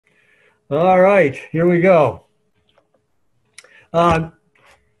All right, here we go. Um,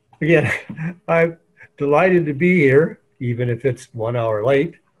 Again, I'm delighted to be here, even if it's 1 hour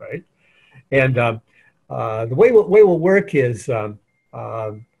late, right? And the way we'll work is um,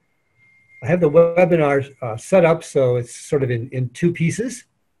 I have the webinar set up so it's sort of in two pieces.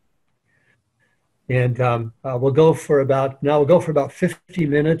 And we'll go for about 50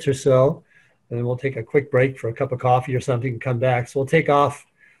 minutes or so, and then we'll take a quick break for a cup of coffee or something and come back. So we'll take off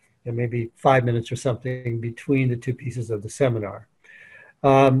and maybe 5 minutes or something between the two pieces of the seminar.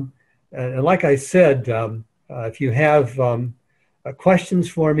 And like I said, if you have questions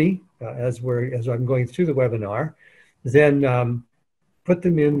for me as I'm going through the webinar, then put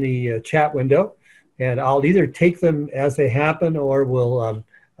them in the chat window, and I'll either take them as they happen, or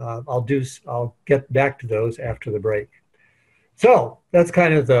I'll get back to those after the break. So that's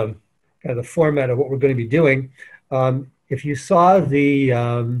kind of the format of what we're going to be doing. If you saw the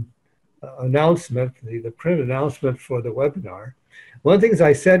announcement, the print announcement for the webinar, one of the things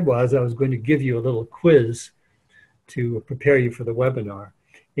I said was I was going to give you a little quiz to prepare you for the webinar.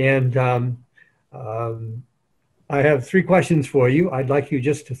 And I have 3 questions for you I'd like you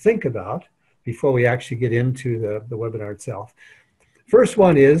just to think about before we actually get into the webinar itself. First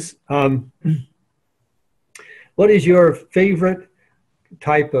one is, what is your favorite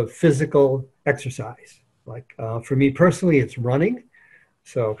type of physical exercise? Like for me personally, it's running.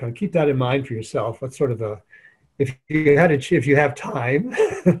 So kind of keep that in mind for yourself. What sort of if you have time,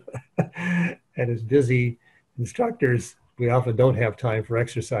 and as busy instructors, we often don't have time for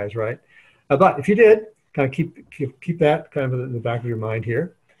exercise, right? But if you did, kind of keep that kind of in the back of your mind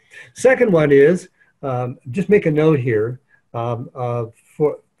here. Second one is, just make a note here for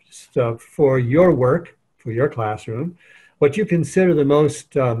your work, for your classroom, what you consider the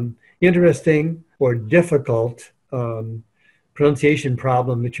most interesting or difficult pronunciation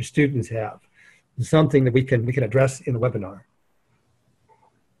problem that your students have. Something that we can address in the webinar.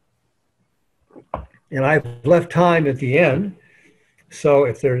 And I've left time at the end, so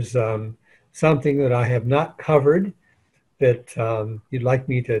if there's something that I have not covered that you'd like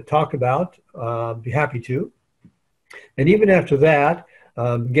me to talk about, be happy to. And even after that,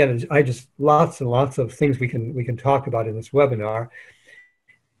 again, lots and lots of things we can talk about in this webinar.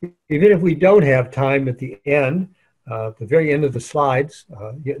 Even if we don't have time at the end, at the very end of the slides,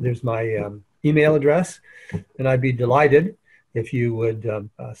 there's my email address, and I'd be delighted if you would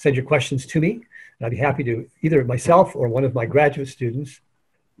send your questions to me. And I'd be happy to, either myself or one of my graduate students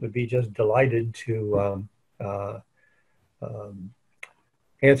would be just delighted to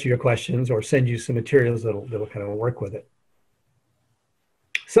answer your questions or send you some materials that'll kind of work with it.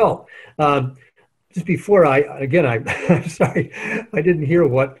 So just before I'm sorry, I didn't hear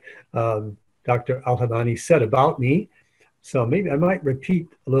what Dr. Al-Habani said about me. So maybe I might repeat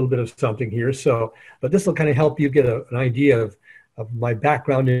a little bit of something here. But this will kind of help you get an idea of my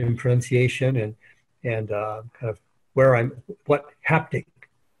background in pronunciation and kind of what haptic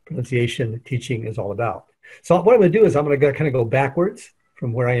pronunciation teaching is all about. So what I'm going to do is I'm going to kind of go backwards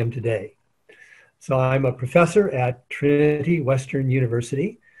from where I am today. So I'm a professor at Trinity Western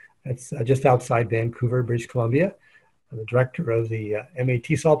University. That's just outside Vancouver, British Columbia. I'm the director of the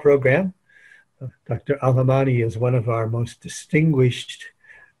MA-TESOL program. Dr. Al-Habani is one of our most distinguished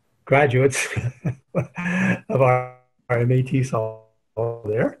graduates of our MA-TESOL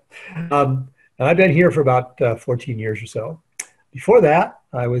there. And I've been here for about 14 years or so. Before that,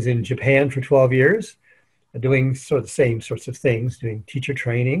 I was in Japan for 12 years, doing sort of the same sorts of things, doing teacher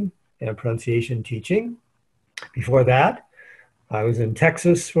training and pronunciation teaching. Before that, I was in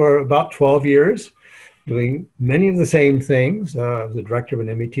Texas for about 12 years, doing many of the same things. I was the director of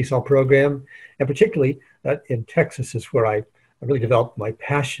an MA-TESOL program, and particularly in Texas is where I really developed my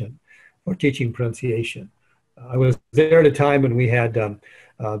passion for teaching pronunciation. I was there at a time when we had,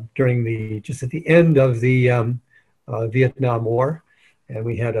 just at the end of the Vietnam War, and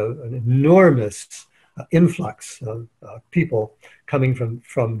we had an enormous influx of people coming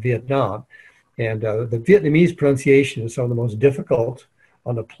from Vietnam. And the Vietnamese pronunciation is some of the most difficult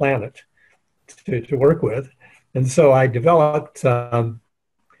on the planet to work with. And so I developed a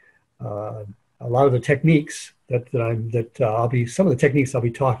lot of the techniques some of the techniques I'll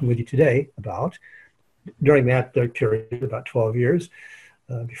be talking with you today about during that period, about 12 years.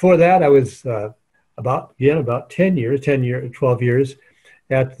 Before that, I was about 12 years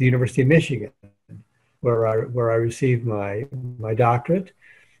at the University of Michigan, where I received my doctorate.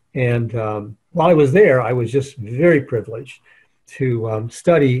 And while I was there, I was just very privileged to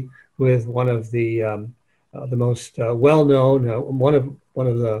study with one of the most well-known, one of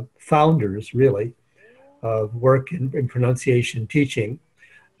the founders, really, of work in pronunciation teaching,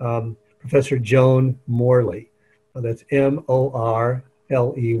 Professor Joan Morley. That's Morley.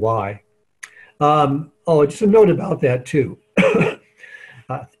 Oh, just a note about that too.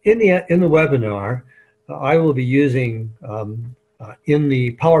 In the webinar, I will be using in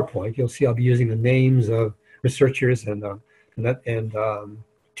the PowerPoint. You'll see I'll be using the names of researchers and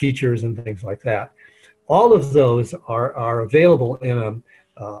teachers and things like that. All of those are available in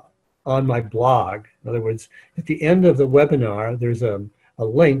on my blog. In other words, at the end of the webinar, there's a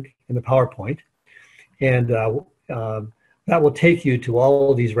link in the PowerPoint, and that will take you to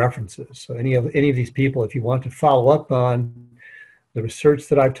all of these references. So any of these people, if you want to follow up on the research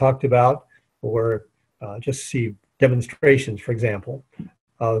that I've talked about, or just see demonstrations, for example,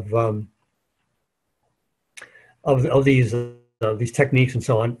 of these techniques and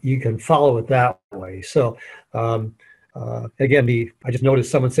so on, you can follow it that way. So again, I just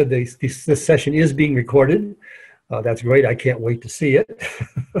noticed someone said this session is being recorded. That's great. I can't wait to see it.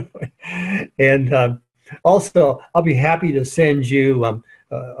 And also, I'll be happy to send you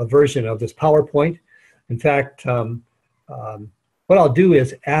a version of this PowerPoint. In fact, what I'll do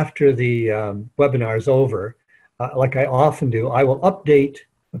is after the webinar is over, like I often do, I will update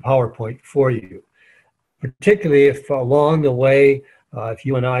the PowerPoint for you, particularly if along the way, if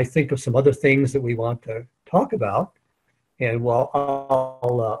you and I think of some other things that we want to talk about, and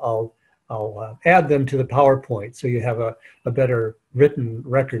I'll add them to the PowerPoint so you have a better written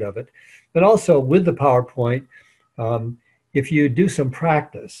record of it. But also with the PowerPoint, if you do some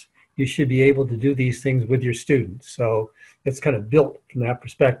practice, you should be able to do these things with your students. So it's kind of built from that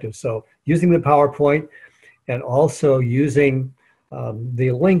perspective. So using the PowerPoint and also using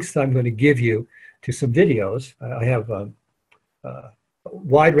the links that I'm going to give you to some videos. I have a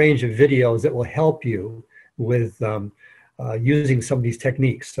wide range of videos that will help you with using some of these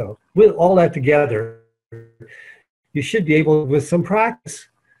techniques. So with all that together, you should be able, with some practice,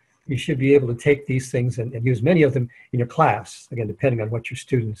 you should be able to take these things and use many of them in your class, again, depending on what your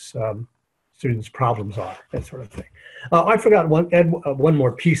students' problems are, that sort of thing. I forgot one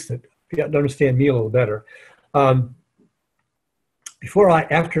more piece that you got to understand me a little better. Before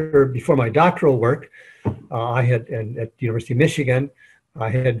my doctoral work, I had, at the University of Michigan, I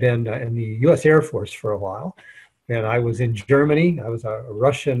had been in the U.S. Air Force for a while, and I was in Germany. I was a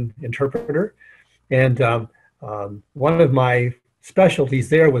Russian interpreter, and one of my specialties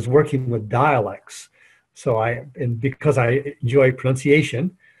there was working with dialects. So because I enjoy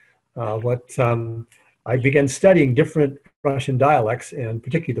pronunciation, I began studying different Russian dialects, and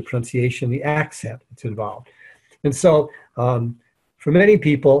particularly the pronunciation, the accent that's involved. And so for many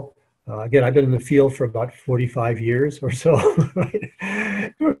people, again, I've been in the field for about 45 years or so, right?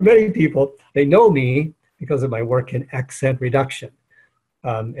 For many people, they know me because of my work in accent reduction.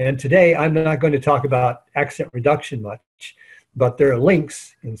 And today, I'm not going to talk about accent reduction much, but there are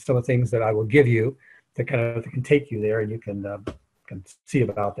links in some of the things that I will give you that can take you there, and you can see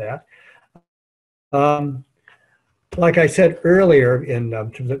about that. Like I said earlier, in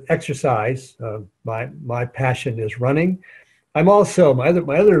terms of exercise, my passion is running. I'm also I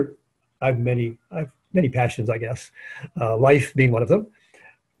have many passions, I guess, life being one of them.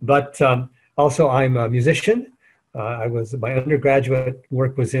 But also, I'm a musician. My undergraduate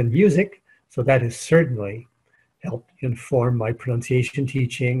work was in music, so that has certainly helped inform my pronunciation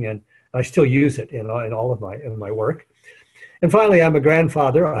teaching, and I still use it in all of my work. And finally, I'm a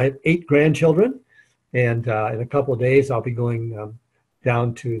grandfather. I have 8 grandchildren, and in a couple of days, I'll be going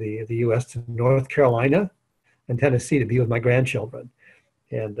down to the U.S. to North Carolina and Tennessee to be with my grandchildren.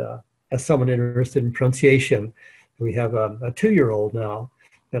 And as someone interested in pronunciation, we have a 2-year-old now,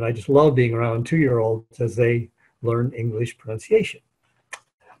 and I just love being around 2-year-olds as they learn English pronunciation.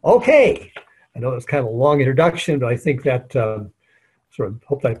 Okay, I know it's kind of a long introduction, but I think that sort of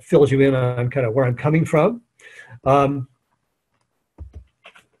hope that fills you in on kind of where I'm coming from.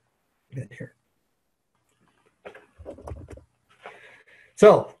 Here.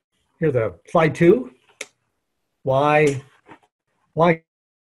 So here's slide 2. Why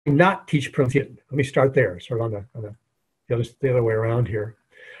not teach pronunciation? Let me start there, sort of on the other way around here.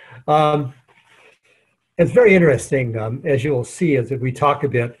 It's very interesting, as you will see, as we talk a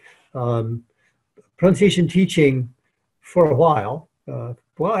bit, pronunciation teaching for a while,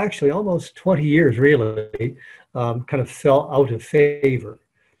 well, actually almost 20 years really, kind of fell out of favor.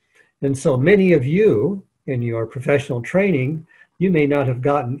 And so many of you in your professional training, you may not have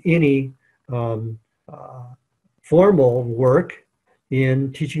gotten any formal work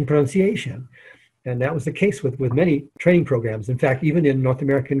in teaching pronunciation. And that was the case with many training programs. In fact, even in North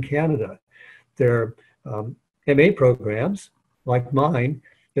America and Canada, there are MA programs like mine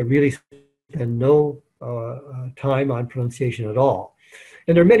that really spend no time on pronunciation at all.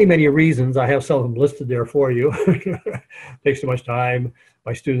 And there are many, many reasons. I have some of them listed there for you. Takes too much time.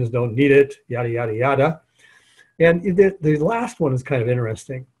 My students don't need it, yada, yada, yada. And the last one is kind of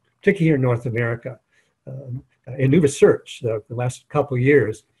interesting, particularly here in North America. In new research, the last couple of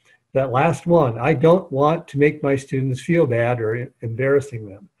years, that last one, I don't want to make my students feel bad or embarrassing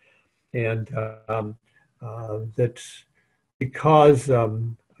them. And that's because,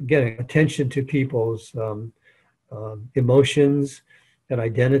 again, attention to people's emotions and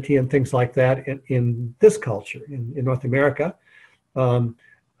identity and things like that in this culture, in North America,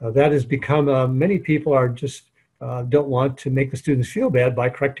 that has become, many people are just, don't want to make the students feel bad by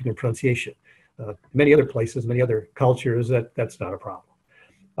correcting their pronunciation. Many other places, many other cultures, that's not a problem.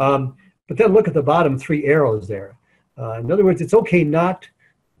 But then look at the bottom 3 arrows there. In other words, it's okay not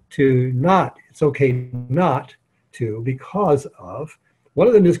to, it's okay not to, because of, one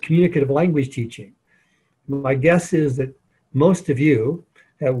of them is communicative language teaching. My guess is that most of you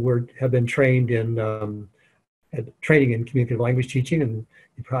have been trained in training in communicative language teaching, and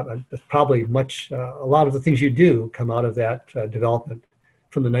you probably a lot of the things you do come out of that development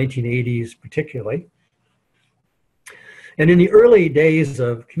from the 1980s particularly. And in the early days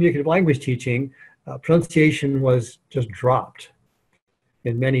of communicative language teaching, pronunciation was just dropped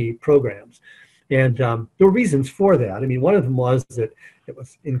in many programs. And there were reasons for that. I mean, one of them was that it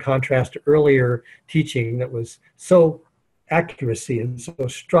was in contrast to earlier teaching that was so accuracy and so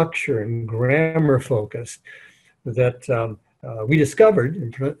structure and grammar focused that we discovered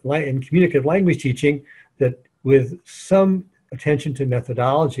in communicative language teaching that with some attention to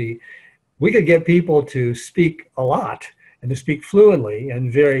methodology, we could get people to speak a lot and to speak fluently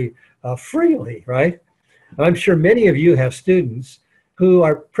and very freely, right? And I'm sure many of you have students who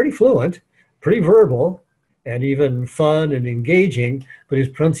are pretty fluent, pretty verbal, and even fun and engaging, but his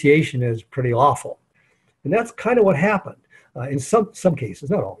pronunciation is pretty awful. And that's kind of what happened. In some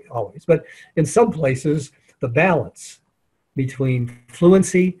cases, not always, but in some places, the balance between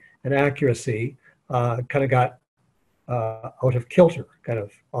fluency and accuracy kind of got out of kilter, kind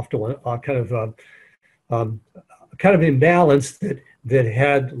of off to one, kind of imbalance that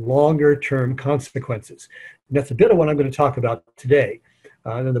had longer term consequences. And that's a bit of what I'm going to talk about today.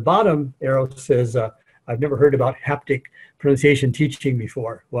 And then the bottom arrow says, I've never heard about haptic pronunciation teaching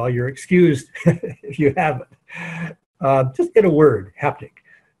before. Well, you're excused if you haven't. Just in a word, haptic.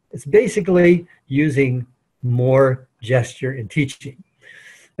 It's basically using more gesture in teaching.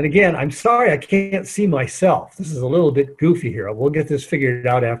 And again, I'm sorry I can't see myself. This is a little bit goofy here. We'll get this figured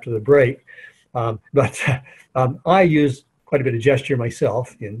out after the break. But I use quite a bit of gesture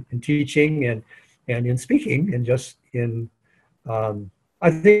myself in teaching and in speaking, and just in,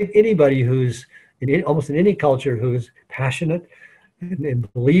 I think anybody who's almost in any culture who's passionate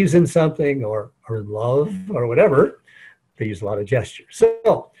and believes in something or in love or whatever, they use a lot of gesture.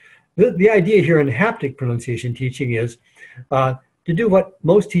 So the idea here in haptic pronunciation teaching is to do what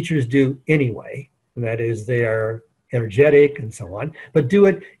most teachers do anyway, and that is they are energetic and so on, but do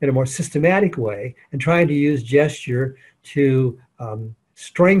it in a more systematic way and trying to use gesture to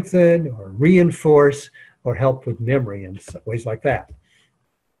strengthen or reinforce or help with memory in ways like that.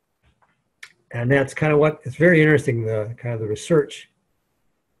 And that's kind of what, it's very interesting, the kind of the research.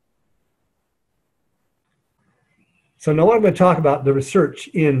 So now I'm going to talk about the research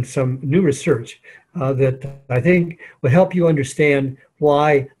in some new research that I think will help you understand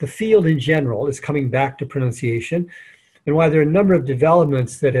why the field in general is coming back to pronunciation, and why there are a number of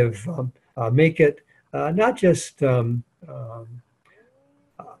developments that have make it not just a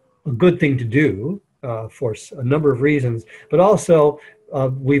good thing to do for a number of reasons, but also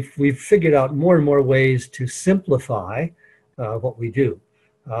we've figured out more and more ways to simplify what we do.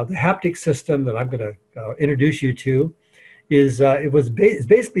 The haptic system that I'm going to introduce you to is it's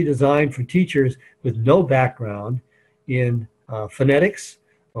basically designed for teachers with no background in phonetics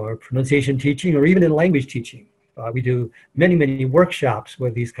or pronunciation teaching or even in language teaching. We do many, many workshops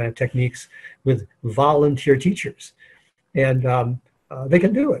with these kind of techniques with volunteer teachers, and they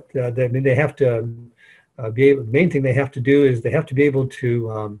can do it. They have to be able. The main thing they have to do is they have to be able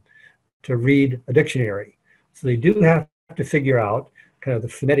to read a dictionary. So they do have to figure out kind of the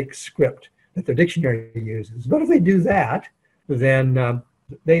phonetic script that their dictionary uses. But if they do that, then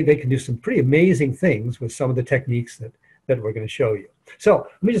they can do some pretty amazing things with some of the techniques that we're going to show you. So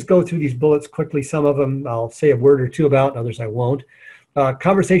let me just go through these bullets quickly. Some of them I'll say a word or two about, others I won't.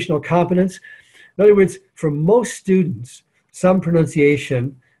 Conversational competence. In other words, for most students, some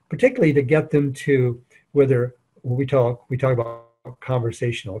pronunciation, particularly to get them to whether when we talk about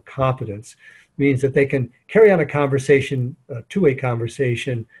conversational competence, means that they can carry on a conversation, a two-way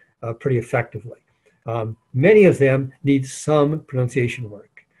conversation, pretty effectively. Many of them need some pronunciation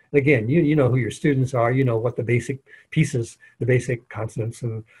work. Again, you know who your students are, you know what the basic pieces, the basic consonants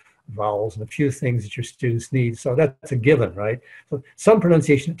and vowels and a few things that your students need. So that's a given, right? So some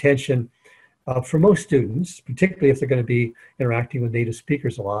pronunciation attention for most students, particularly if they're going to be interacting with native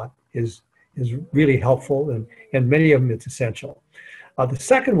speakers a lot, is really helpful, and many of them it's essential. The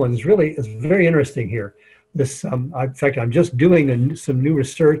second one is very interesting here. This, in fact, I'm just doing some new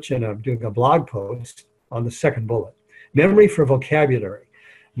research, and I'm doing a blog post on the second bullet: memory for vocabulary,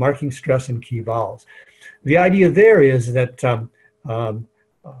 marking stress and key vowels. The idea there is that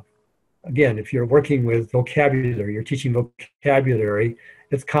again, if you're working with vocabulary, you're teaching vocabulary,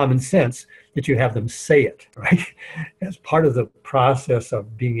 it's common sense that you have them say it, right? As part of the process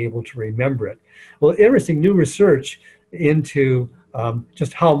of being able to remember it. Well, interesting new research into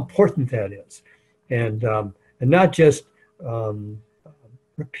just how important that is. And not just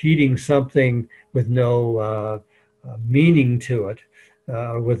repeating something with no meaning to it,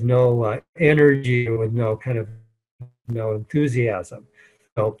 with no energy, or with no kind of no enthusiasm.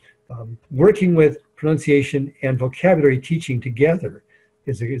 So working with pronunciation and vocabulary teaching together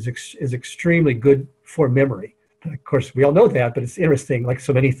is extremely good for memory. Of course, we all know that, but it's interesting, like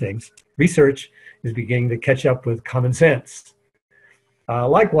so many things. Research is beginning to catch up with common sense.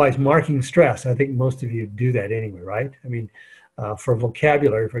 Likewise, marking stress. I think most of you do that anyway, right? I mean, for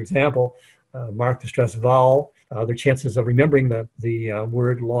vocabulary, for example, mark the stress vowel. Their chances of remembering the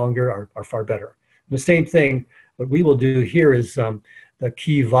word longer are far better. And the same thing, what we will do here is the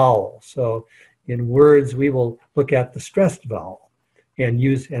key vowel. So in words, we will look at the stressed vowel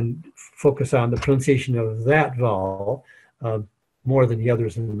and focus on the pronunciation of that vowel more than the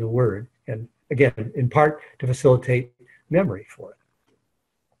others in the word. And again, in part to facilitate memory for it.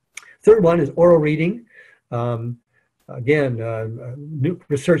 Third one is oral reading. Again, new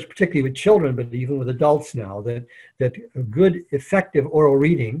research, particularly with children, but even with adults now, that a good, effective oral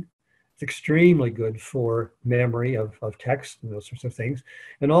reading is extremely good for memory of text and those sorts of things,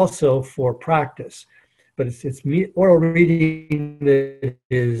 and also for practice. But it's oral reading that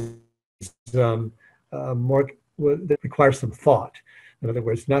is more, that requires some thought. In other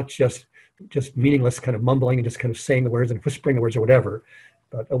words, not just meaningless kind of mumbling and just kind of saying the words and whispering the words or whatever,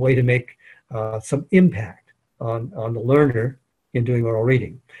 but a way to make some impact on the learner in doing oral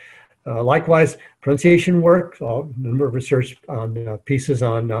reading. Likewise, pronunciation work, a number of research on pieces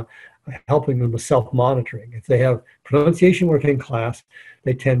on helping them with self-monitoring. If they have pronunciation work in class,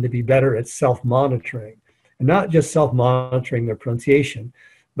 they tend to be better at self-monitoring. And not just self-monitoring their pronunciation,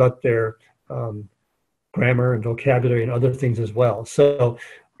 but their grammar and vocabulary and other things as well. So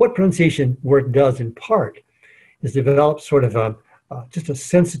what pronunciation work does in part is develop sort of just a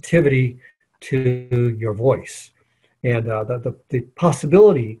sensitivity to your voice. And the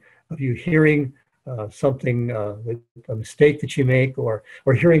possibility of you hearing something, a mistake that you make, or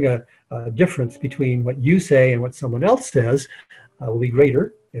hearing a difference between what you say and what someone else says will be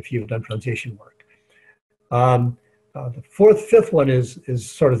greater if you've done pronunciation work. The fifth one is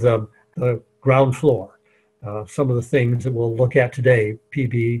sort of the ground floor. Some of the things that we'll look at today: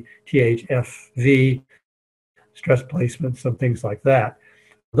 PB, TH, FV, stress placement, some things like that.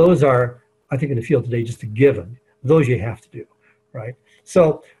 Those are, I think, in the field today, just a given. Those you have to do, right?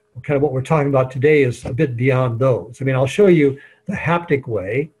 So kind of what we're talking about today is a bit beyond those. I mean, I'll show you the haptic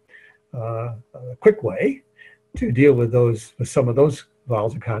way, a quick way to deal with some of those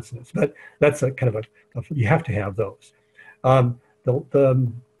vowels and consonants, but that's a kind of you have to have those.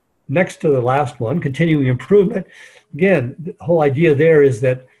 The next to the last one, continuing improvement. Again, the whole idea there is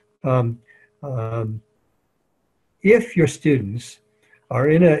that if your students are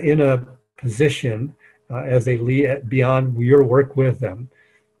in a position as they lead beyond your work with them,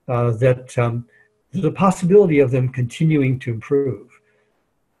 that there's a possibility of them continuing to improve.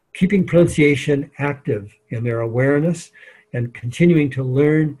 Keeping pronunciation active in their awareness and continuing to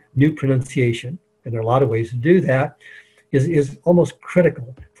learn new pronunciation, and there are a lot of ways to do that, is almost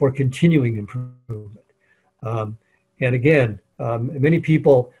critical for continuing improvement. And again, many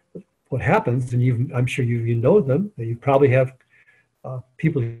people, what happens, and I'm sure you know them, you probably have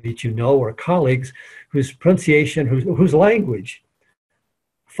people that you know or colleagues whose pronunciation, whose language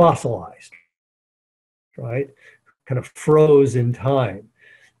fossilized, right? Kind of froze in time.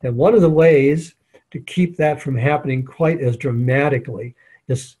 And one of the ways to keep that from happening quite as dramatically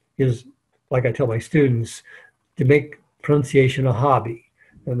is like I tell my students, to make pronunciation a hobby.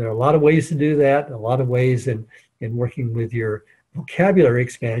 And there are a lot of ways to do that, a lot of ways in working with your vocabulary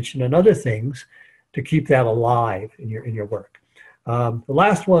expansion and other things to keep that alive in your work. The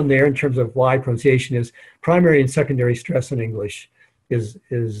last one there in terms of why pronunciation is primary and secondary stress in English is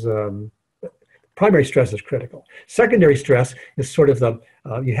primary stress is critical. Secondary stress is sort of the,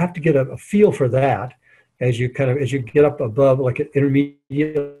 you have to get a feel for that as you get up above, like an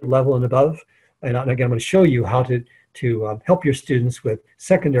intermediate level and above. And again, I'm going to show you how to help your students with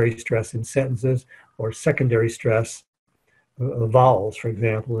secondary stress in sentences or secondary stress vowels, for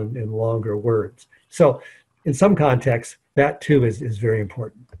example, in longer words. So in some contexts, that too is very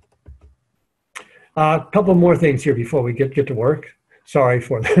important. A couple more things here before we get to work. Sorry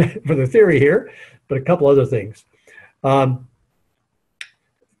for for the theory here, but a couple other things. Some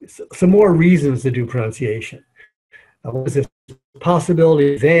more reasons to do pronunciation. What is this? Possibility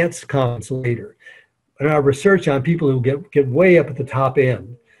of advanced comments later. In our research on people who get way up at the top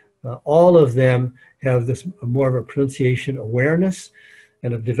end, all of them have this more of a pronunciation awareness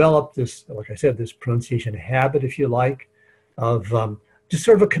and have developed this, like I said, this pronunciation habit, if you like, of just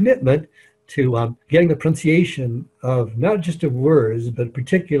sort of a commitment to getting the pronunciation of not just of words, but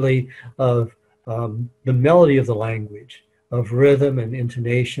particularly of the melody of the language, of rhythm and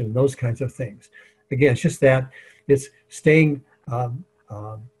intonation, those kinds of things. Again, it's just that it's staying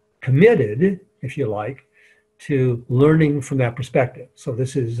committed, if you like, to learning from that perspective. So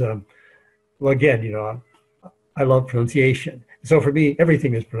this is, well, again, you know, I love pronunciation. So for me,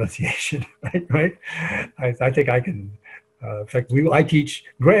 everything is pronunciation, right? I think I can, in fact, I teach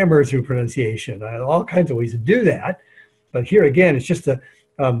grammar through pronunciation. I have all kinds of ways to do that. But here again, it's just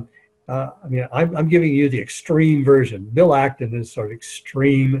I mean, I'm giving you the extreme version. Bill Acton is sort of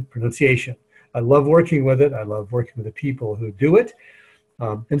extreme pronunciation. I love working with it. I love working with the people who do it.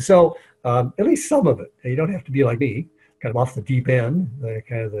 And so at least some of it. You don't have to be like me, kind of off the deep end,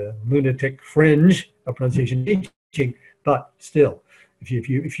 kind of the lunatic fringe of pronunciation teaching. But still,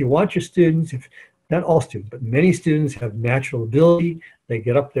 if you want your students, not all students, but many students have natural ability, they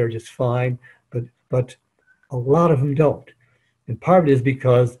get up there just fine, but a lot of them don't. And part of it is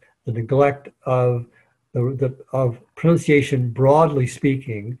because the neglect of pronunciation, broadly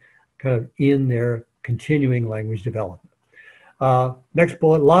speaking, kind of in their continuing language development. Next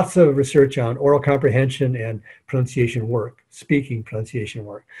bullet, lots of research on oral comprehension and pronunciation work, speaking pronunciation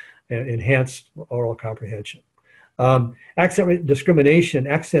work, and enhanced oral comprehension. Accent discrimination,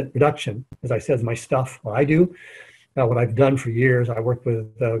 accent reduction, as I said, is my stuff, what I do. What I've done for years, I work with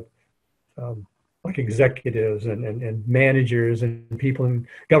like executives and managers and people in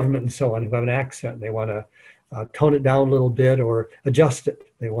government and so on who have an accent. They want to tone it down a little bit or adjust it.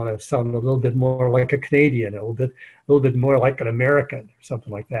 They want to sound a little bit more like a Canadian, a little bit more like an American, or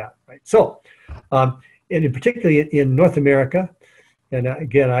something like that, right? So, and particularly in North America, and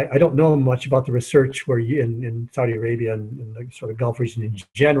again, I don't know much about the research where in Saudi Arabia and the sort of Gulf region in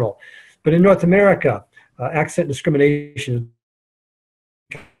general, but in North America, accent discrimination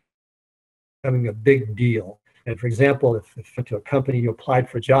is becoming a big deal. And for example, if to a company you applied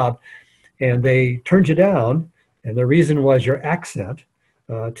for a job and they turned you down, and the reason was your accent,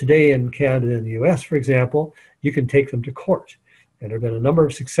 today in Canada and the US, for example, you can take them to court. And there have been a number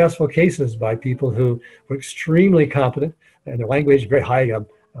of successful cases by people who were extremely competent and their language very high,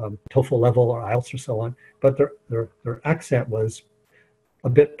 TOEFL level or IELTS or so on, but their accent was a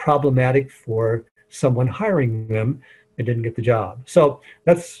bit problematic for someone hiring them and didn't get the job. So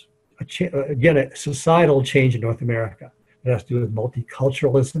that's, again, a societal change in North America. It has to do with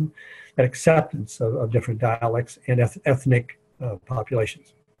multiculturalism and acceptance of different dialects and ethnic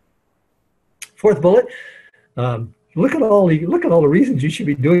populations. Fourth bullet, look at all the reasons you should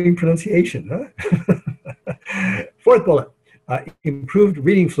be doing pronunciation. Huh? Fourth bullet, improved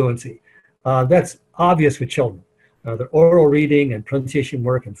reading fluency. That's obvious with children. The oral reading and pronunciation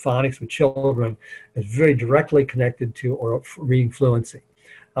work and phonics with children is very directly connected to oral reading fluency.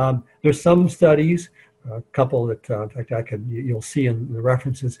 There's some studies, a couple that, in fact, you'll see in the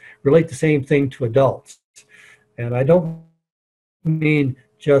references, relate the same thing to adults. And I don't mean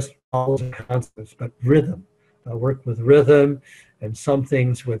just vowels and consonants, but rhythm. Work with rhythm and some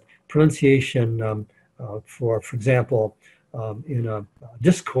things with pronunciation for example, in a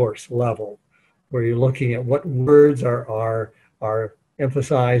discourse level, where you're looking at what words are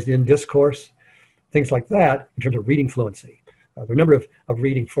emphasized in discourse, things like that in terms of reading fluency. The number of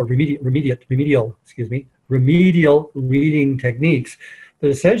reading for remedial reading techniques that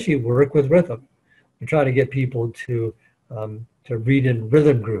essentially work with rhythm. We try to get people to read in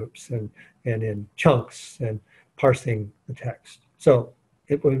rhythm groups and in chunks and parsing the text. So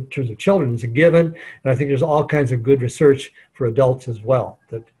in terms of children, it's a given, and I think there's all kinds of good research for adults as well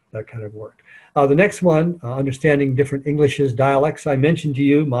that kind of work. The next one, understanding different Englishes, dialects. I mentioned to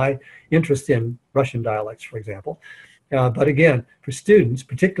you my interest in Russian dialects, for example. But again, for students,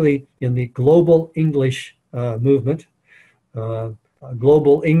 particularly in the global English movement,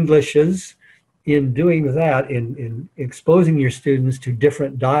 global Englishes, in doing that, in exposing your students to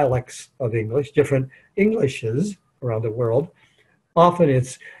different dialects of English, different Englishes around the world, often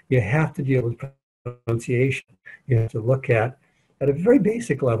you have to deal with pronunciation. You have to look at a very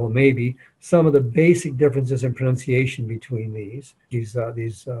basic level, maybe some of the basic differences in pronunciation between these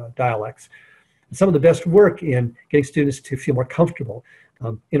dialects. Some of the best work in getting students to feel more comfortable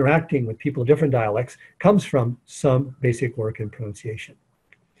interacting with people of different dialects comes from some basic work in pronunciation.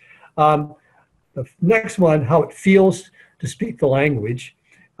 The next one, how it feels to speak the language.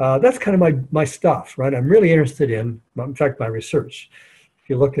 That's kind of my stuff, right? I'm really interested in fact, my research. If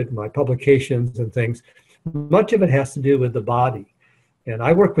you look at my publications and things, much of it has to do with the body. And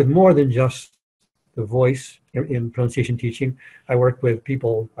I work with more than just the voice in pronunciation teaching. I work with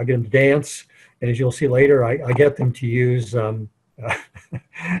people, I get them to dance, and as you'll see later, I get them to use I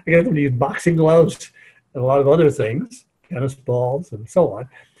get them to use boxing gloves and a lot of other things, tennis balls and so on.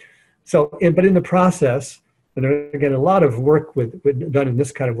 So, but in the process, and there, again, a lot of work done in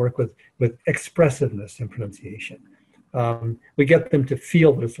this kind of work with expressiveness and pronunciation. We get them to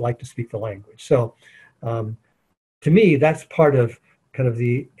feel what it's like to speak the language. So to me, that's part of kind of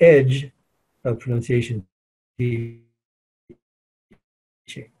the edge of pronunciation teaching.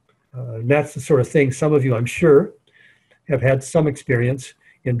 And that's the sort of thing some of you, I'm sure, have had some experience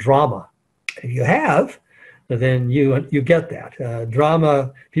in drama. If you have, then you get that.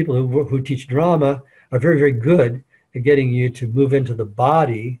 Drama, people who teach drama are very, very good at getting you to move into the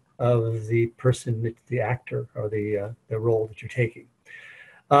body of the person, the actor, or the role that you're taking.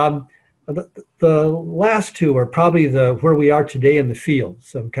 The last two are probably where we are today in the field,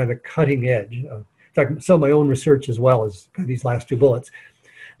 some kind of cutting edge. In fact, some of my own research as well as these last two bullets.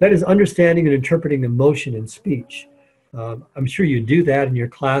 That is understanding and interpreting emotion in speech. I'm sure you do that in your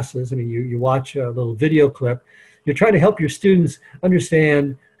classes. I mean, you watch a little video clip. You're trying to help your students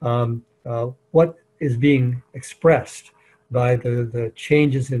understand what is being expressed by the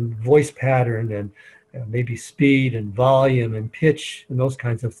changes in voice pattern and maybe speed and volume and pitch and those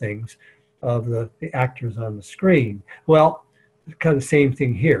kinds of things of the actors on the screen. Well, kind of the same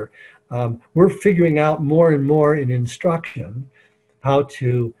thing here. We're figuring out more and more in instruction how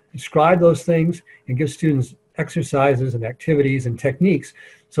to describe those things and give students exercises and activities and techniques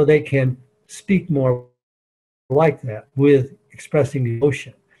so they can speak more like that with expressing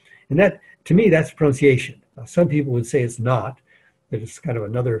emotion. And that, to me, that's pronunciation. Some people would say it's not, that it's kind of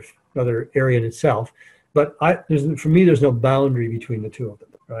another area in itself. But for me, there's no boundary between the two of them,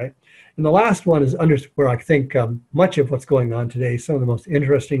 right? And the last one is where I think much of what's going on today, some of the most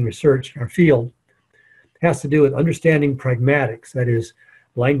interesting research in our field, has to do with understanding pragmatics, that is,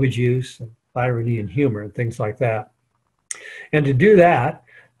 language use, and irony and humor, and things like that. And to do that,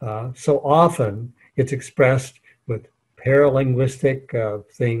 so often it's expressed with paralinguistic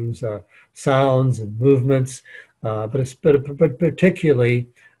things, sounds and movements, but particularly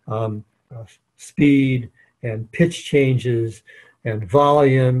speed and pitch changes and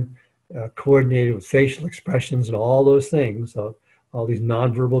volume, coordinated with facial expressions and all those things, all these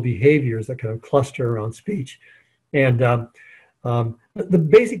nonverbal behaviors that kind of cluster around speech. And the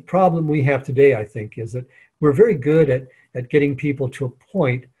basic problem we have today, I think, is that we're very good at getting people to a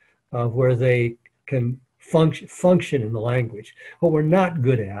point where they can function in the language. What we're not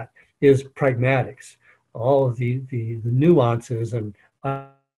good at is pragmatics, all of the nuances and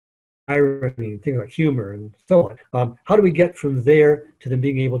irony, things like humor and so on. How do we get from there to them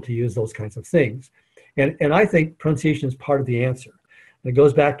being able to use those kinds of things? And I think pronunciation is part of the answer. And it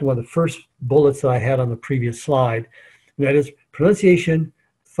goes back to one of the first bullets that I had on the previous slide, and that is pronunciation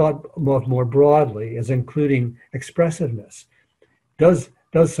thought more broadly as including expressiveness. Does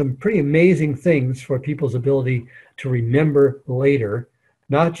some pretty amazing things for people's ability to remember later,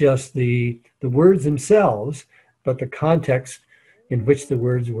 not just the words themselves, but the context in which the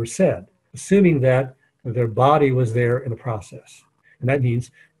words were said, assuming that their body was there in the process. And that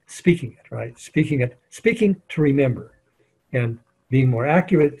means speaking it, right? Speaking to remember. And being more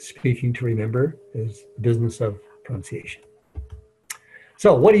accurate, speaking to remember is the business of pronunciation.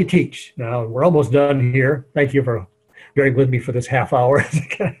 So what do you teach? Now, we're almost done here. Thank you for bearing with me for this half hour.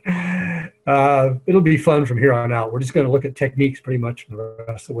 It'll be fun from here on out. We're just going to look at techniques pretty much for the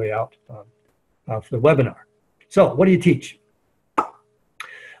rest of the way out for the webinar. So what do you teach? I'm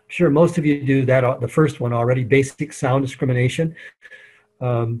sure most of you do that, the first one already, basic sound discrimination.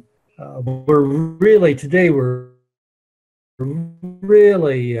 We're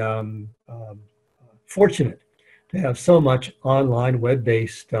really fortunate to have so much online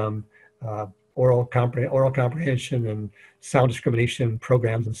web-based oral comprehension and sound discrimination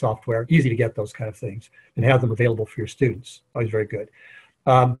programs and software. Easy to get those kind of things and have them available for your students. Always very good.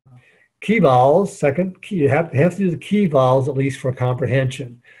 Key vowels, second, key, you have to do the key vowels at least for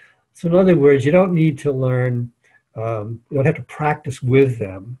comprehension. So in other words, you don't need to learn, you don't have to practice with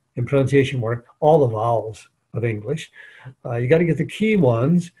them in pronunciation work, all the vowels of English. You got to get the key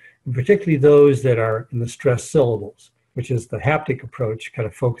ones, and particularly those that are in the stressed syllables, which is the haptic approach kind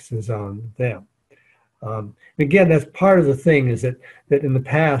of focuses on them. Again, that's part of the thing is that in the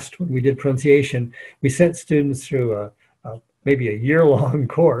past, when we did pronunciation, we sent students through maybe a year-long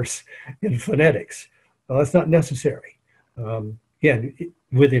course in phonetics. Well, that's not necessary. Again,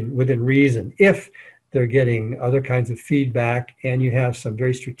 within reason, if they're getting other kinds of feedback and you have some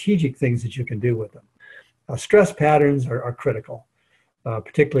very strategic things that you can do with them. Stress patterns are critical,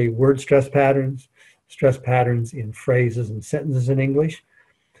 particularly word stress patterns in phrases and sentences in English.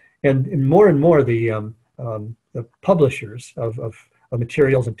 And more the publishers of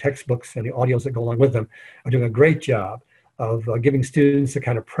materials and textbooks and the audios that go along with them are doing a great job of giving students a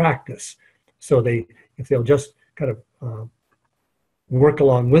kind of practice. So if they'll just kind of work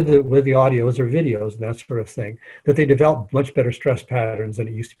along with the audios or videos and that sort of thing, that they develop much better stress patterns than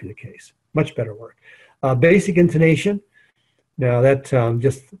it used to be the case. Much better work. Basic intonation. Now that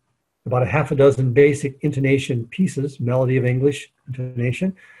just about a half a dozen basic intonation pieces, melody of English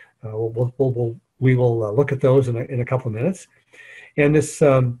intonation. We will look at those in a couple of minutes. And this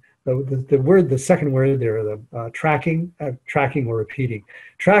the second word there, the tracking or repeating.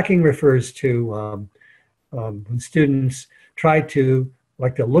 Tracking refers to when students try to,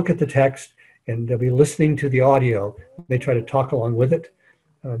 like, they'll look at the text and they'll be listening to the audio. They try to talk along with it.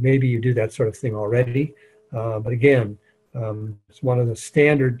 Maybe you do that sort of thing already. But again, it's one of the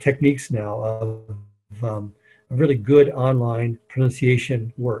standard techniques now of a really good online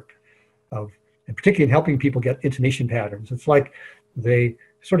pronunciation work, and particularly in helping people get intonation patterns. It's like they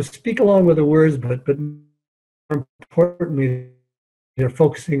sort of speak along with the words, but more importantly, they're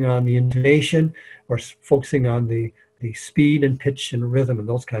focusing on the intonation or focusing on the speed and pitch and rhythm and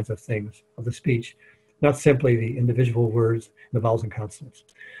those kinds of things of the speech, not simply the individual words, the vowels and consonants.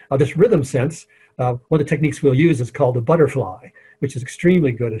 This rhythm sense, one of the techniques we'll use is called the butterfly, which is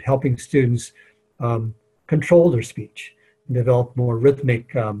extremely good at helping students control their speech and develop more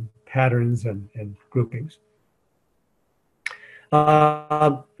rhythmic patterns and groupings.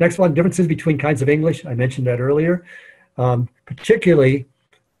 Next one, differences between kinds of English. I mentioned that earlier. Particularly,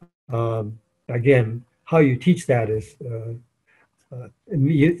 again, how you teach that is,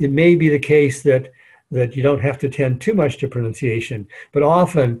 it may be the case that you don't have to attend too much to pronunciation, but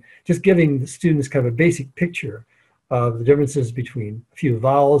often just giving the students kind of a basic picture of the differences between a few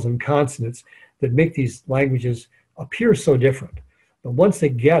vowels and consonants that make these languages appear so different. But once they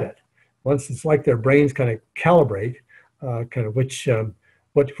get it, once it's like their brains kind of calibrate, kind of which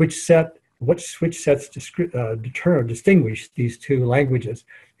sets distinguish these two languages,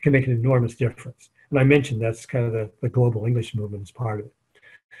 can make an enormous difference. And I mentioned that's kind of the global English movement is part of it.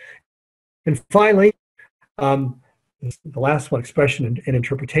 And finally, the last one, expression and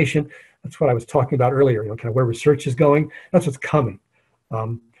interpretation. That's what I was talking about earlier, kind of where research is going. That's what's coming.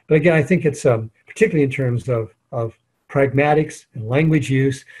 But again, I think it's particularly in terms of pragmatics and language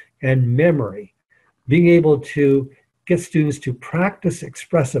use and memory, being able to get students to practice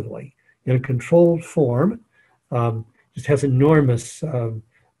expressively in a controlled form just has enormous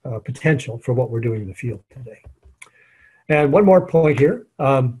potential for what we're doing in the field today. And one more point here.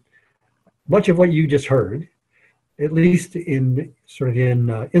 Much of what you just heard, at least is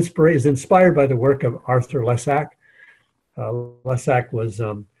inspired by the work of Arthur Lessac. Lessac was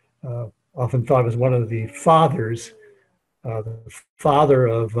often thought as one of the fathers, the father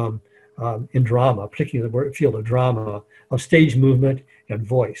of in drama, particularly in the field of drama, of stage movement and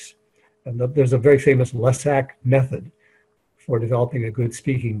voice. And there's a very famous Lessac method for developing a good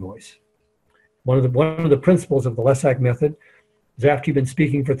speaking voice. One of the principles of the Lessac method is after you've been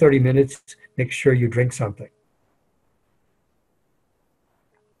speaking for 30 minutes, make sure you drink something.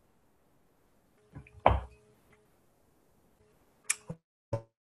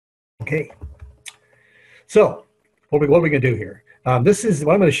 Okay. So what are we going to do here? This is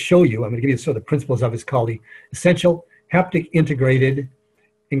what I'm going to show you. I'm going to give you sort of the principles of it. It's called the Essential Haptic Integrated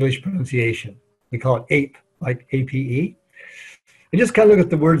English Pronunciation. We call it APE, like APE. And just kind of look at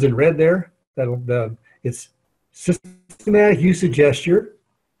the words in red there. It's systematic use of gesture.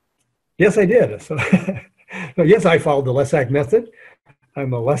 Yes, I did. So, yes, I followed the Lessac method.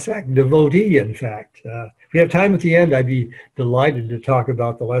 I'm a Lessac devotee, in fact. If we have time at the end, I'd be delighted to talk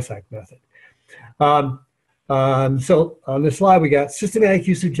about the Lessac method. So on this slide, we got systematic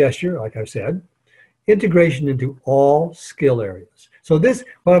use of gesture, like I've said, integration into all skill areas. So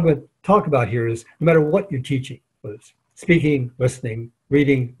what I'm going to talk about here is no matter what you're teaching, whether it's speaking, listening,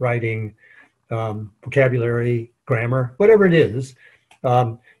 reading, writing, vocabulary, grammar, whatever it is,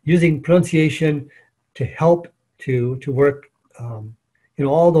 using pronunciation to help to work in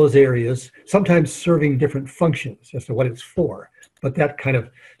all those areas, sometimes serving different functions as to what it's for. But that kind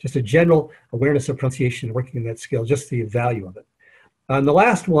of just a general awareness of pronunciation, working in that skill, just the value of it. And the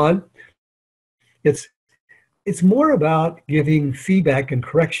last one, it's more about giving feedback and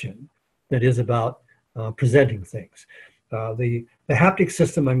correction than it is about presenting things. The haptic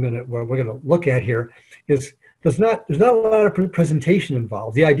system we're gonna look at here there's not a lot of presentation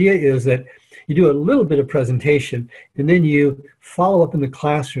involved. The idea is that you do a little bit of presentation and then you follow up in the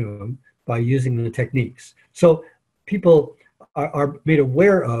classroom by using the techniques. So people are made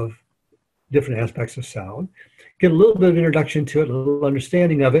aware of different aspects of sound, get a little bit of introduction to it, a little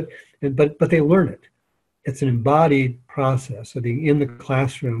understanding of it, but they learn it. It's an embodied process of being in the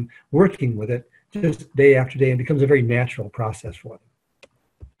classroom, working with it just day after day, and becomes a very natural process for them.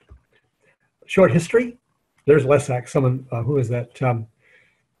 Short history. There's Lesak. Someone, who is that?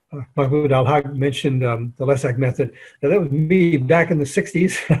 Mahmoud Al-Haq mentioned the Lesak method. Now, that was me back in the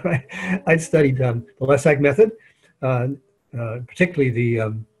 60s. I'd studied the Lesak method, particularly the,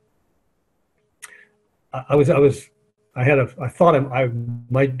 I thought I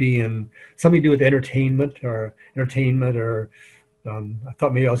might be in something to do with entertainment, or I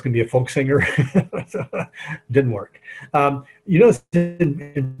thought maybe I was going to be a folk singer. Didn't work. You know,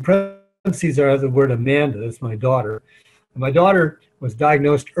 in parentheses are the word Amanda. That's my daughter. And my daughter was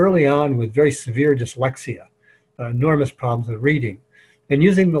diagnosed early on with very severe dyslexia, enormous problems with reading. And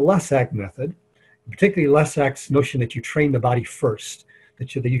using the Lesak method, particularly Lesak's notion that you train the body first,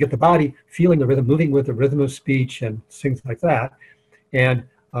 that you get the body feeling the rhythm, moving with the rhythm of speech and things like that, and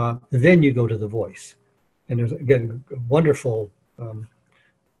then you go to the voice. And there's, again, a wonderful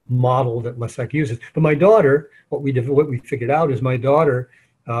model that Lesak uses. But my daughter, what we figured out is my daughter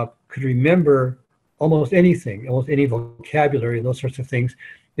could remember almost anything, almost any vocabulary and those sorts of things,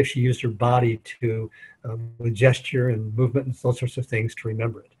 if she used her body to, with gesture and movement and those sorts of things, to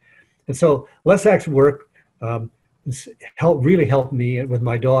remember it. And so Lesak's work really helped me with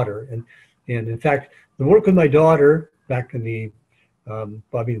my daughter. And in fact, the work with my daughter back in the,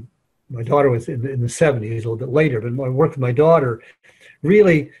 my daughter was in the 70s, a little bit later, but my work with my daughter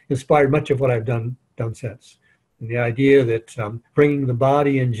really inspired much of what I've done since. And the idea that bringing the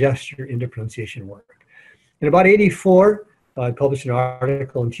body and gesture into pronunciation work. In about '84, I published an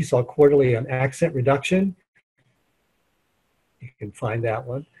article in TESOL Quarterly on accent reduction. You can find that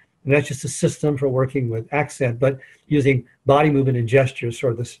one. And that's just a system for working with accent, but using body movement and gesture,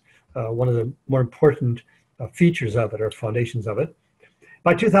 sort of this, one of the more important features of it, or foundations of it.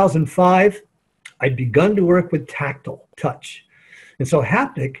 By 2005, I'd begun to work with tactile touch. And so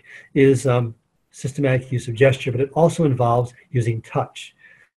haptic is systematic use of gesture, but it also involves using touch.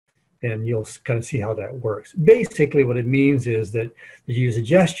 And you'll kind of see how that works. Basically, what it means is that you use a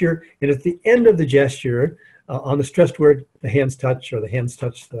gesture, and at the end of the gesture, on the stressed word, the hands touch, or the hands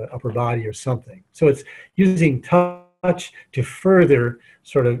touch the upper body or something. So it's using touch to further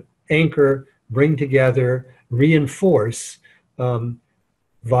sort of anchor, bring together, reinforce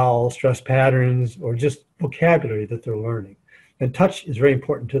vowel stress patterns, or just vocabulary that they're learning. And touch is very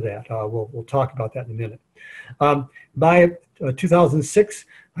important to that. We'll talk about that in a minute. By 2006,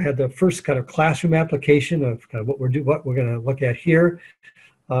 I had the first kind of classroom application of kind of what we're going to look at here,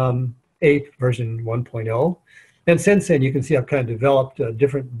 8 version 1.0. And since then, you can see I've kind of developed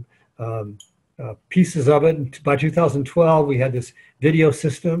different pieces of it. And by 2012, we had this video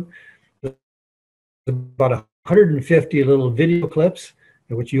system, about 150 little video clips,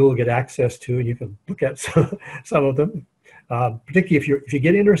 which you will get access to, and you can look at some of them. Particularly if you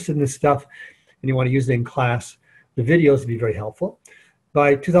get interested in this stuff and you want to use it in class, the videos would be very helpful.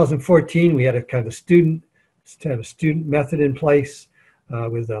 By 2014, we had a kind of a student method in place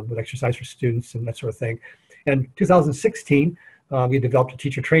with exercise for students and that sort of thing. And 2016, we developed a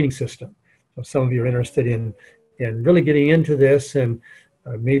teacher training system. So some of you are interested in really getting into this, and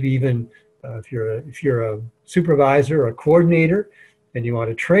maybe even if you're a supervisor or a coordinator and you want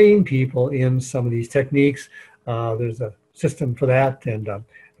to train people in some of these techniques, there's a system for that, and I'd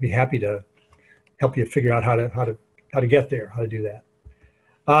be happy to help you figure out how to get there, how to do that.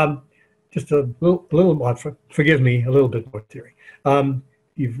 Just a little forgive me, a little bit more theory.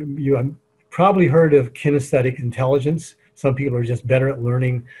 You've probably heard of kinesthetic intelligence. Some people are just better at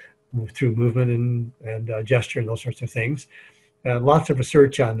learning through movement and gesture and those sorts of things. Lots of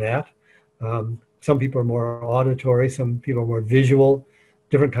research on that. Some people are more auditory, some people are more visual,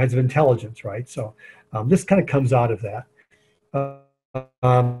 different kinds of intelligence, right? So this kind of comes out of that.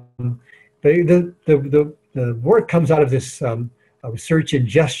 The work comes out of this research in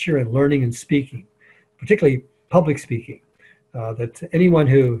gesture and learning and speaking, particularly public speaking. That anyone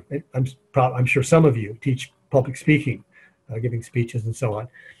who, I'm sure some of you teach public speaking, giving speeches and so on.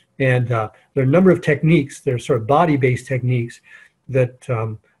 And there are a number of techniques, they're sort of body-based techniques that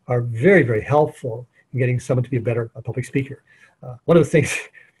are very, very helpful in getting someone to be a better public speaker. One of the things,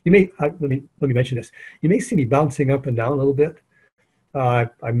 you may, let me mention this. You may see me bouncing up and down a little bit. I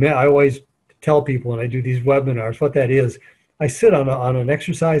always tell people when I do these webinars what that is. I sit on an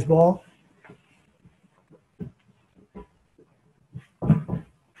exercise ball. In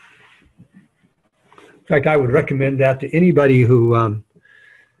fact, I would recommend that to anybody who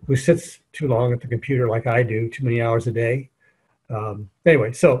sits too long at the computer like I do, too many hours a day.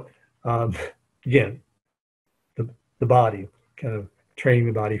 Anyway, so again, the body, kind of training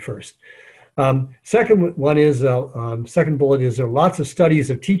the body first. Second one is, second bullet is there are lots of studies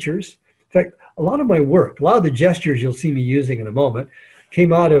of teachers. In fact, a lot of my work, a lot of the gestures you'll see me using in a moment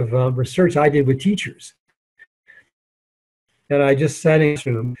came out of research I did with teachers. And I just sat in a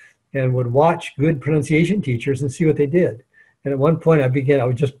room and would watch good pronunciation teachers and see what they did. And at one point I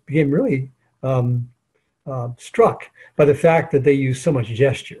became really struck by the fact that they use so much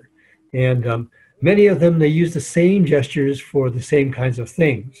gesture. And many of them, they use the same gestures for the same kinds of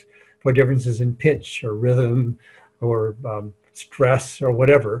things, for differences in pitch or rhythm or stress or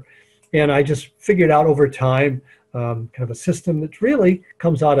whatever. And I just figured out over time kind of a system that really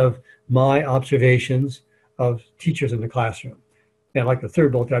comes out of my observations of teachers in the classroom. And like the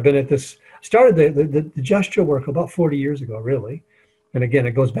third bullet, I've been at this, started the gesture work about 40 years ago, really. And again,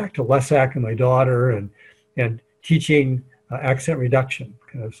 it goes back to Lesak and my daughter and teaching accent reduction.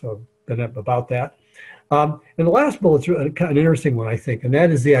 So I've been about that. And the last bullet's kind of an interesting one, I think, and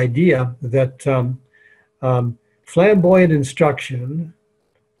that is the idea that flamboyant instruction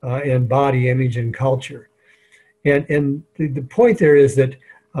and body image and culture. And the point there is that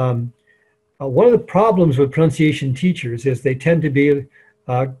one of the problems with pronunciation teachers is they tend to be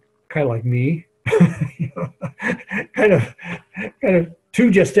kind of like me, you know, kind of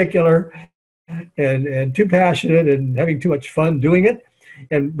too gesticular and too passionate and having too much fun doing it.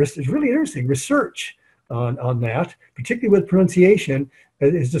 And it's really interesting. Research on that, particularly with pronunciation,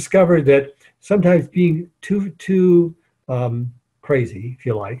 has discovered that sometimes being too crazy, if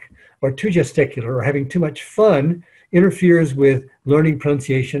you like, or too gesticular or having too much fun interferes with learning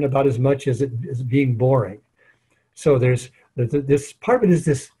pronunciation about as much as it is being boring. So there's this part of it is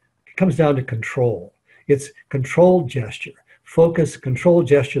this, it comes down to control. It's controlled gesture, focus, controlled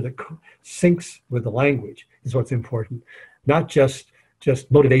gesture that syncs with the language is what's important, not just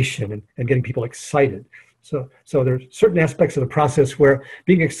motivation and getting people excited. So there's certain aspects of the process where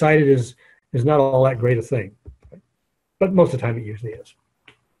being excited is not all that great a thing, but most of the time it usually is.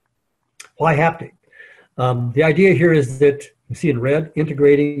 Why haptic? The idea here is that, you see in red,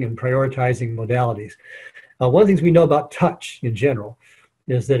 integrating and prioritizing modalities. One of the things we know about touch in general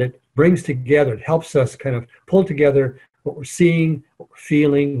is that it brings together, it helps us kind of pull together what we're seeing, what we're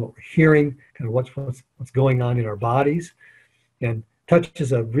feeling, what we're hearing, kind of what's going on in our bodies. And touch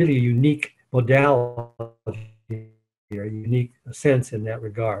is a really unique modality, or unique sense in that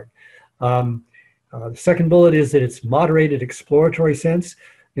regard. The second bullet is that it's moderated exploratory sense.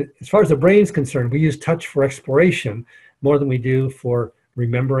 As far as the brain is concerned, we use touch for exploration more than we do for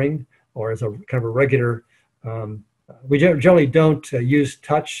remembering or as a kind of a regular, we generally don't use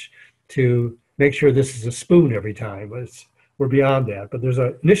touch to make sure this is a spoon every time. We're beyond that. But there's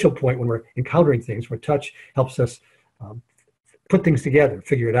an initial point when we're encountering things where touch helps us put things together,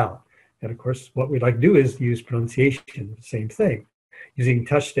 figure it out. And of course, what we'd like to do is use pronunciation, the same thing, using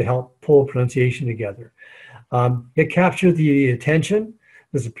touch to help pull pronunciation together. It captures the attention.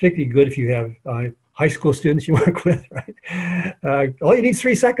 This is particularly good if you have high school students you work with, right? All you need is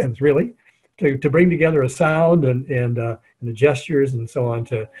 3 seconds, really, to bring together a sound and the gestures and so on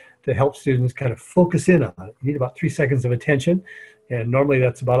to help students kind of focus in on it. You need about 3 seconds of attention, and normally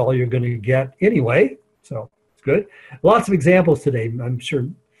that's about all you're going to get anyway, so it's good. Lots of examples today. I'm sure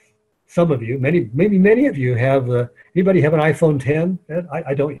some of you, maybe many of you have, anybody have an iPhone 10?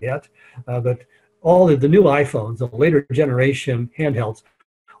 I don't yet, but all of the new iPhones, the later generation handhelds,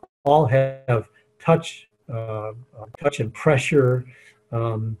 all have touch and pressure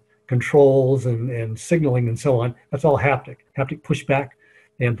controls and signaling and so on. That's all haptic pushback.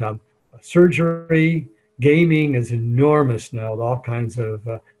 And surgery, gaming is enormous now with all kinds of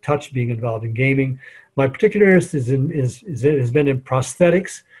touch being involved in gaming. My particular interest has been in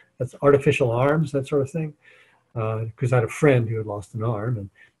prosthetics. That's artificial arms, that sort of thing. Because I had a friend who had lost an arm,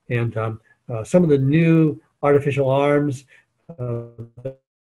 and some of the new artificial arms,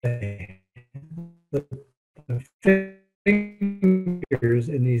 the fingers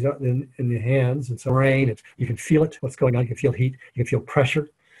in these in the hands and so brain. You can feel it, what's going on. You can feel heat. You can feel pressure.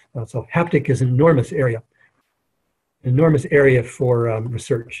 So haptic is an enormous area for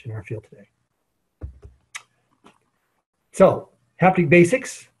research in our field today. So haptic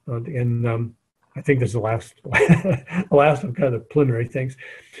basics, and I think this is the last, the last of kind of preliminary things.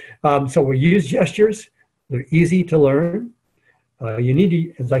 So we use gestures. They're easy to learn. You need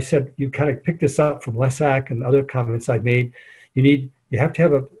to, as I said, you kind of pick this up from Lesak and other comments I've made. You have to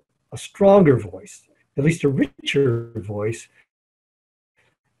have a stronger voice, at least a richer voice,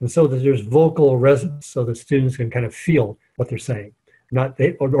 and so that there's vocal resonance, so that students can kind of feel what they're saying,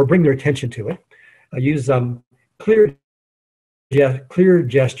 or bring their attention to it. I use clear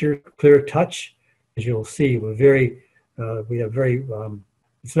gesture, clear touch. As you'll see, we have very.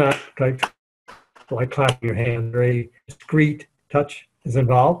 It's not like clapping your hand. Very discreet touch is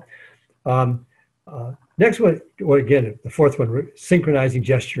involved. Next one, or again, the fourth one, synchronizing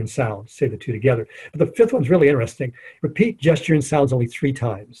gesture and sound. Say the two together. But the fifth one's really interesting. Repeat gesture and sounds only 3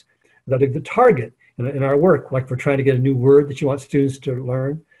 times. The target in our work, like we're trying to get a new word that you want students to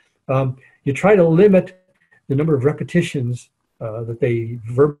learn, you try to limit the number of repetitions,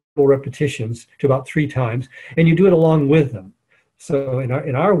 verbal repetitions, to about 3 times, and you do it along with them. So in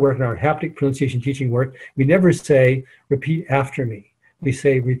our work, in our haptic pronunciation teaching work, we never say repeat after me. We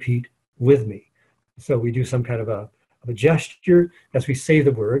say repeat with me. So we do some kind of a gesture as we say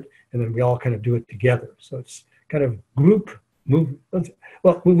the word, and then we all kind of do it together. So it's kind of group movement.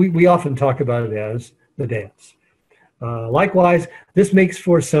 Well, we often talk about it as the dance. Likewise, this makes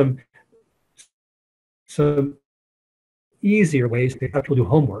for some easier ways to have people do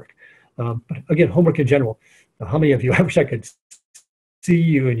homework. But again, homework in general. How many of you, I wish I could see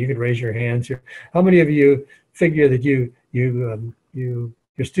you and you could raise your hands here. How many of you figure that your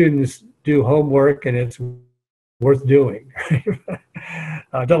students do homework and it's worth doing?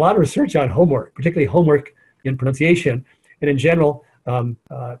 I've done a lot of research on homework, particularly homework in pronunciation, and in general,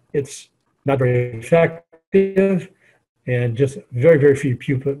 it's not very effective, and just very few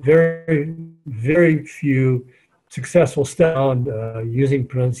pupils, very few successful studies on using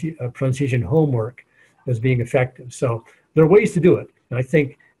pronunciation homework as being effective. So there are ways to do it, and I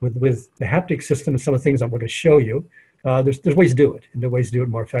think with the haptic system and some of the things I'm going to show you, there's ways to do it, and there are ways to do it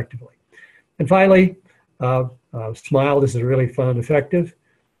more effectively. And finally, smile. This is really fun and effective.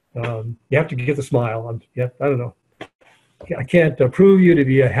 You have to get the smile. I don't know. I can't prove you to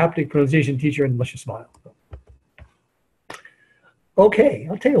be a haptic pronunciation teacher unless you smile. Okay,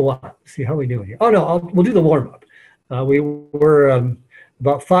 I'll tell you what. Let's see how we doing here. Oh no, we'll do the warm up. We were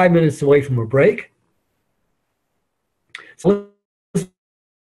about 5 minutes away from a break. So let's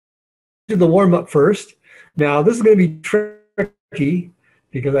do the warm up first. Now this is going to be tricky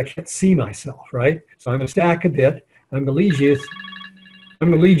because I can't see myself, right? So I'm going to stack a bit. I'm going to lead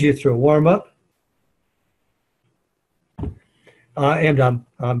you through a warm up.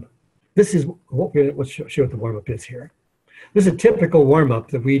 This is let's show what the warm up is here. This is a typical warm up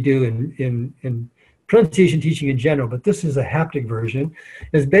that we do in pronunciation teaching in general, but this is a haptic version.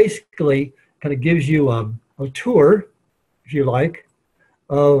 It basically kind of gives you a tour, if you like,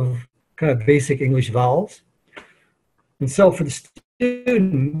 of kind of basic English vowels. And so for the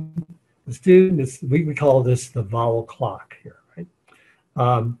student is, we call this the vowel clock here, right?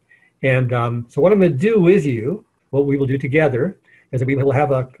 So what I'm going to do with you, what we will do together, is that we will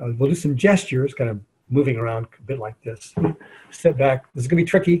have we'll do some gestures, kind of moving around a bit like this. Step back. This is going to be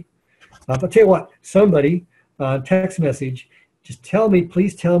tricky. I'll tell you what, somebody, text message, just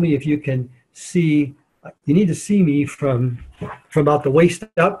please tell me if you can see, you need to see me from about the waist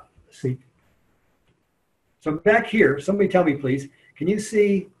up. Let's see. So back here, somebody tell me please, can you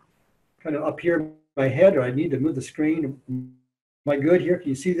see kind of up here in my head, or I need to move the screen? Am I good here? Can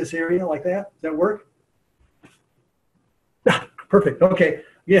you see this area like that? Does that work? Perfect. Okay.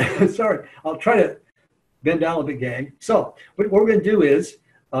 Yeah, sorry. I'll try to bend down a bit, gang. So what we're going to do is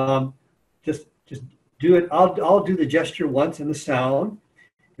just do it. I'll do the gesture once and the sound,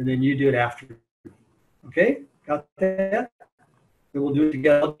 and then you do it after. Okay? Got that? Then we'll do it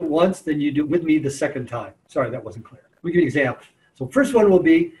together once, then you do it with me the second time. Sorry, that wasn't clear. Let me give you an example. So first one will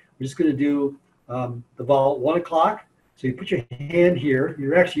be, we're just going to do the vowel 1 o'clock. So you put your hand here.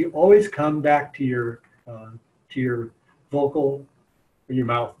 You actually always come back to your vocal in your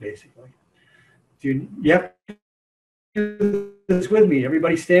mouth, basically. So you have to do this with me.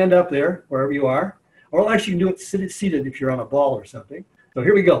 Everybody stand up there, wherever you are. Or actually, you can do it seated if you're on a ball or something. So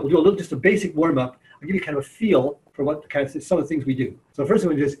here we go. We'll do just a basic warm-up. I'll give you kind of a feel for what some of the things we do. So first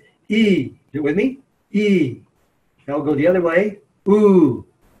one is E. Do it with me. E. Now we'll go the other way. Ooh.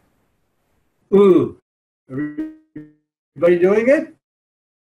 Ooh. Everybody doing it?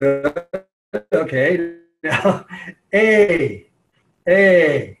 Okay. Now, A.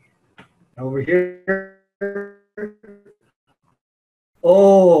 Over here.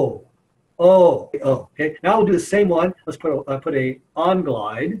 O. Okay. Now we'll do the same one. Let's put a on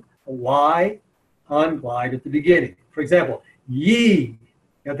glide, a Y on glide at the beginning. For example, ye.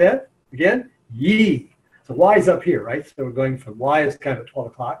 Got that? Again, ye. So Y is up here, right? So we're going from Y is kind of at 12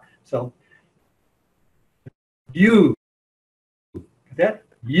 o'clock. So you. Got that?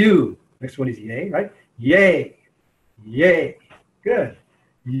 You. Next one is yay, right? Yay. Good.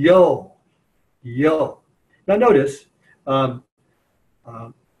 Yo. Now notice, I'm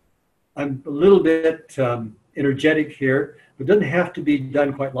a little bit energetic here, but it doesn't have to be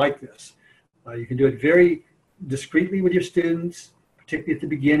done quite like this. You can do it very discreetly with your students, particularly at the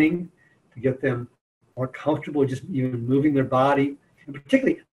beginning, to get them more comfortable just even moving their body. And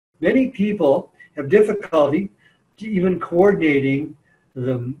particularly, many people have difficulty even coordinating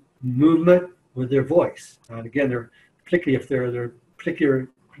the movement with their voice. And again, particularly if there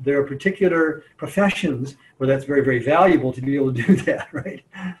are particular professions where that's very, very valuable to be able to do that, right?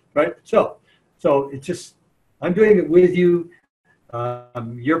 So it's just, I'm doing it with you.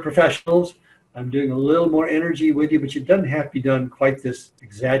 You're professionals. I'm doing a little more energy with you, but it doesn't have to be done quite this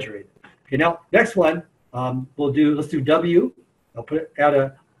exaggerated. Okay, now next one, let's do W. I'll add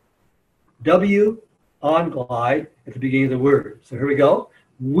a W on glide at the beginning of the word. So here we go.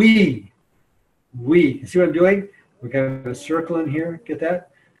 We. You see what I'm doing? We're kind of a circle in here. Get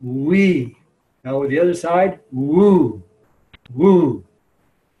that? We. Now with the other side, woo.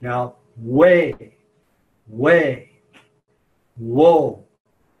 Now way. Whoa.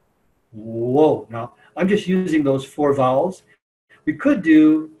 Now I'm just using those 4 vowels. We could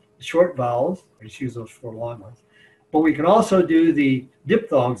do short vowels. I just use those 4 long ones. But we can also do the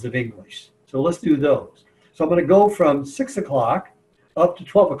diphthongs of English. So let's do those. So I'm going to go from 6 o'clock up to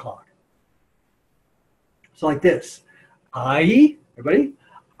 12 o'clock. So like this. I, everybody?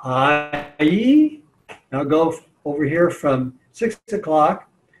 I. Now go over here from 6 o'clock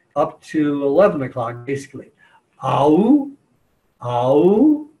up to 11 o'clock, basically. Ow.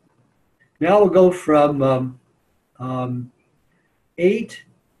 Now we'll go from 8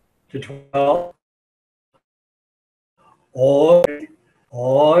 to 12.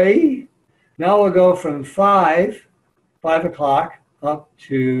 Oi. Now we'll go from 5 o'clock up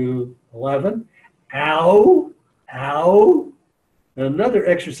to 11. Ow. Another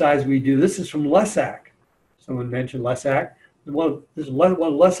exercise we do, this is from Lesak. Someone mentioned Lesak. This is one of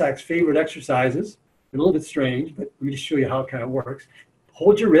Lesak's favorite exercises. A little bit strange, but let me just show you how it kind of works.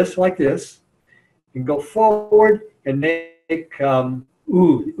 Hold your wrist like this and go forward and make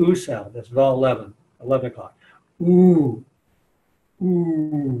ooh sound. That's vowel 11 o'clock. Ooh.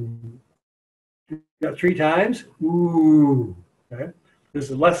 Got 3 times. Ooh. Okay. This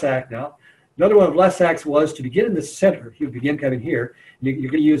is Lesak now. Another one of Lesak's was to begin in the center. You begin kind of here. You're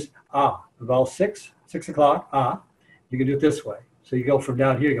going to use ah. Vowel 6 o'clock, ah. You can do it this way. So you go from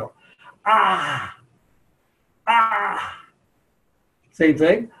down here, you go ah. Same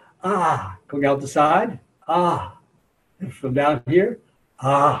thing. Ah. Going out the side. Ah. And from down here.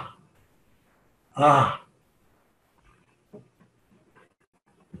 Ah.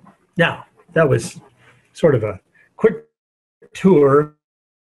 Now, that was sort of a quick tour.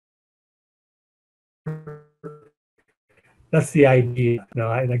 That's the idea. Now,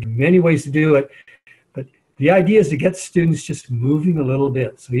 I like many ways to do it, but the idea is to get students just moving a little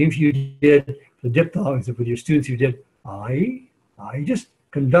bit. So even if you did the diphthongs with your students, you did I just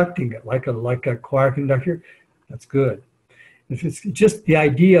conducting it like a choir conductor, that's good. If it's just the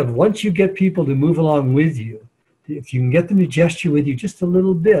idea of once you get people to move along with you, if you can get them to gesture with you just a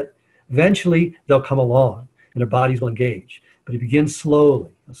little bit, eventually they'll come along and their bodies will engage. But it begins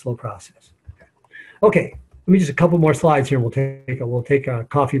slowly, a slow process. Okay, let me just a couple more slides here. We'll take a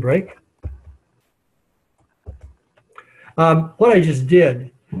coffee break. What I just did,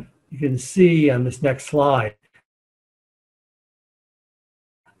 you can see on this next slide,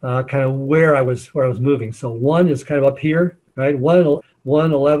 kind of where I was moving. So 1 is kind of up here, right? 1,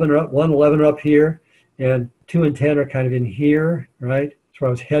 11 are up here, and 2 and 10 are kind of in here, right? That's where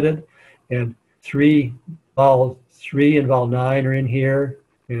I was headed. And 3 and vowel 9 are in here,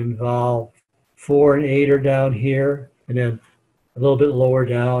 and vowel 4 and 8 are down here, and then a little bit lower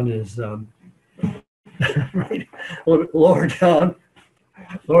down is right, a little bit lower down.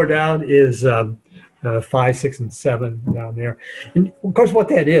 Lower down is 5, 6, and 7 down there. And of course, what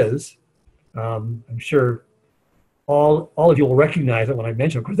that is, I'm sure all of you will recognize it when I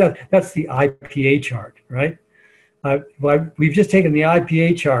mention it. Of course, that's the IPA chart, right? We've just taken the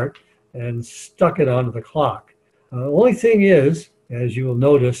IPA chart and stuck it onto the clock. The only thing is, as you will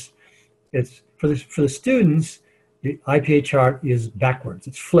notice, it's for the students, the IPA chart is backwards.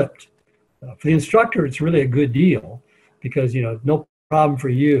 It's flipped. For the instructor, it's really a good deal because no problem for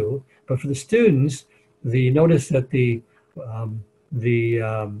you. But for the students, notice that the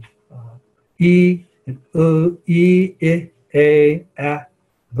e and e, I, a,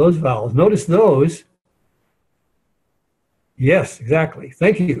 those vowels. Notice those. Yes, exactly.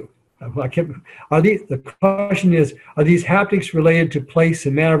 Thank you. The question is, are these haptics related to place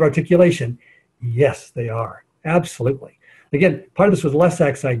and manner of articulation? Yes, they are. Absolutely. Again, part of this was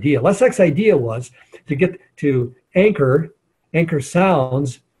Lessak's idea. Lessak's idea was to get to anchor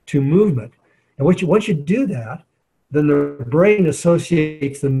sounds to movement. And once you do that, then the brain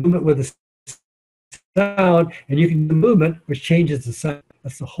associates the movement with the sound, and you can do movement, which changes the sound.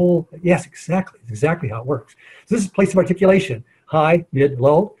 That's the whole, yes, exactly. It's exactly how it works. So this is place of articulation, high, mid,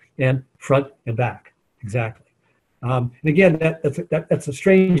 low, and front and back. Exactly. And again, that's a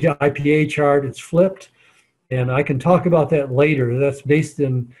strange IPA chart. It's flipped. And I can talk about that later. That's based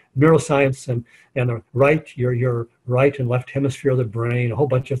in neuroscience and the your right and left hemisphere of the brain, a whole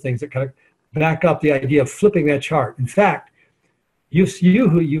bunch of things that kind of back up the idea of flipping that chart. In fact,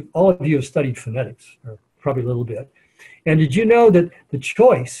 all of you have studied phonetics, or probably a little bit. And did you know that the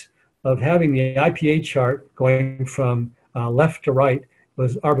choice of having the IPA chart going from left to right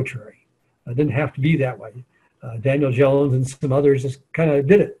was arbitrary? It didn't have to be that way. Daniel Jones and some others just kind of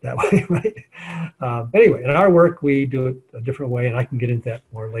did it that way, right? Anyway, in our work, we do it a different way, and I can get into that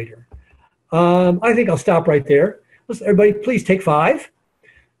more later. I think I'll stop right there. Everybody, please take 5,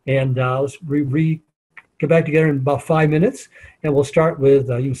 and let's get back together in about 5 minutes, and we'll start with,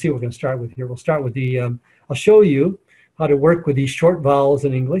 you can see what we're going to start with here. We'll start with I'll show you how to work with these short vowels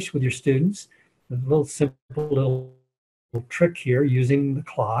in English with your students. A little simple little trick here using the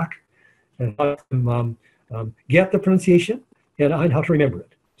clock, and how to get the pronunciation and how to remember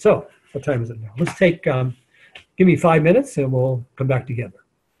it. So, what time is it now? Let's take, give me 5 minutes and we'll come back together.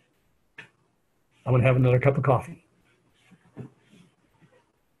 I'm going to have another cup of coffee.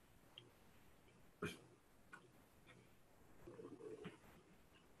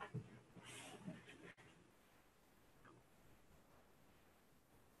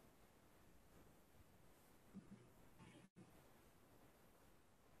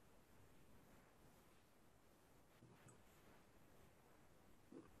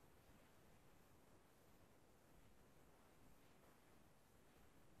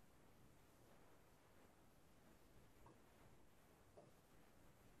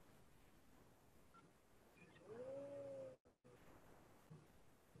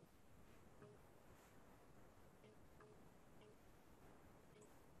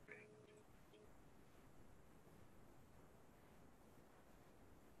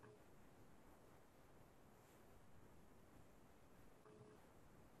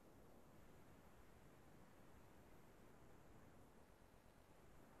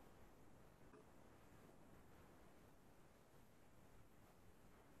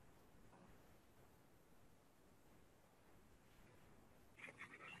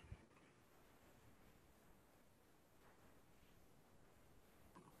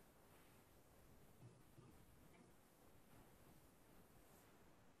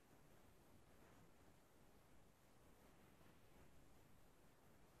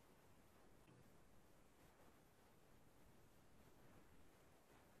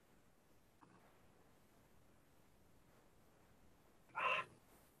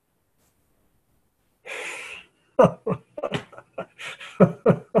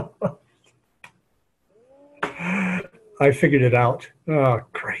 I figured it out. Oh,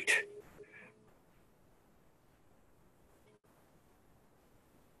 great.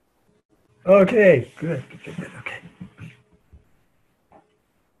 Okay, good. Okay.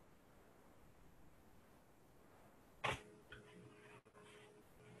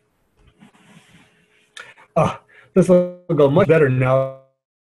 Oh, this will go much better now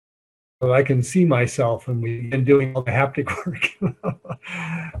that I can see myself and we've been doing all the haptic work.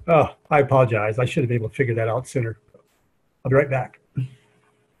 Oh, I apologize. I should have been able to figure that out sooner. I'll be right back.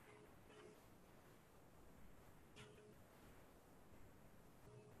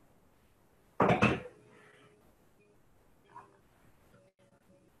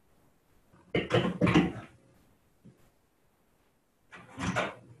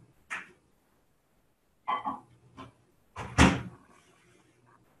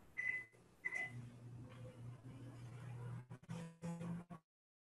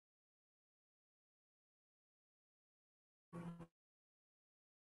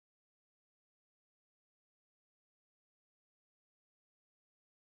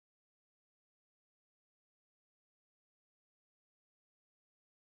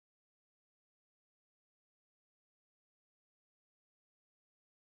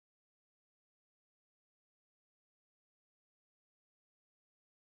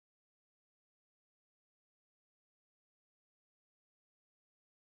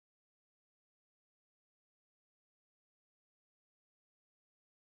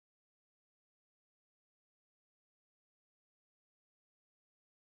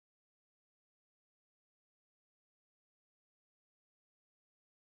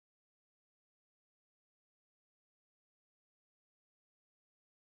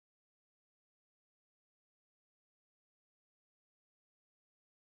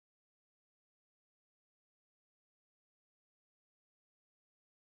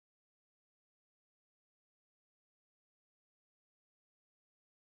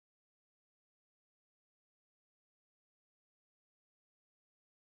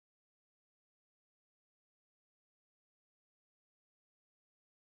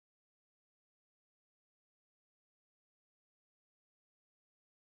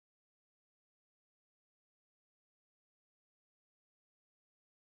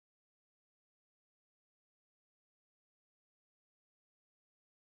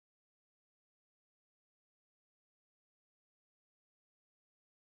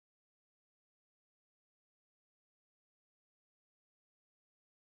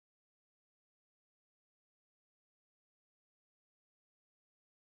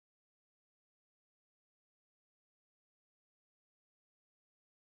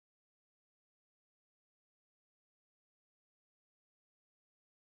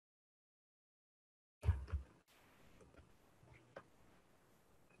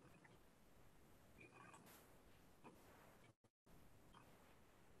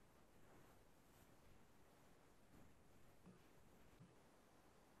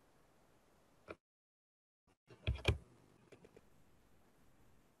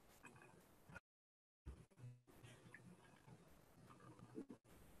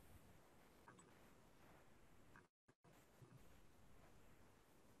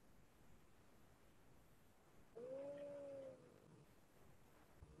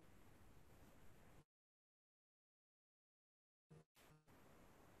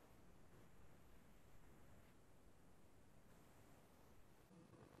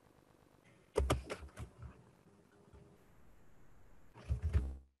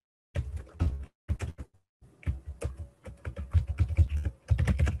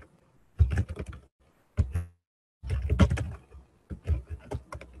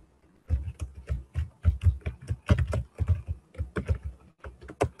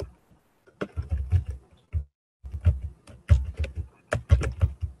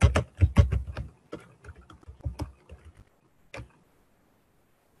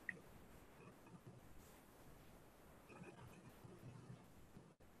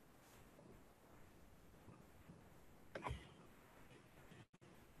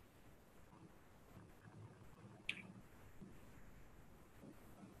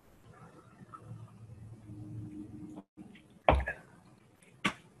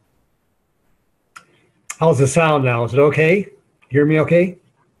 How's the sound now? Is it okay? Hear me okay?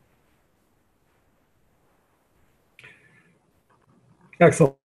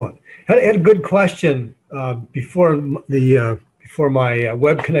 Excellent. Had a good question before before my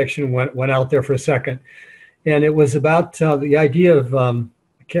web connection went out there for a second, and it was about the idea of I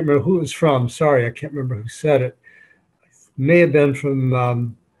can't remember who it was from. Sorry, I can't remember who said it. May have been from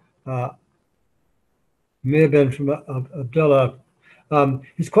uh, Abdullah.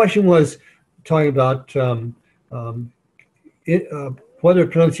 His question was talking about it, whether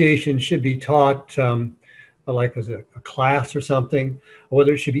pronunciation should be taught like as a class or something, or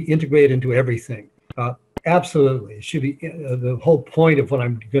whether it should be integrated into everything. Absolutely, it should be. The whole point of what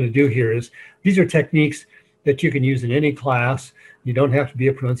I'm going to do here is these are techniques that you can use in any class. You don't have to be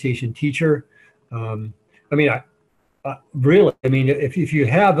a pronunciation teacher. I mean, really, I mean, if you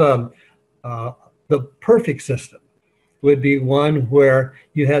have the perfect system would be one where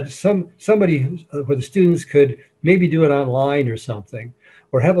you had somebody where the students could maybe do it online or something,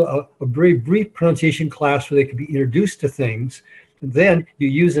 or have a very brief pronunciation class where they could be introduced to things, and then you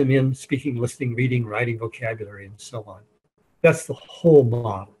use them in speaking, listening, reading, writing, vocabulary, and so on. That's the whole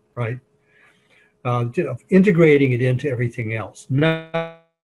model, right? Integrating it into everything else, not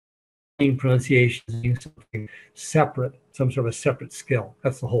pronunciation being something separate, some sort of a separate skill.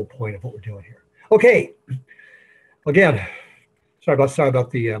 That's the whole point of what we're doing here. Okay, again, sorry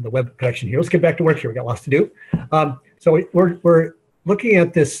about the web connection here. Let's get back to work here. We got lots to do. So we're looking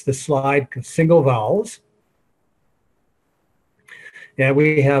at this slide, single vowels, and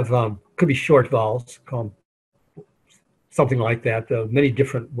we have could be short vowels, called something like that. Many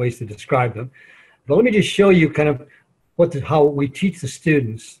different ways to describe them. But let me just show you kind of how we teach the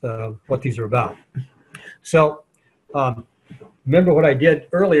students what these are about. So remember what I did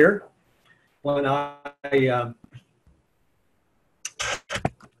earlier when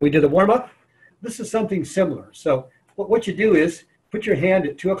we did the warm-up? This is something similar. So what you do is put your hand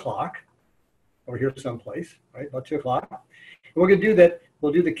at 2 o'clock over here someplace, right, about 2 o'clock. And we're going to do that.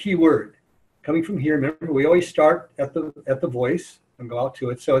 We'll do the key word coming from here. Remember, we always start at the voice and go out to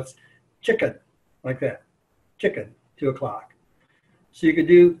it. So it's chicken, like that, chicken, 2 o'clock. So you could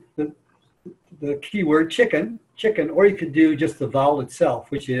do the key word chicken, or you could do just the vowel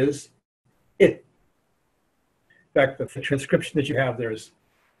itself, which is it. In fact, the transcription that you have there is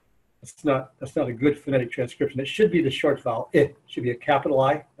that's not a good phonetic transcription. It should be the short vowel. It should be a capital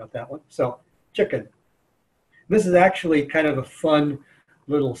I, not that one. So chicken. This is actually kind of a fun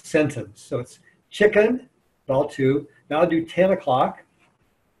little sentence. So it's chicken, vowel 2. Now do 10 o'clock.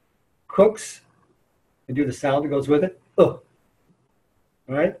 Cooks, and do the sound that goes with it. All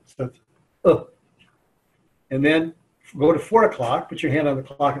right, so it's and then go to 4 o'clock. Put your hand on the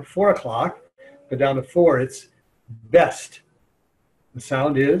clock at 4 o'clock. Go down to 4. It's best. The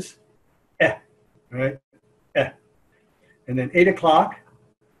sound is eh. All right, eh. And then 8 o'clock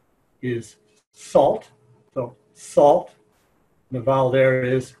is salt. So salt. The vowel there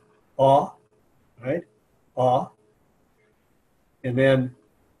is aw. Right, aw. And then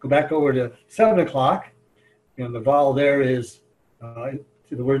go back over to 7 o'clock. And the vowel there is the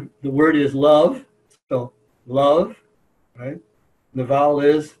word is love, so love, right? And the vowel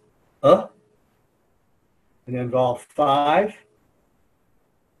is and then vowel 5.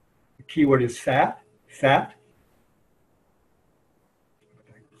 The key word is fat.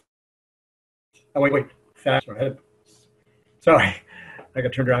 Oh wait, fat. Sorry, I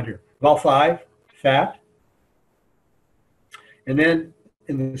got turned around here. Vowel 5, fat, and then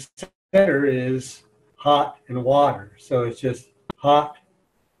in the center is hot and water. So it's just hot,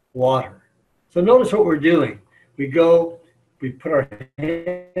 water. So notice what we're doing. We put our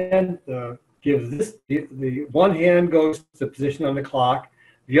hand, give this, the one hand goes to the position on the clock.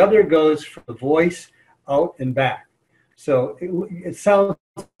 The other goes from the voice out and back. So it sounds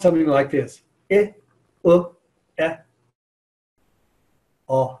something like this. Eh, eh,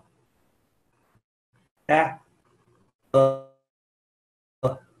 oh,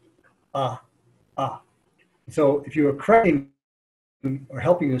 ah, ah. So if you were correcting or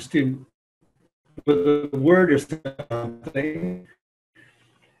helping a student with a word or something,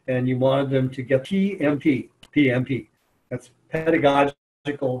 and you wanted them to get PMP, that's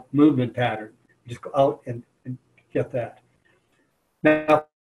pedagogical movement pattern. You just go out and get that. Now,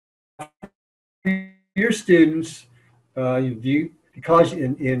 your students, because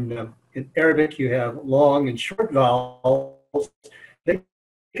in Arabic you have long and short vowels, they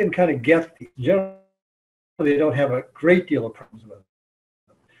can kind of get these. Generally, they don't have a great deal of problems with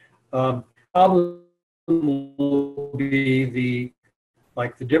them. Problem will be the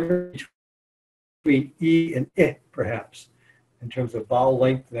difference between E and I, perhaps, in terms of vowel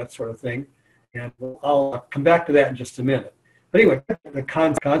length and that sort of thing. And I'll come back to that in just a minute. But anyway, the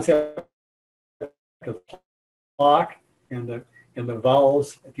concept of clock and the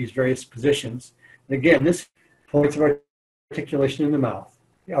vowels at these various positions. And again, this points of articulation in the mouth.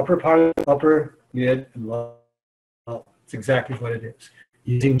 The upper part of the upper, mid, and low. It's exactly what it is.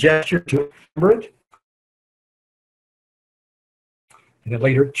 Using gesture to remember it, and then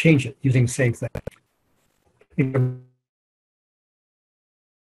later change it using the same thing. In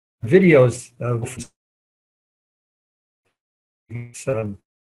videos of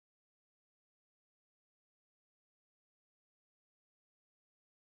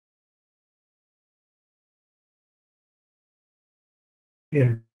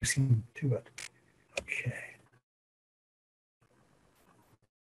introducing to it. Okay.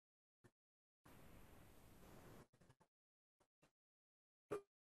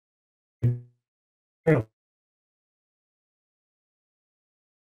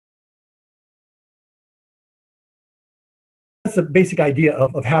 That's the basic idea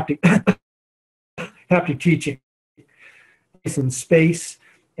of haptic haptic teaching. In space,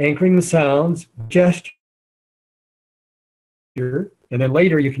 anchoring the sounds, gesture, and then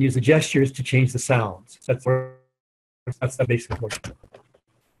later you can use the gestures to change the sounds. That's the basic work.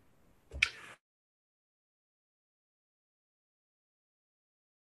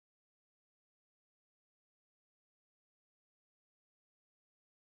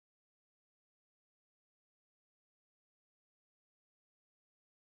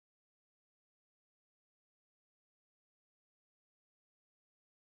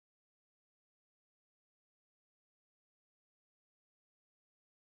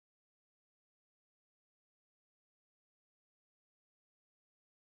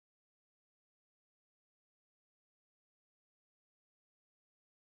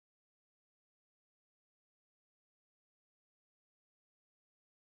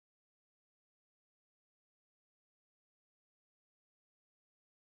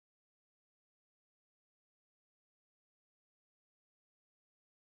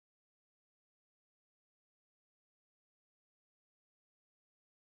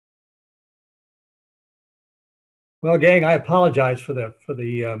 Well, gang, I apologize for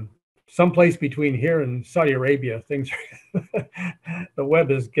the someplace between here and Saudi Arabia. Things the web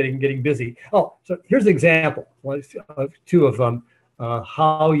is getting busy. Oh, so here's an example, two of them,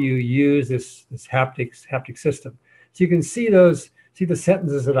 how you use this haptic system. So you can see the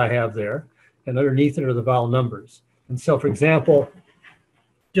sentences that I have there, and underneath it are the vowel numbers. And so, for example,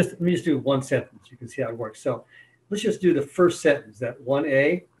 let me just do one sentence. You can see how it works. So let's just do the first sentence, that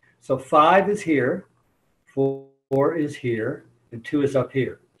 1A. So 5 is here, 4 is here, and 2 is up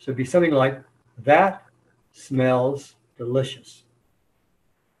here. So it'd be something like, that smells delicious.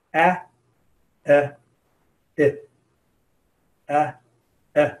 It. It.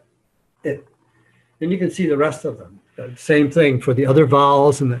 Then you can see the rest of them. Same thing for the other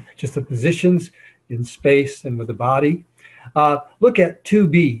vowels and just the positions in space and with the body. Look at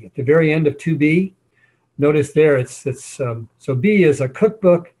 2B, at the very end of 2B. Notice there, so B is a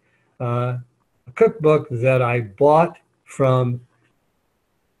cookbook that I bought from,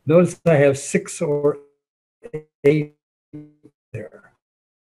 notice I have 6 or 8 there.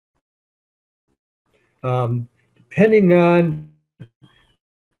 Depending on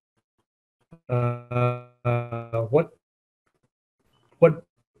what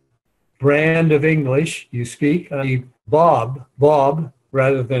brand of English you speak, Bob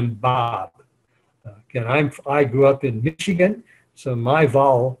rather than Bob. Again, I grew up in Michigan, so my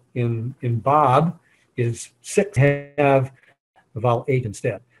vowel in Bob is 6, have the vowel 8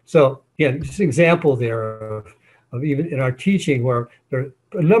 instead. So again, just an example there of even in our teaching where there are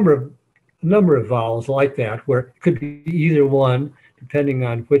a number of vowels like that, where it could be either one depending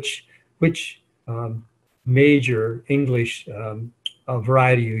on which major English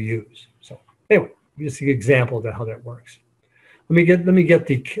variety you use. So anyway, just an example of how that works. Let me get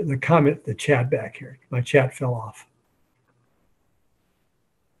the comment, the chat back here. My chat fell off.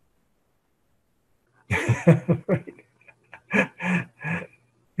 Right.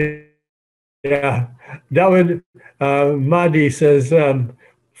 Yeah, David Mahdi says,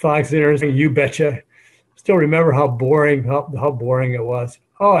 Fox interesting, you betcha. Still remember how boring it was.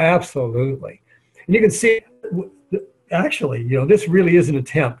 Oh, absolutely. And you can see, actually, this really is an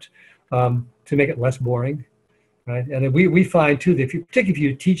attempt to make it less boring, right? And we find too that particularly if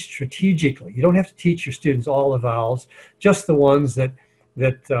you teach strategically, you don't have to teach your students all the vowels, just the ones that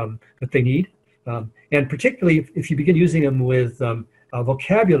they need. And particularly if you begin using them with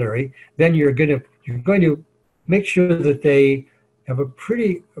vocabulary, then you're going to make sure that they have a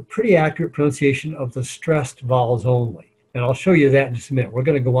pretty accurate pronunciation of the stressed vowels only. And I'll show you that in just a minute. We're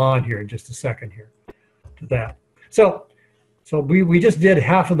going to go on here in just a second here to that. So we just did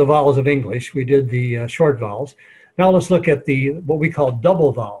half of the vowels of English. We did the short vowels. Now let's look at what we call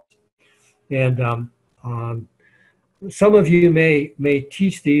double vowels. And some of you may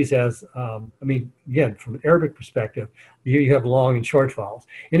teach these as, I mean, again, from an Arabic perspective, you have long and short vowels.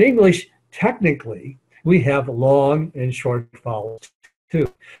 In English, technically, we have long and short vowels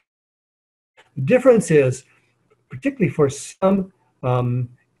too. The difference is, particularly for some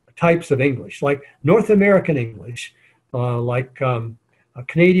types of English, like North American English, like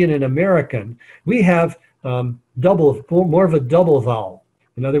Canadian and American, we have more of a double vowel.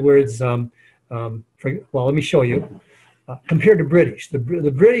 In other words, well, let me show you. Compared to British, the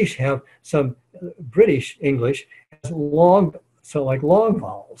British have some British English has long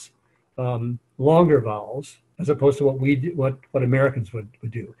vowels, longer vowels, as opposed to what Americans would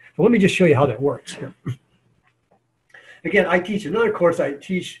do. So let me just show you how that works here. Again, I teach another course. I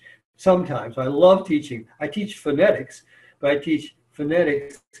teach sometimes. I love teaching. I teach phonetics, but I teach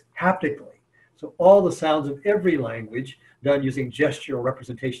phonetics haptically. So all the sounds of every language done using gestural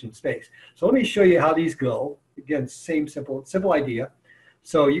representation in space. So let me show you how these go. Again, same simple idea.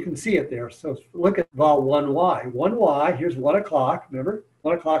 So you can see it there. So look at vowel 1Y. 1Y, here's 1 o'clock. Remember,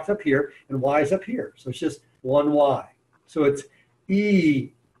 1 o'clock's up here, and Y is up here. So it's just 1Y. So it's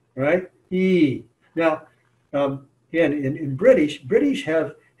E, right? E. Now, again, in British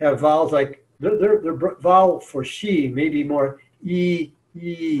have vowels like, their vowel for she may be more E,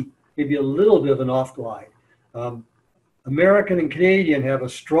 maybe a little bit of an off glide. American and Canadian have a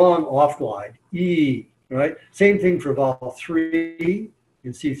strong off glide, E, right? Same thing for vowel 3. You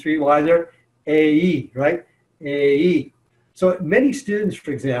can see 3Y there, AE, right? AE. So many students,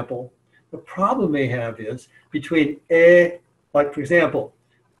 for example, the problem they have is between like for example,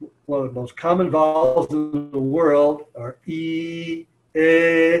 one of the most common vowels in the world are E,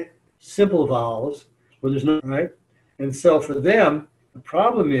 simple vowels, where there's no, right? And so for them, the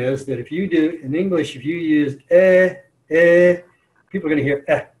problem is that if you do, in English, if you use people are going to hear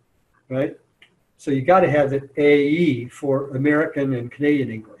right? So you got to have the AE for American and Canadian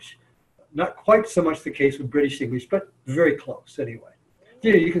English. Not quite so much the case with British English, but very close anyway.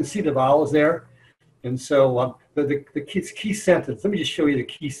 You can see the vowels there. And so the key sentence, let me just show you the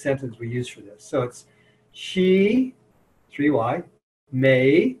key sentence we use for this. So it's she, 3Y,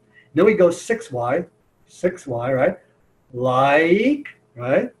 may, then we go 6Y, right? Like,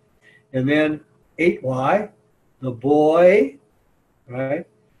 right? And then 8Y, the boy, right?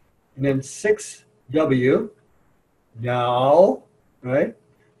 And then 6W, now, right?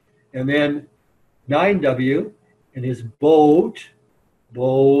 And then 9W, and his boat,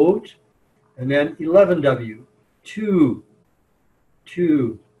 and then 11W, two.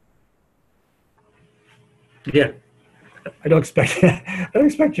 Again, I don't expect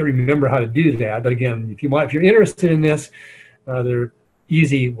you to remember how to do that, but again, if you're interested in this, there are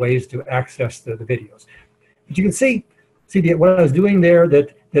easy ways to access the videos. But you can see what I was doing there,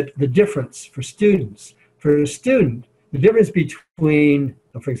 that the difference for students. For a student, the difference between,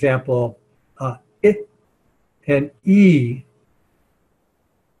 for example, it and E,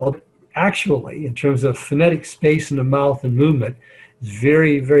 well, actually, in terms of phonetic space in the mouth and movement, is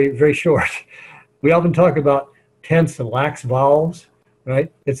very, very, very short. We often talk about tense and lax vowels,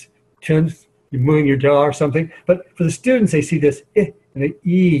 right? It's tense, you're moving your jaw or something. But for the students, they see this and the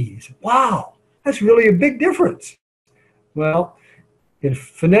E. Wow, that's really a big difference. Well, in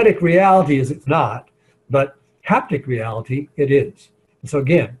phonetic reality, it's not, but haptic reality, it is. And so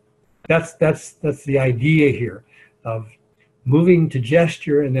again, that's the idea here of moving to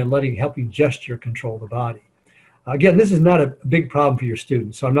gesture and then helping gesture control the body. Again, this is not a big problem for your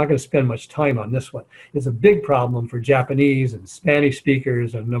students, so I'm not going to spend much time on this one. It's a big problem for Japanese and Spanish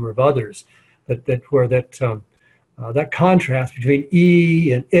speakers and a number of others where that contrast between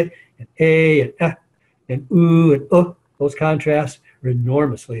E and it and A and and oo and those contrasts are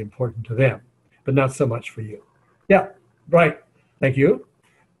enormously important to them, but not so much for you. Yeah, right. Thank you.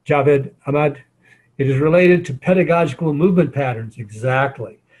 Javed Ahmad. It is related to pedagogical movement patterns.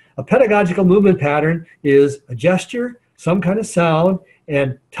 Exactly. A pedagogical movement pattern is a gesture, some kind of sound,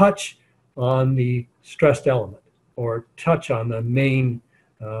 and touch on the stressed element, or touch on the main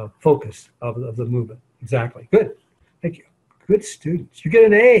focus of the movement. Exactly. Good. Thank you. Good students. You get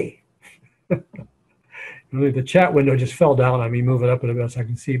an A. The chat window just fell down on me. Move it up a little bit so I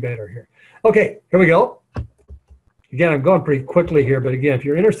can see better here. Okay, here we go. Again, I'm going pretty quickly here, but again, if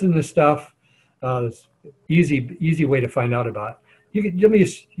you're interested in this stuff, it's easy way to find out about it. You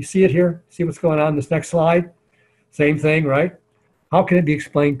see it here? See what's going on in this next slide? Same thing, right? How can it be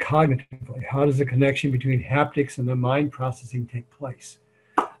explained cognitively? How does the connection between haptics and the mind processing take place?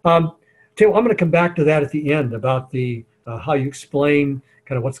 I'm going to come back to that at the end about the how you explain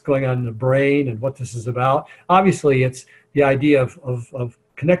kind of what's going on in the brain and what this is about. Obviously, it's the idea of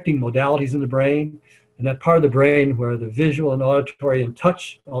connecting modalities in the brain, and that part of the brain where the visual and auditory and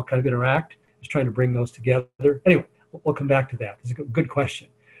touch all kind of interact is trying to bring those together. Anyway, we'll come back to that. It's a good question.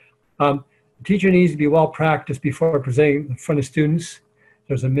 The teacher needs to be well practiced before presenting in front of students.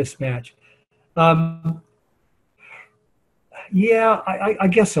 There's a mismatch. Yeah, I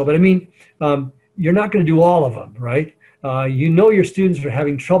guess so. But I mean, you're not going to do all of them, right? You know your students are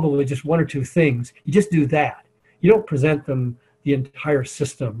having trouble with just one or two things. You just do that. You don't present them the entire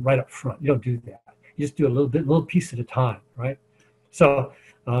system right up front. You don't do that. You just do a little piece at a time, right? So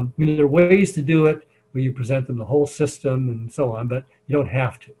there are ways to do it where you present them the whole system and so on, but you don't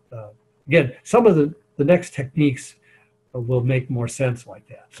have to. Again, some of the next techniques will make more sense like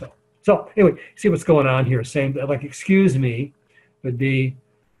that. So anyway, see what's going on here. Same, like excuse me would be,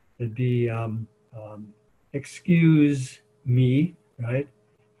 excuse me, right?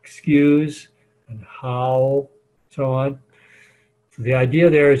 Excuse and how, so on. So the idea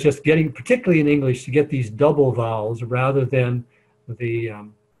there is just getting, particularly in English, to get these double vowels rather than the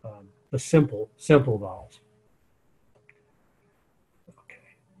simple vowels.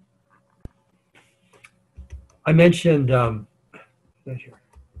 Okay. I mentioned, here.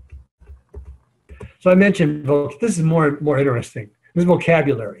 So I mentioned, this is more interesting. This is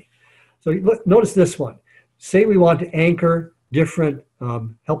vocabulary. So look, notice this one. Say we want to anchor different,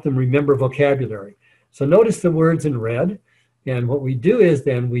 help them remember vocabulary. So notice the words in red. And what we do is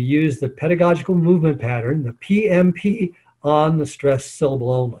then we use the pedagogical movement pattern, the PMP, on the stressed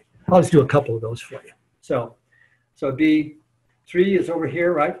syllable only. I'll just do a couple of those for you. So B3 is over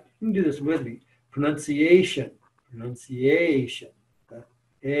here, right? You can do this with me. Pronunciation.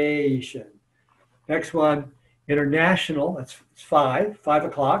 Next one, international, that's 5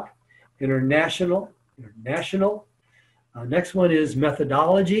 o'clock. International. Next one is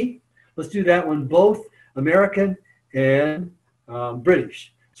methodology. Let's do that one, both American and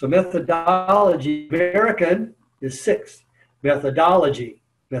British. So methodology, American is 6. Methodology.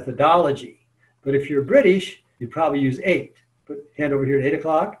 But if you're British, you'd probably use 8. Put hand over here at 8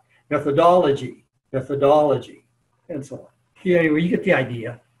 o'clock. Methodology, and so on. Yeah, anyway, you get the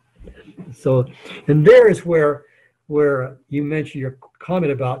idea. So, and there is where you mentioned your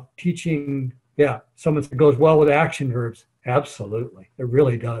comment about teaching, someone that goes well with action verbs. Absolutely, it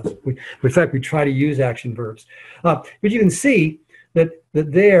really does. In fact, we try to use action verbs. But you can see that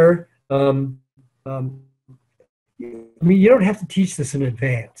there, you don't have to teach this in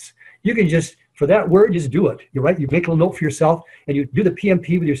advance. You can just, for that word, just do it. You're right, you make a little note for yourself, and you do the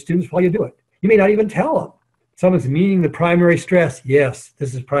PMP with your students while you do it. You may not even tell them. Someone's meaning the primary stress. Yes,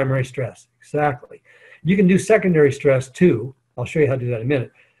 this is primary stress. Exactly. You can do secondary stress too. I'll show you how to do that in a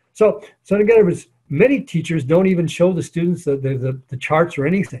minute. So again, many teachers don't even show the students the charts or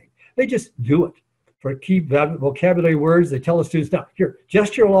anything. They just do it. For key vocabulary words, they tell the students, now, here,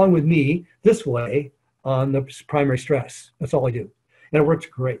 gesture along with me this way on the primary stress. That's all I do. And it works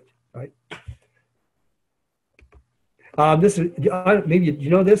great, right? This is, maybe you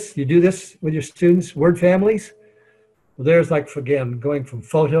know this, you do this with your students, word families. Well, there's like, again, going from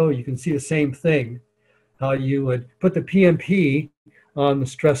photo, you can see the same thing. How you would put the PMP on the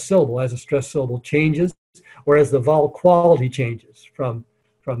stress syllable as the stress syllable changes, or as the vowel quality changes. From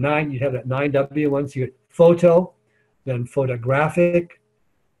 9, you'd have that 9W one, so you get photo, then photographic,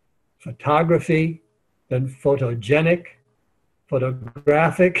 photography, then photogenic,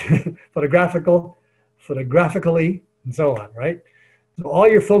 photographic, photographical, photographically, and so on, right? So all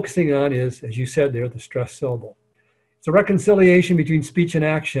you're focusing on is, as you said there, the stress syllable. It's a reconciliation between speech and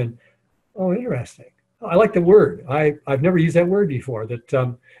action. Oh, interesting. I like the word. I've never used that word before, that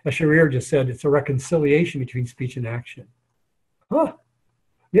Escher just said it's a reconciliation between speech and action. Huh.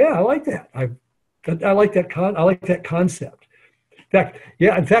 Yeah, I like that. I like that concept.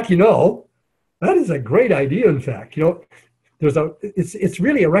 In fact, you know, that is a great idea, in fact. You know, it's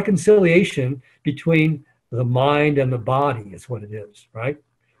really a reconciliation between the mind and the body is what it is, right?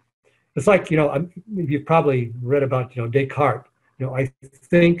 It's like, you know, you've probably read about, you know, Descartes. You know, I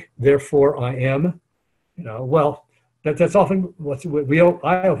think, therefore I am. You know, well, that's often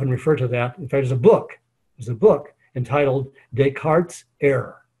I often refer to that. In fact, there's a book entitled Descartes'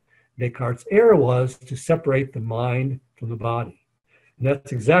 Error. Descartes' error was to separate the mind from the body. And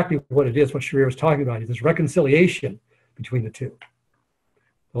that's exactly what it is, what Sharir was talking about, is this reconciliation between the two.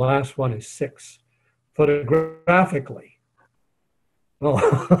 The last one is 6. Photographically. Oh.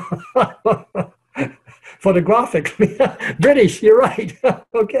 Photographically. British, you're right.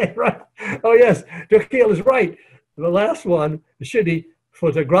 Okay, right. Oh, yes, Dukhiel is right. The last one should be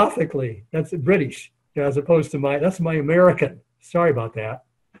photographically. That's British, as opposed to that's my American. Sorry about that.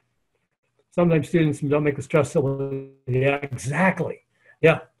 Sometimes students don't make the stress syllable. Yeah, exactly.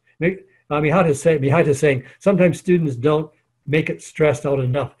 Yeah. Behind is saying sometimes students don't make it stressed out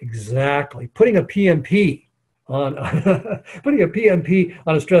enough. Exactly. Putting a PMP on putting a PMP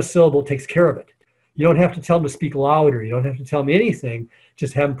on a stress syllable takes care of it. You don't have to tell them to speak louder. You don't have to tell them anything.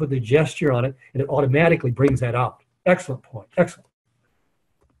 Just have them put the gesture on it, and it automatically brings that out. Excellent point. Excellent.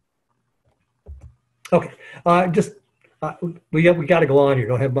 Okay. We got to go on here.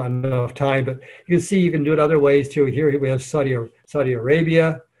 Don't have enough time, but you can see you can do it other ways too. Here we have Saudi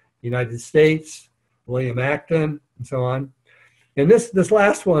Arabia, United States, William Acton, and so on. And this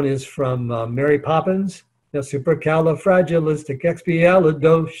last one is from Mary Poppins.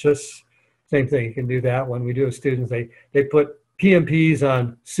 Supercalifragilisticexpialidocious. Same thing. You can do that when we do with students. They put PMPs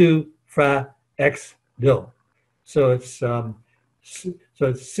on su, fra, ex, do. So it's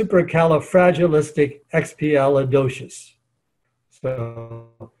supercalifragilisticexpialidocious. So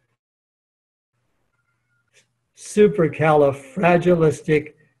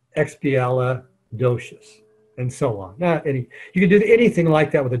supercalifragilisticexpialidocious, and so on. You can do anything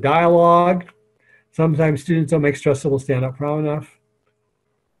like that with a dialogue. Sometimes students don't make stress syllables stand up proud enough.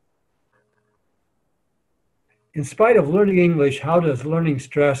 In spite of learning English, how does learning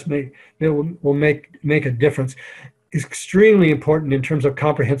stress make a difference? It's extremely important in terms of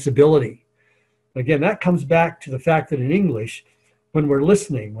comprehensibility. Again, that comes back to the fact that in English, when we're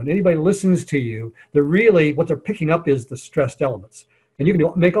listening, when anybody listens to you, what they're picking up is the stressed elements. And you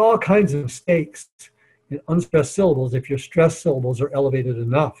can make all kinds of mistakes in unstressed syllables if your stressed syllables are elevated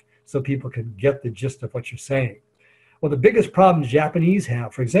enough so people can get the gist of what you're saying. Well, the biggest problem Japanese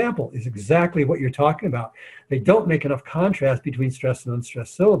have, for example, is exactly what you're talking about. They don't make enough contrast between stressed and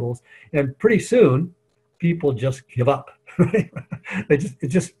unstressed syllables, and pretty soon, people just give up. Right? It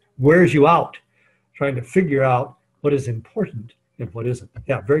just wears you out, trying to figure out what is important and what isn't.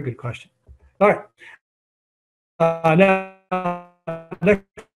 Yeah, very good question. All right. Now,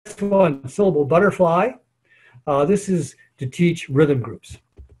 next one, syllable butterfly. This is to teach rhythm groups.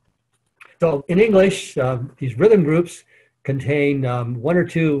 So in English, these rhythm groups contain one or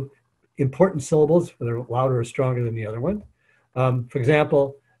two important syllables, whether louder or stronger than the other one. For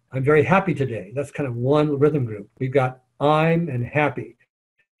example, I'm very happy today. That's kind of one rhythm group. We've got I'm and happy.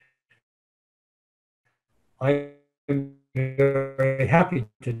 I'm very happy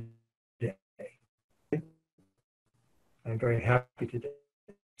today. I'm very happy today.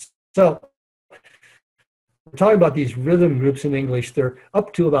 So we're talking about these rhythm groups in English. They're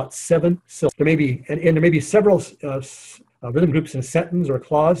up to about 7 syllables. There may be, and there may be several rhythm groups in a sentence or a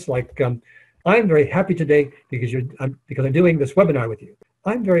clause, like I'm very happy today because I'm doing this webinar with you.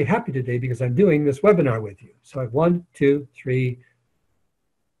 I'm very happy today because I'm doing this webinar with you. So I have 1, 2, 3.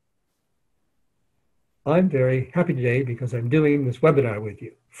 I'm very happy today because I'm doing this webinar with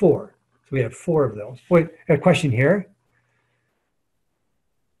you. 4. So we have 4 of those. Wait, got a question here.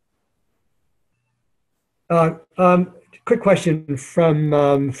 Quick question from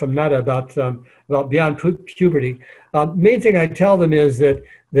Nada about beyond puberty. Main thing I tell them is that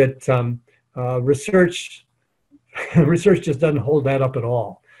research just doesn't hold that up at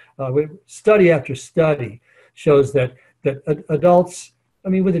all. Study after study shows that adults,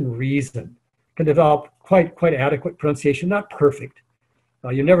 within reason, can develop quite adequate pronunciation. Not perfect.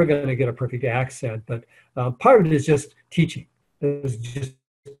 You're never going to get a perfect accent, but part of it is just teaching. It's just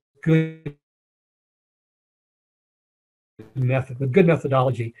good method, with good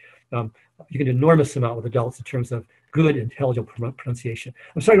methodology. You can do an enormous amount with adults in terms of good, intelligible pronunciation.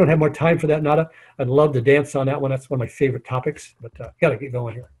 I'm sorry I don't have more time for that, Nada. I'd love to dance on that one. That's one of my favorite topics, but got to get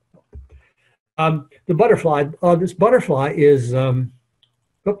going here. The butterfly, this butterfly is,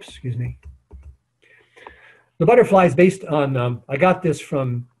 oops, excuse me. The butterfly is based on, I got this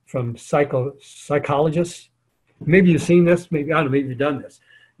from psychologists. Maybe you've seen this, maybe, I don't know, maybe you've done this.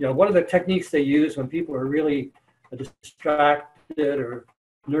 One of the techniques they use when people are really distracted or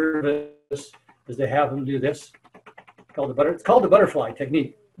nervous is they have them do this. It's called the butterfly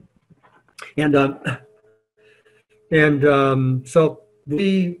technique. And so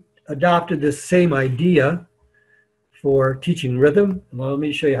we adopted this same idea for teaching rhythm. Well, let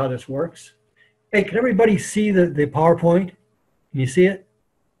me show you how this works. Hey, can everybody see the PowerPoint? Can you see it?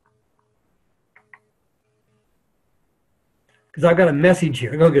 Because I've got a message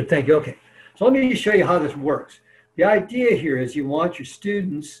here. Oh, good, thank you. Okay. So let me show you how this works. The idea here is you want your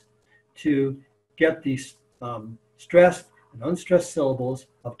students to get these stressed and unstressed syllables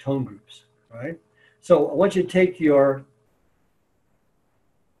of tone groups, right? So I want you to take your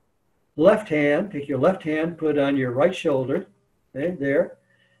left hand, put it on your right shoulder, okay, there,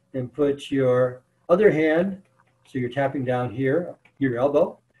 and put your other hand, so you're tapping down here, your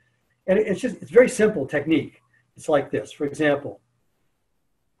elbow. And it's very simple technique. It's like this. For example,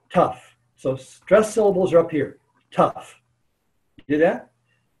 tough. So stress syllables are up here. Tough. You do that?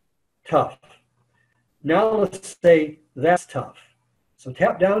 Tough. Now let's say that's tough. So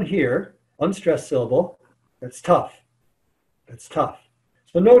tap down here, unstressed syllable. That's tough. That's tough.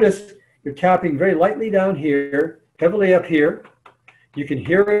 So notice you're tapping very lightly down here, heavily up here. You can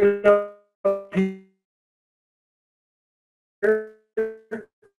hear it up here.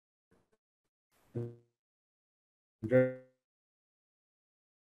 Very,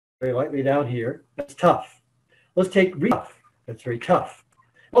 very lightly down here. That's tough. Let's take tough. That's very tough.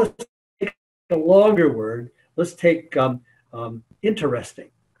 Let's take a longer word. Let's take interesting.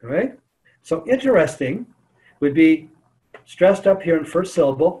 All right. So interesting would be stressed up here in first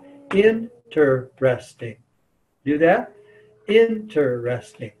syllable. Interesting. Do that.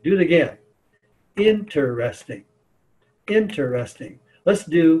 Interesting. Do it again. Interesting. Interesting. Let's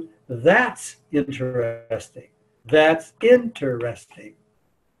do that's interesting. That's interesting.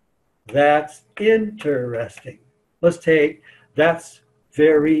 That's interesting. Let's take that's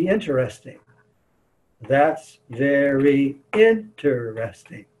very interesting. That's very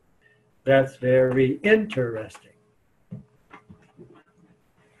interesting. That's very interesting.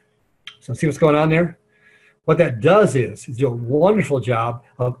 So see what's going on there? What that does is do a wonderful job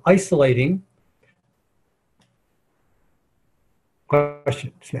of isolating.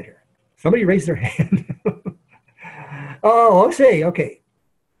 Question, here. Somebody raised their hand. Oh, I see. Okay.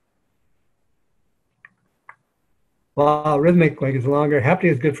 Well, rhythmic like is longer. Haptic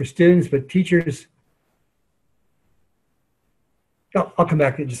is good for students, but teachers. Oh, I'll come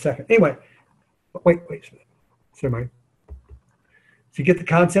back in just a second. Anyway, wait a minute. Sorry, so you get the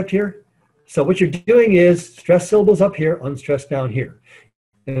concept here? So what you're doing is stress syllables up here, unstressed down here.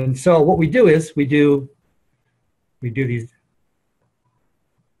 And so what we do is we do these.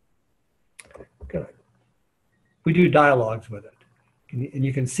 Good. We do dialogues with it. And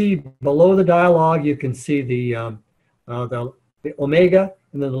you can see below the dialogue, you can see the omega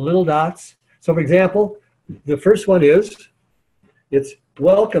and then the little dots. So for example, the first one is, it's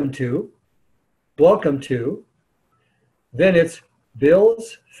welcome to, then it's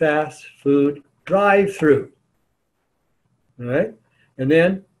Bill's Fast Food Drive-Thru, all right? And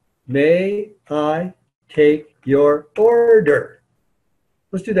then, may I take your order?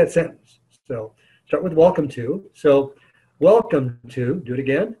 Let's do that sentence. So start with welcome to. So welcome to, do it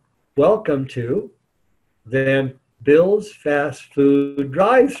again. Welcome to, then Bill's Fast Food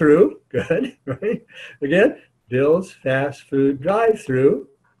Drive-Thru, good, right? Again, Bill's Fast Food Drive-Thru,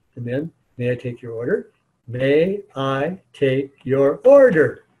 and then may I take your order? May I take your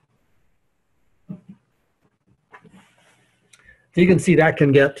order? So you can see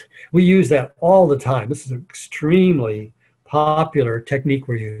that we use that all the time. This is an extremely popular technique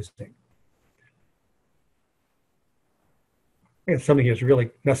we're using. I got something that's really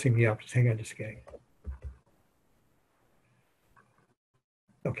messing me up. Just hang on just a second.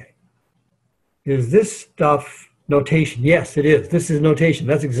 Okay. Is this stuff notation? Yes, it is. This is notation.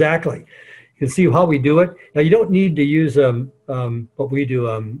 That's exactly. You can see how we do it. Now, you don't need to use what we do,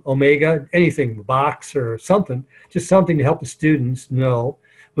 omega, anything, box or something, just something to help the students know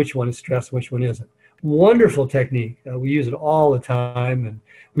which one is stressed, which one isn't. Wonderful technique. We use it all the time, and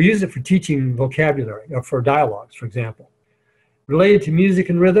we use it for teaching vocabulary, or for dialogues, for example. Related to music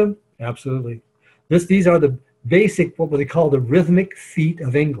and rhythm? Absolutely. These are the basic, what they call the rhythmic feet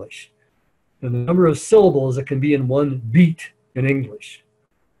of English. And the number of syllables that can be in one beat in English.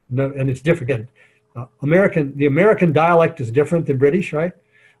 And it's different. Again, the American dialect is different than British, right?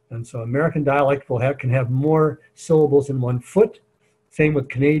 And so American dialect can have more syllables in one foot. Same with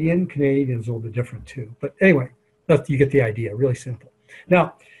Canadian. Canadian is a little bit different too. But anyway, you get the idea. Really simple.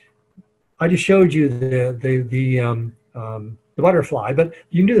 Now, I just showed you the butterfly, but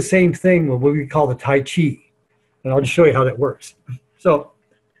you can do the same thing with what we call the Tai Chi. And I'll just show you how that works. So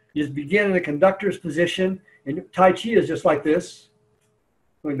you just begin in the conductor's position, and Tai Chi is just like this,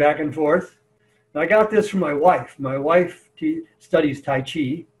 going back and forth. And I got this from my wife. My wife studies Tai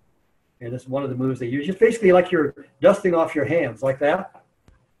Chi, and it's one of the moves they use. It's basically like you're dusting off your hands, like that.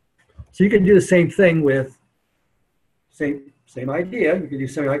 So you can do the same thing with, same idea. You can do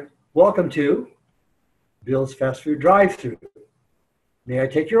something like, welcome to Bill's Fast Food Drive-Thru. May I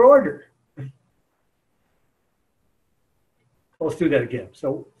take your order? Let's do that again.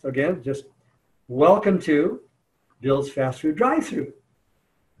 So again, just welcome to Bill's Fast Food Drive-Thru.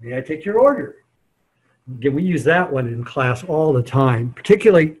 May I take your order? Again, we use that one in class all the time,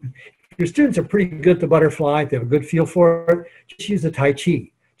 particularly if your students are pretty good at the butterfly, if they have a good feel for it, just use the Tai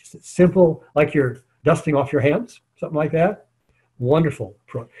Chi. Just simple, like you're dusting off your hands, something like that. Wonderful.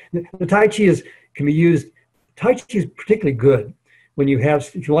 The Tai Chi can be used, Tai Chi is particularly good when you have,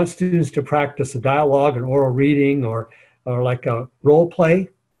 if you want students to practice a dialogue, an oral reading, or like a role play,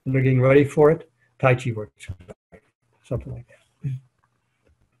 and they're getting ready for it, Tai Chi works, something like that.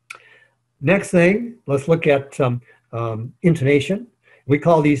 Next thing, let's look at intonation. We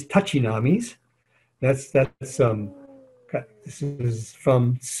call these tachinamis. This is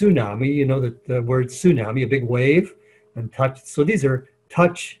from tsunami. You know the word tsunami, a big wave, and touch. So these are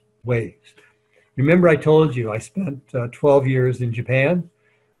touch waves. Remember, I told you I spent 12 years in Japan,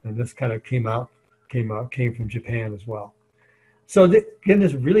 and this kind of came from Japan as well. So again,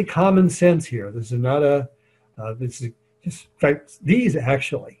 there's really common sense here. This is not a. This is just in fact, these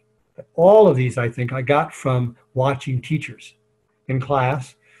actually. All of these, I think, I got from watching teachers in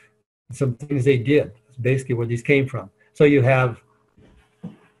class, some things they did. That's basically where these came from. So you have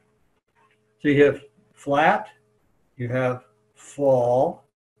flat, you have fall,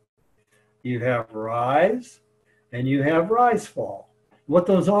 you have rise, and you have rise fall. What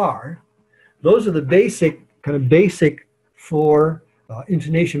those are the basic, kind of basic four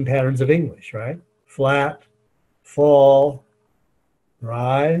intonation patterns of English, right? Flat, fall,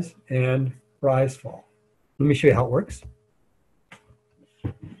 rise, and rise, fall. Let me show you how it works.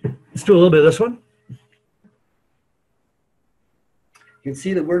 Let's do a little bit of this one. You can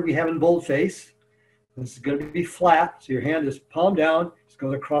see the word we have in boldface. This is going to be flat, so your hand is palm down, just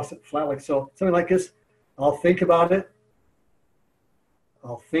goes across it flat like so. Something like this. I'll think about it.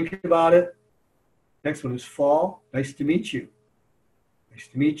 I'll think about it. Next one is fall. Nice to meet you. Nice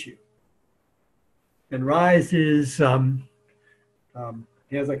to meet you. And rise is hands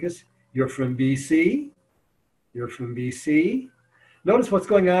like this. You're from BC. You're from BC. Notice what's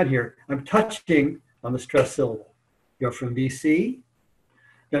going on here. I'm touching on the stressed syllable. You're from BC.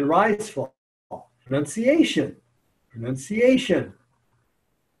 Then rise, fall. Pronunciation. Pronunciation.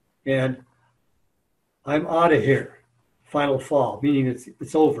 And I'm out of here. Final fall, meaning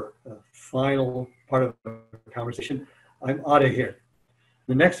it's over. The final part of the conversation. I'm out of here.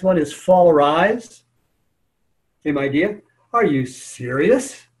 The next one is fall, rise. Same idea. Are you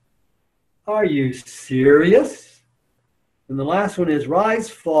serious? Are you serious? And the last one is rise,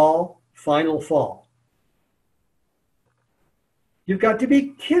 fall, final fall. You've got to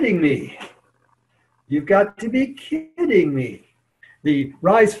be kidding me. You've got to be kidding me. The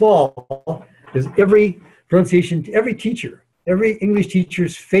rise, fall is every pronunciation, every teacher, every English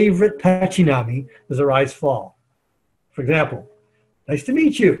teacher's favorite tachinami is a rise, fall. For example, nice to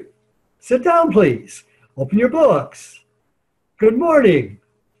meet you. Sit down, please. Open your books. Good morning.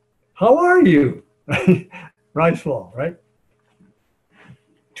 How are you? Rise, fall, right?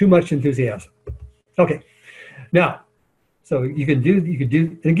 Too much enthusiasm. Okay. Now, so you can do,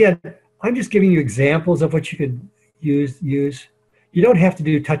 and again, I'm just giving you examples of what you could use. You don't have to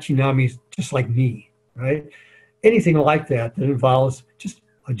do tachinamis just like me, right? Anything like that involves just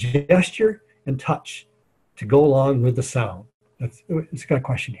a gesture and touch to go along with the sound. It's got a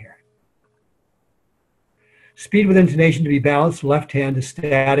question here. Speed with intonation to be balanced. Left hand is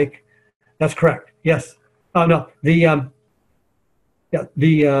static. That's correct. Yes. Oh no. The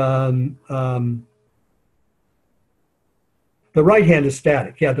right hand is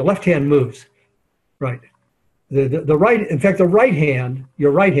static. Yeah. The left hand moves. Right. The right. In fact, the right hand.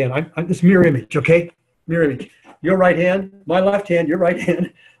 Your right hand. This mirror image. Okay. Mirror image. Your right hand. My left hand. Your right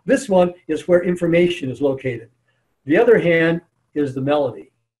hand. This one is where information is located. The other hand is the melody.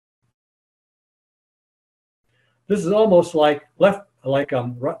 This is almost like left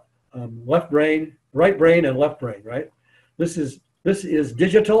brain, right brain, and left brain, right? This is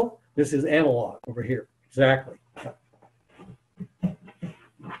digital. This is analog over here. Exactly.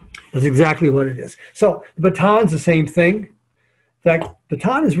 That's exactly what it is. So the baton's the same thing. In fact,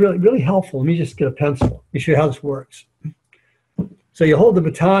 baton is really helpful. Let me just get a pencil. Let me show you how this works. So you hold the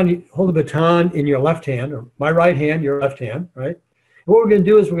baton in your left hand, or my right hand, your left hand, right? And what we're going to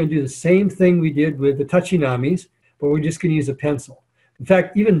do is we're going to do the same thing we did with the tachinamis, but we're just going to use a pencil. In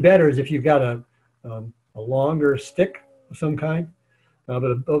fact, even better is if you've got a longer stick of some kind, but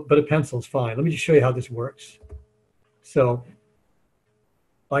a pencil is fine. Let me just show you how this works. So,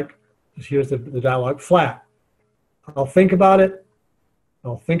 like, here's the dialogue. Flat. I'll think about it.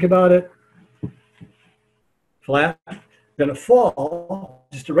 I'll think about it. Flat. Then a fall,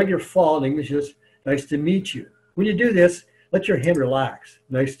 just a regular fall in English is nice to meet you. When you do this, let your hand relax.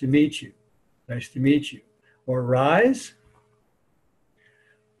 Nice to meet you. Nice to meet you. Or rise.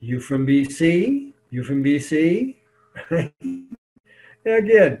 You from BC? You from BC?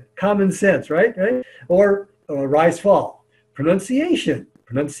 Again, common sense, right? Right? Or rise, fall. Pronunciation,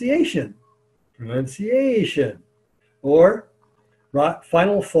 pronunciation, pronunciation. Or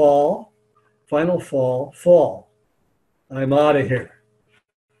final fall, fall. I'm out of here.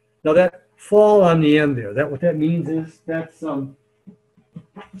 Now that fall on the end there, what that means is that's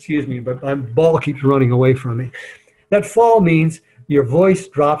excuse me, but my ball keeps running away from me. That fall means your voice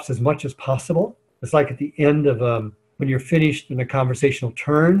drops as much as possible. It's like at the end of when you're finished in a conversational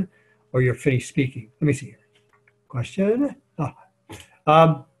turn or you're finished speaking. Let me see here. Question.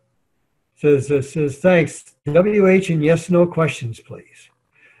 Says thanks. WH and yes, no questions, please.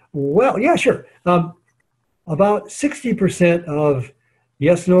 Well, yeah, sure. About 60% of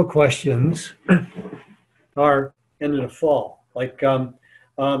yes, no questions are in a fall. Like,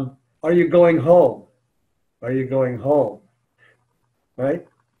 are you going home? Are you going home? Right?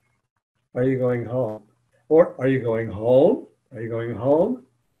 Are you going home? Or are you going home? Are you going home?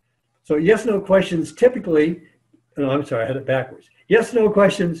 So yes, no questions typically, no, I'm sorry, I had it backwards. Yes, no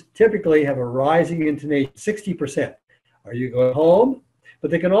questions typically have a rising intonation, 60%. Are you going home?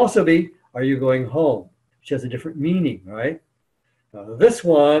 But they can also be, are you going home? Which has a different meaning, right? This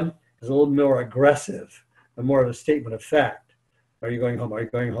one is a little more aggressive and more of a statement of fact. Are you going home? Are you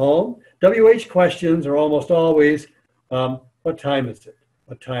going home? WH questions are almost always, what time is it?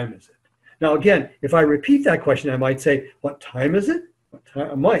 What time is it? Now, again, if I repeat that question, I might say, what time is it? What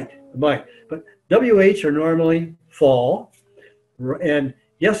time? I might. But WH are normally fall, and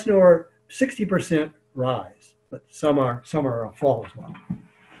yes, no are 60% rise, but some are fall as well.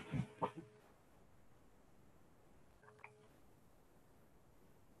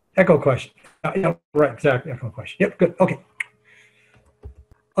 Echo question. Yeah, right, exactly. Echo question. Yep, good. Okay.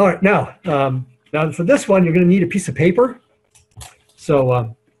 All right, now for this one, you're going to need a piece of paper.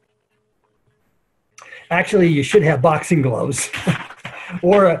 So actually, you should have boxing gloves,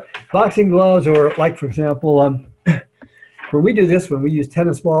 or boxing gloves, or like, for example, when we do this, when we use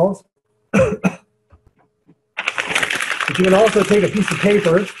tennis balls, but you can also take a piece of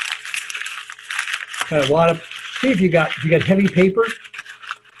paper, kind of wad up. See if you got heavy paper.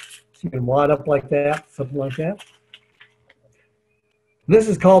 So you can wad up like that, something like that. This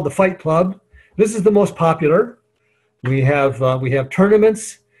is called the Fight Club. This is the most popular. We have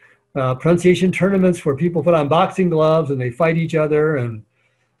tournaments, pronunciation tournaments where people put on boxing gloves and they fight each other, and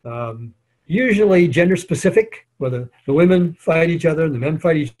usually gender specific, where the women fight each other and the men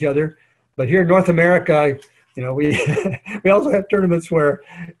fight each other. But here in North America, you know, we also have tournaments where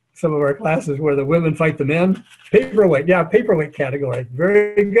some of our classes where the women fight the men. Paperweight, yeah, paperweight category.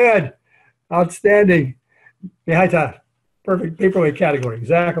 Very good. Outstanding. Yeah, perfect paperweight category,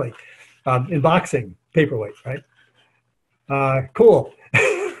 exactly. In boxing, paperweight, right? Cool.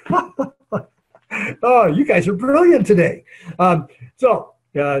 Oh, you guys are brilliant today.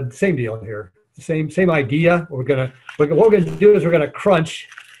 Same deal here. Same idea. What we're gonna do is we're gonna crunch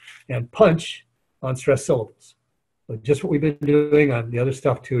and punch on stressed syllables. So just what we've been doing on the other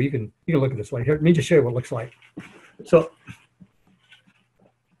stuff too. You can look at this right here. Let me just show you what it looks like. So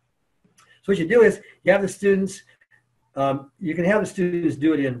what you do is you have the students. You can have the students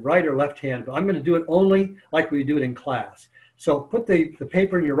do it in right or left hand, but I'm going to do it only like we do it in class. So put the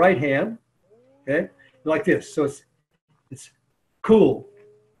paper in your right hand, okay, like this. So it's cool,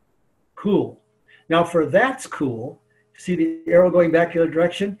 cool. Now for that's cool, see the arrow going back the other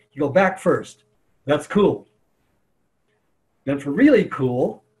direction? You go back first. That's cool. Then for really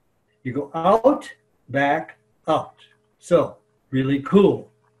cool, you go out, back, out. So really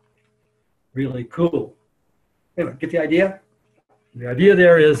cool, really cool. Anyway, get the idea? The idea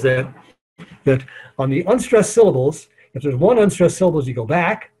there is that on the unstressed syllables, if there's one unstressed syllables, you go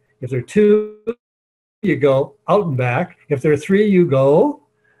back. If there are two, you go out and back. If there are three, you go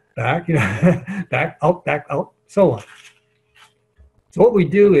back, back, out, so on. So what we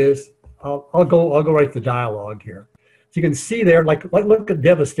do is, I'll go write the dialogue here. So you can see there, like look at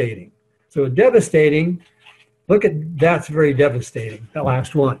devastating. So devastating, look at that's very devastating, that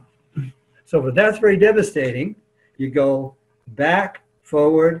last one. So for that's very devastating, you go back,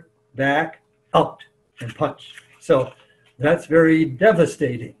 forward, back, out, and punch. So that's very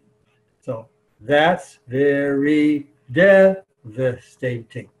devastating. So that's very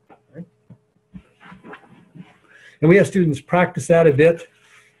devastating. Right? And we have students practice that a bit.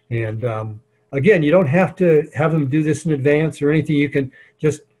 And again, you don't have to have them do this in advance or anything. You can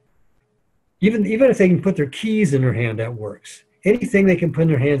just, even if they can put their keys in their hand, that works. Anything they can put in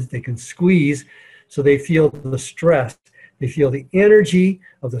their hands, they can squeeze so they feel the stress. They feel the energy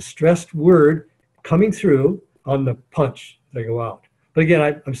of the stressed word coming through on the punch. They go out. But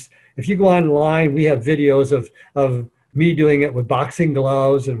again, if you go online, we have videos of me doing it with boxing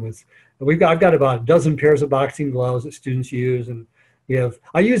gloves and with, I've got about a dozen pairs of boxing gloves that students use. And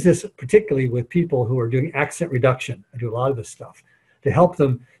I use this particularly with people who are doing accent reduction. I do a lot of this stuff to help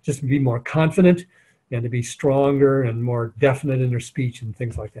them just be more confident and to be stronger and more definite in their speech and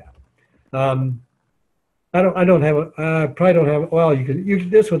things like that. I don't have probably don't have, well, you can,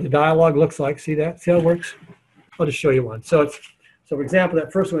 this is what the dialogue looks like. See that? See how it works? I'll just show you one. So for example,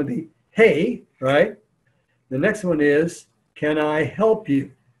 that first one would be, hey, right? The next one is, can I help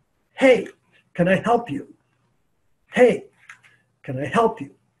you? Hey, can I help you? Hey, can I help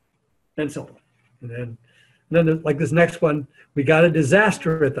you? And so on. And then like this next one, we got a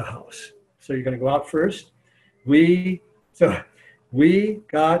disaster at the house. So you're going to go out first. We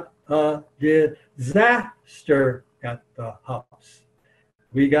got a disaster at the house.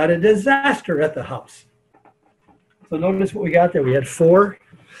 We got a disaster at the house. So notice what we got there. We had four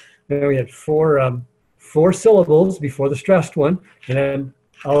syllables before the stressed one, and then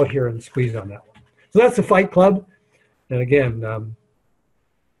out here and squeeze on that one. So that's the Fight Club. And again,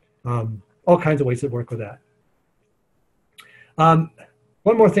 all kinds of ways to work with that.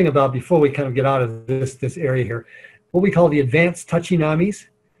 One more thing before we kind of get out of this area here, what we call the advanced touchy-namis.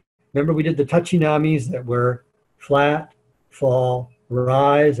 Remember we did the touchy-namis that were flat, fall,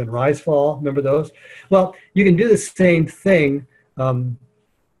 rise, and rise, fall. Remember those? Well, you can do the same thing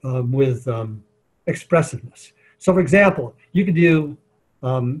with expressiveness. So for example, you could do,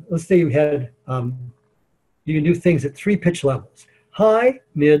 let's say you had, you can do things at 3 pitch levels, high,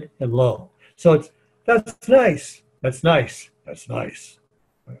 mid, and low. So it's, that's nice, that's nice, that's nice.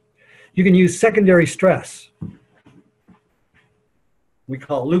 You can use secondary stress. We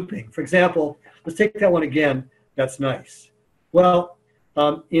call looping. For example, let's take that one again, that's nice. Well,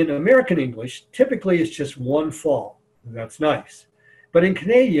 in American English, typically it's just one fall, that's nice. But in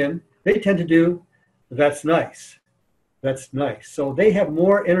Canadian, they tend to do, that's nice, that's nice. So they have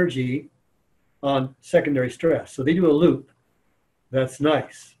more energy on secondary stress. So they do a loop, that's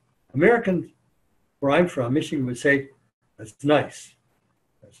nice. Americans, where I'm from, Michigan, would say, that's nice,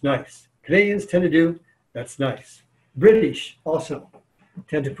 that's nice. Canadians tend to do, that's nice. British also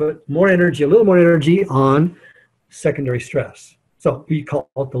tend to put more energy, a little more energy on secondary stress. So we call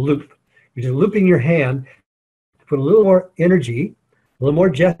it the loop. You're just looping your hand, put a little more energy, a little more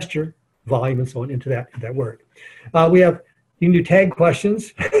gesture, volume, and so on into that word. You can do tag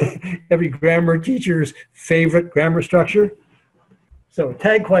questions, every grammar teacher's favorite grammar structure. So a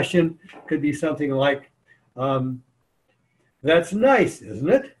tag question could be something like, that's nice, isn't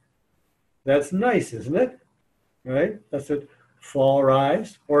it? That's nice, isn't it? Right? That's it. Fall,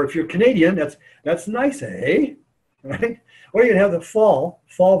 rise. Or if you're Canadian, that's nice, eh? Right? Or you can have the fall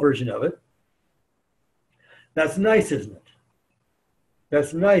version of it. That's nice, isn't it?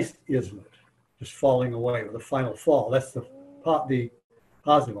 That's nice, isn't it? Just falling away with a final fall. That's the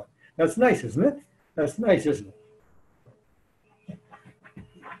positive one. That's nice, isn't it? That's nice, isn't it?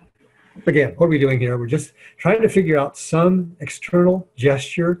 Again, what are we doing here? We're just trying to figure out some external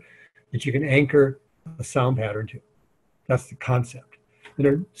gesture that you can anchor a sound pattern to. That's the concept. And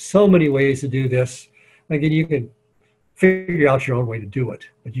there are so many ways to do this. Again, you can figure out your own way to do it,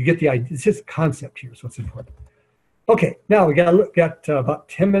 but you get the idea. It's just concept here is what's important. Okay, now we got about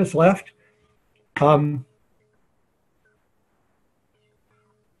 10 minutes left.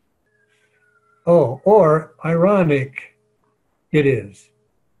 Or ironic, it is.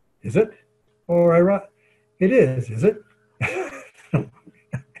 Is it? Or ironic, it is it?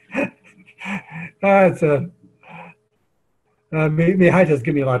 It's a, may just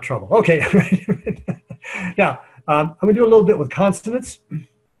give me a lot of trouble. Okay, now I'm gonna do a little bit with consonants.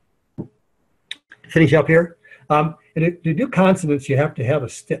 Finish up here. And to do consonants, you have to have a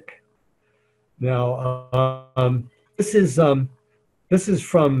stick. Now, this is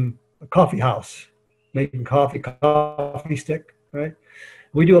from a coffee house, making coffee stick, right?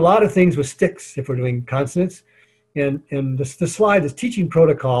 We do a lot of things with sticks if we're doing consonants. And the slide is teaching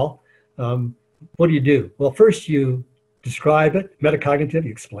protocol. What do? Well, first you describe it, metacognitive,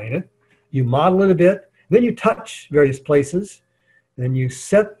 you explain it, you model it a bit, then you touch various places, then you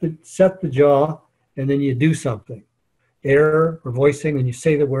set the jaw, and then you do something, air or voicing, and you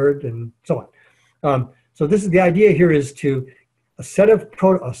say the word, and so on. So this is the idea here is to a set of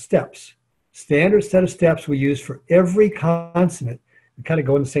steps, standard set of steps we use for every consonant and kind of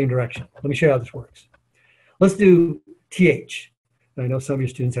go in the same direction. Let me show you how this works. Let's do TH. I know some of your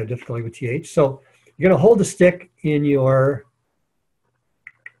students have difficulty with TH. So you're going to hold the stick in your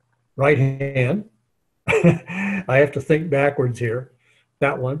right hand. I have to think backwards here.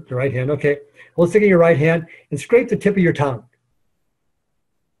 That one, the right hand. Okay. Hold the stick in your right hand and scrape the tip of your tongue.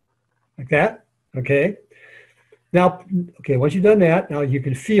 like that, okay? Now, okay, once you've done that, now you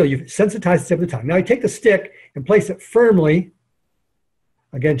can feel, you've sensitized the tip of the tongue. Now you take the stick and place it firmly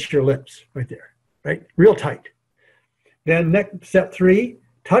against your lips, right there, right? Real tight. Then next, step 3,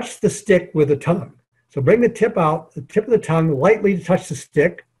 touch the stick with the tongue. So bring the tip out, the tip of the tongue lightly to touch the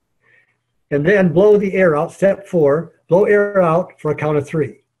stick, and then blow the air out. Step 4, blow air out for a count of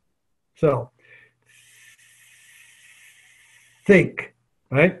 3. So, think,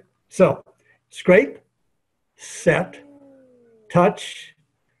 right? So, scrape, set, touch,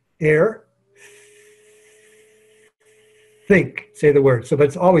 air, think. Say the word. So, but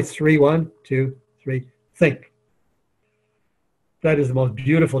it's always 3, 1, 2, 3, think. That is the most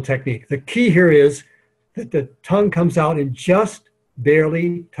beautiful technique. The key here is that the tongue comes out and just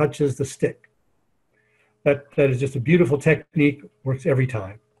barely touches the stick. That is just a beautiful technique, works every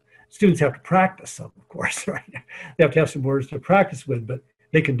time. Students have to practice some, of course, right? They have to have some words to practice with, but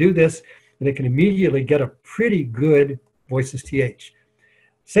they can do this and they can immediately get a pretty good voiceless TH.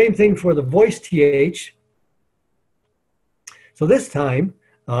 Same thing for the voice TH. So this time,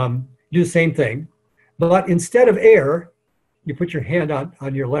 do the same thing, but instead of air, you put your hand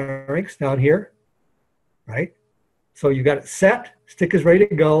on your larynx down here, right? So you got it set, stick is ready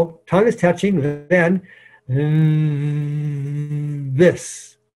to go, tongue is touching, then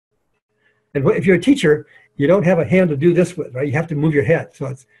this. And if you're a teacher, you don't have a hand to do this with, right? You have to move your head. So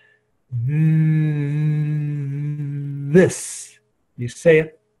it's this. You say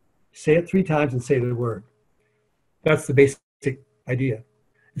it 3 times and say the word. That's the basic idea.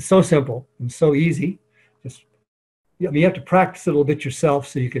 It's so simple and so easy. Just you have to practice it a little bit yourself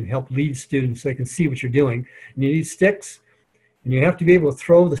so you can help lead students so they can see what you're doing. And you need sticks, and you have to be able to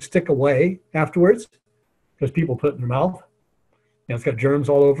throw the stick away afterwards because people put it in their mouth. And it's got germs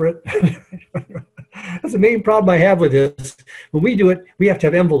all over it. That's the main problem I have with this. When we do it, we have to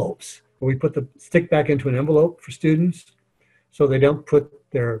have envelopes where we put the stick back into an envelope for students so they don't put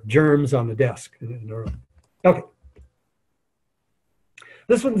their germs on the desk in the room. Okay.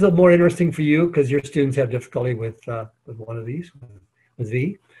 This one's a more interesting for you because your students have difficulty with one of these, with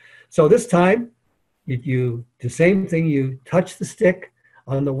V. So this time, you do the same thing. You touch the stick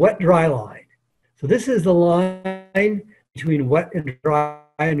on the wet-dry line. So this is the line between wet and dry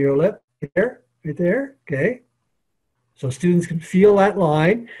on your lip, right there, okay? So students can feel that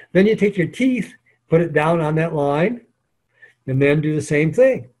line. Then you take your teeth, put it down on that line, and then do the same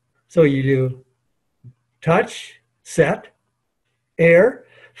thing. So you do touch, set, air,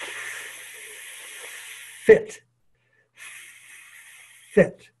 fit.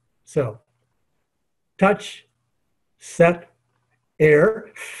 So touch, set,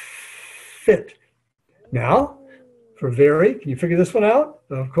 air, fit. Now, for very, can you figure this one out?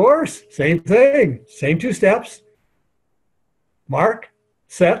 Of course, same thing, same 2 steps. Mark,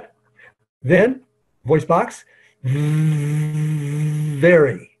 set, then voice box,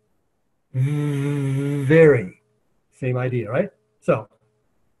 very. Same idea, right? So,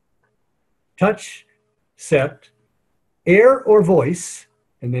 touch, set, air or voice,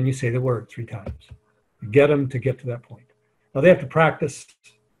 and then you say the word 3 times. You get them to get to that point. Now they have to practice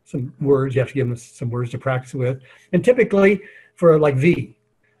some words. You have to give them some words to practice with. And typically for like V,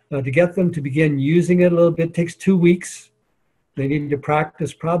 to get them to begin using it a little bit takes 2 weeks. They need to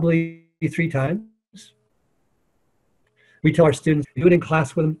practice probably 3 times. We tell our students, do it in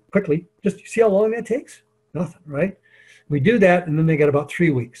class with them quickly. Just see how long that takes? Nothing, right? We do that, and then they get about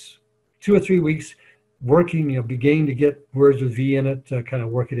 3 weeks, 2 or 3 weeks working, beginning to get words with V in it to kind of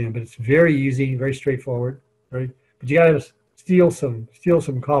work it in. But it's very easy, very straightforward, right? But you got to steal some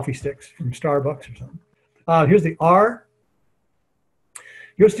coffee sticks from Starbucks or something. Here's the R.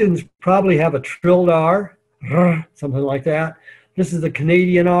 Your students probably have a trilled R, something like that. This is the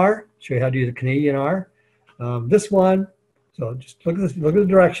Canadian R. Show you how to do the Canadian R. This one, so just look at this, look at the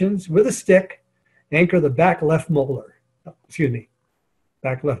directions. With a stick, anchor the back left molar.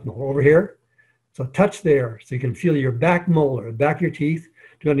 Back left molar over here. So touch there so you can feel your back molar, the back of your teeth.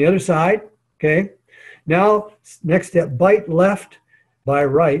 Do it on the other side, okay? Now, next step, bite left by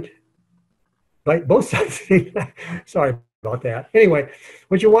right. Bite both sides. Sorry about that. Anyway,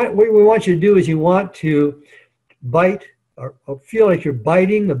 what we want you to do is you want to bite or feel like you're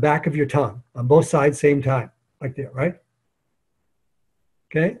biting the back of your tongue on both sides same time, like that, right?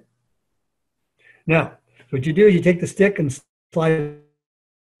 Okay? Now, what you do is you take the stick and slide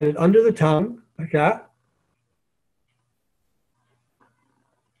it under the tongue, like that.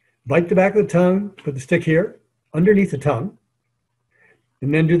 Bite the back of the tongue, put the stick here, underneath the tongue,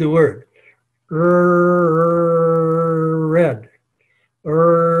 and then do the word. Red.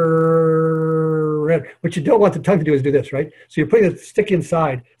 red. What you don't want the tongue to do is do this, right? So you're putting the stick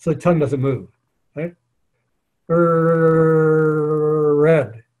inside so the tongue doesn't move, right?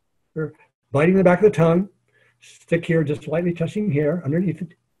 Red. Biting the back of the tongue, stick here, just lightly touching here, underneath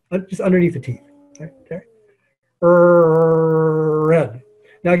it, just underneath the teeth. Okay. Red.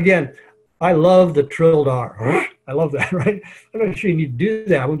 Now again, I love the trilled R. I love that, right? I'm not sure you need to do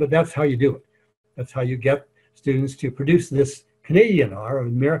that one, but that's how you do it. That's how you get students to produce this Canadian R or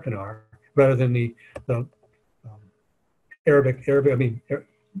American R rather than the Arabic. I mean,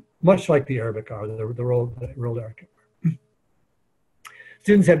 much like the Arabic R, the rolled Arabic.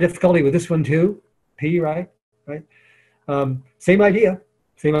 Students have difficulty with this one too. P, right? Same idea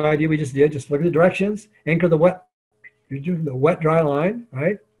we just did. Just look at the directions. Anchor the wet. You're doing the wet dry line,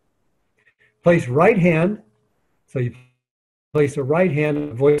 right? Place right hand. So you place the right hand in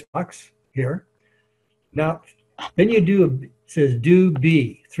the voice box here. Now, then you do, it says do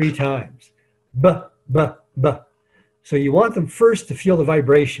B 3 times. B, B, B. So you want them first to feel the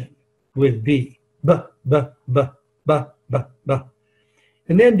vibration with B. B, B, B, B, B, B.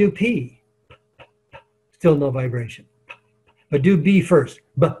 And then do P. Still no vibration. But do B first.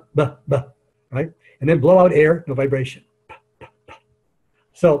 B, B, B. Right? And then blow out air, no vibration.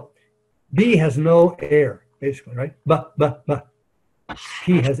 So B has no air, basically, right? B, B, B.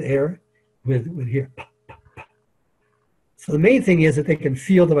 P has air with here. So the main thing is that they can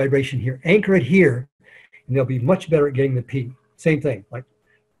feel the vibration here. Anchor it here, and they'll be much better at getting the P. Same thing, like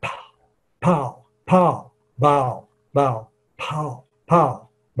pow, pow, pow, bow, bow, pow, pow,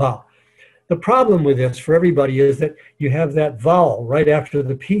 bow. The problem with this for everybody is that you have that vowel right after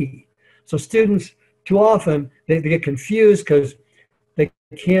the P. So students, too often, they get confused because they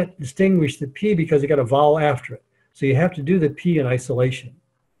can't distinguish the P because they got a vowel after it. So you have to do the P in isolation.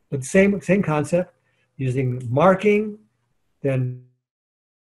 But same concept, using marking, then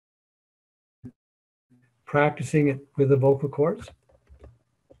practicing it with the vocal cords.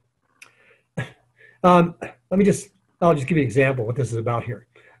 I'll just give you an example of what this is about here.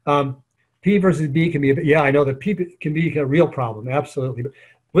 P versus B can be, yeah, I know that P can be a real problem, absolutely. But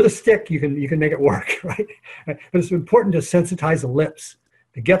with a stick, you can make it work, right? But it's important to sensitize the lips,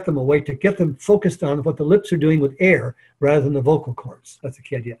 to get them awake, to get them focused on what the lips are doing with air rather than the vocal cords. That's the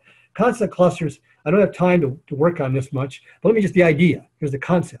key idea. Consonant clusters, I don't have time to work on this much, but let me just, the idea, here's the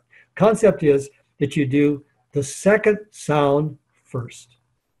concept. Concept is that you do the second sound first.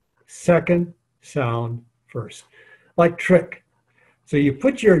 Second sound first. Like trick. So you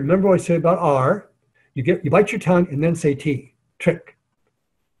put your, remember what I said about R, you bite your tongue and then say T, trick.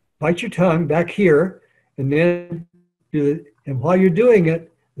 Bite your tongue back here and then do the, and while you're doing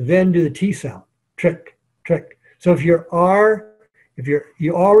it, then do the T sound, trick, trick. So if your R,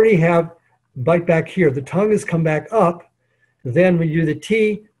 you already have bite back here, the tongue has come back up, then when you do the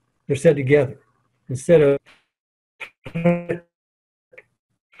T, they're said together. Instead of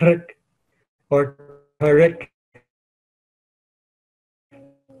trick or tarik,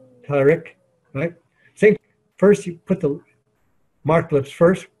 tarik, right? Same, first you put the marked lips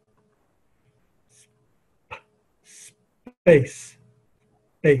first, space,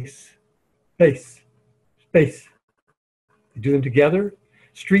 space, space, space. You do them together.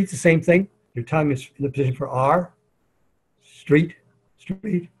 Street's the same thing. Your tongue is in the position for R. Street,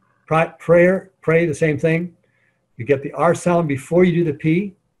 street. Prayer, pray, the same thing. You get the R sound before you do the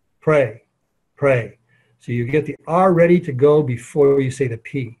P. Pray, pray. So you get the R ready to go before you say the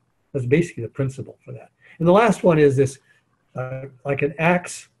P. That's basically the principle for that. And the last one is this, like an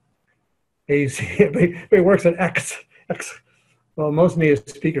axe. It works on X. Well, most native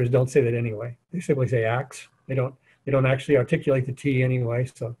speakers don't say that anyway. They simply say axe. They don't actually articulate the T anyway,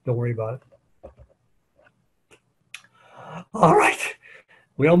 so don't worry about it. All right,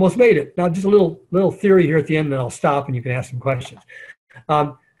 we almost made it. Now just a little theory here at the end, and then I'll stop and you can ask some questions.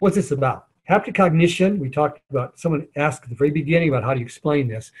 What's this about? Haptic cognition, we talked about, someone asked at the very beginning about how do you explain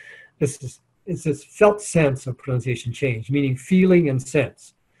this. It's this felt sense of pronunciation change, meaning feeling and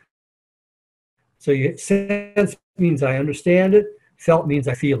sense. So sense means I understand it, felt means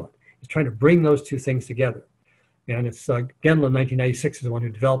I feel it. It's trying to bring those two things together. And it's Genlin, 1996, is the one who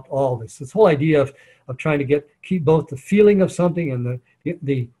developed all this. This whole idea of trying to keep both the feeling of something and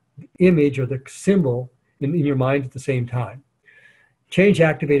the image or the symbol in your mind at the same time. Change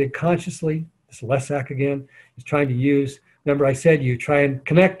activated consciously, this LESAC again, is trying to use, remember I said you try and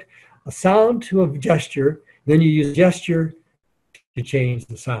connect a sound to a gesture, then you use gesture to change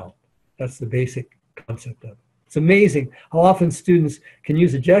the sound. That's the basic concept of it. It's amazing how often students can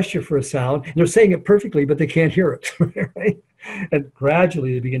use a gesture for a sound, and they're saying it perfectly, but they can't hear it, right? And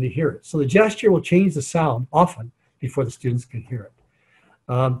gradually they begin to hear it. So the gesture will change the sound often before the students can hear it.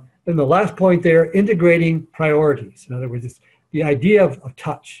 then the last point there, integrating priorities. In other words, it's the idea of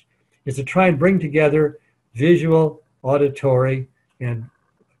touch is to try and bring together visual, auditory, and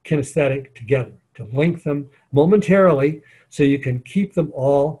kinesthetic together, to link them momentarily so you can keep them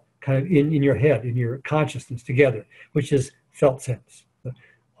all kind of in your head, in your consciousness together, which is felt sense. The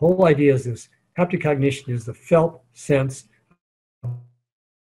whole idea is this haptic cognition is the felt sense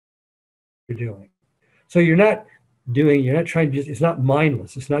you're doing. So you're not trying to just, it's not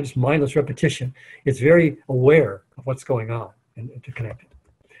mindless. It's not just mindless repetition. It's very aware of what's going on and to connect it.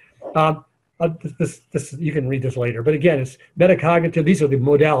 This you can read this later, but again, it's metacognitive. These are the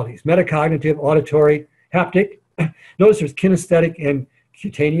modalities: metacognitive, auditory, haptic. Notice there's kinesthetic and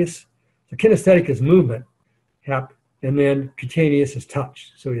cutaneous. So kinesthetic is movement, and then cutaneous is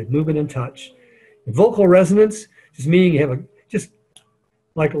touch. So you have movement and touch. And vocal resonance just meaning you have just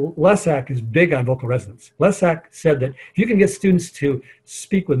like Lesak is big on vocal resonance. Lesak said that if you can get students to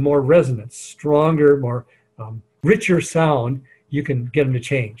speak with more resonance, stronger, more richer sound, you can get them to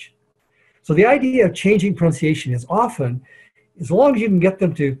change. So the idea of changing pronunciation is often, as long as you can get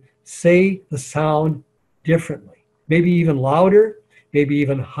them to say the sound differently, maybe even louder, maybe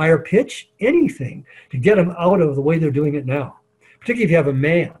even higher pitch, anything to get them out of the way they're doing it now. Particularly if you have a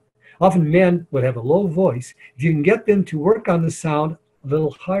man. Often men would have a low voice. If you can get them to work on the sound a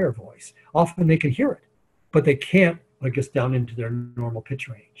little higher voice, often they can hear it, but they can't when it gets down into their normal pitch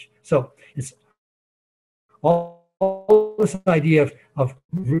range. So it's all this idea of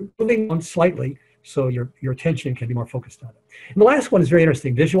moving on slightly so your attention can be more focused on it. And the last one is very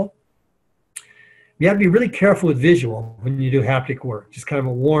interesting, visual. You have to be really careful with visual when you do haptic work. Just kind of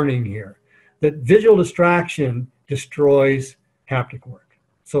a warning here that visual distraction destroys haptic work.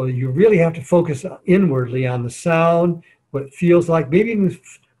 So you really have to focus inwardly on the sound, what it feels like. Maybe even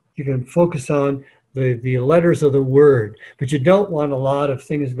you can focus on the letters of the word, but you don't want a lot of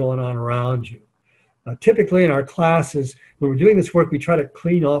things going on around you. Typically in our classes, when we're doing this work, we try to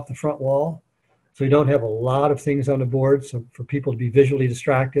clean off the front wall so we don't have a lot of things on the board, so for people to be visually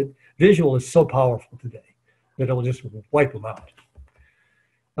distracted. Visual is so powerful today that it'll just wipe them out.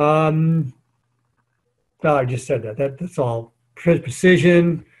 I just said that's all.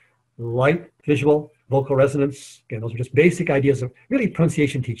 Precision, light, visual, vocal resonance. Again, those are just basic ideas of really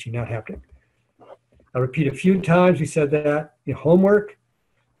pronunciation teaching, not haptic. I'll repeat a few times. We said that. Homework,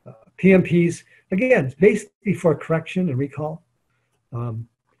 PMPs. Again, it's basically for correction and recall.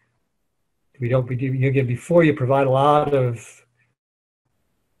 Before you provide a lot of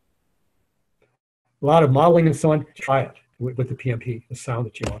modeling and so on, try it with the PMP, the sound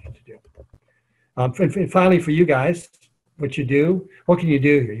that you want it to do. And finally, for you guys, what can you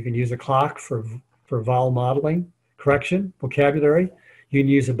do here? You can use a clock for vowel modeling, correction, vocabulary. You can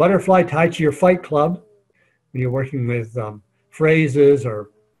use a butterfly Tai Chi or Fight Club when you're working with phrases or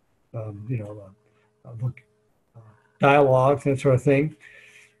dialogues, that sort of thing.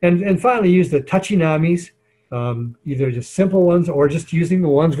 And finally, use the touchy-namis, either just simple ones or just using the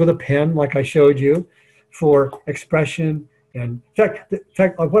ones with a pen, like I showed you, for expression. And in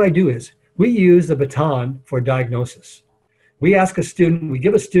fact, what I do is we use the baton for diagnosis. We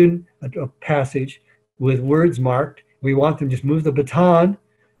give a student a passage with words marked. We want them to just move the baton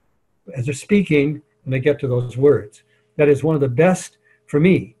as they're speaking when they get to those words. That is one of the best, for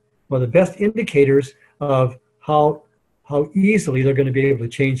me, one of the best indicators of how easily they're going to be able to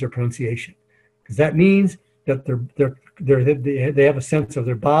change their pronunciation. Because that means that they have a sense of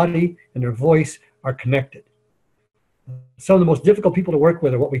their body and their voice are connected. Some of the most difficult people to work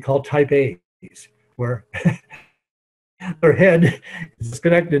with are what we call type A's, where their head is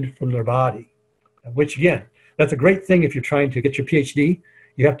disconnected from their body, which again, that's a great thing if you're trying to get your PhD.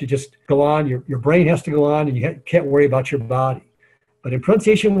 You have to just go on, your brain has to go on, and you can't worry about your body. But in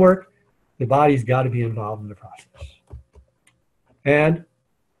pronunciation work, the body's got to be involved in the process. And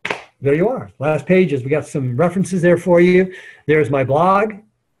there you are. Last pages, we got some references there for you. There's my blog.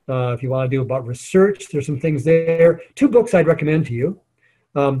 If you want to do about research, there's some things there. 2 books I'd recommend to you.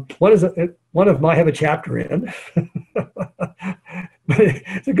 One of them I have a chapter in. But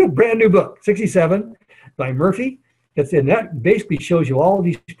it's a good brand new book, 67 by Murphy. And that basically shows you all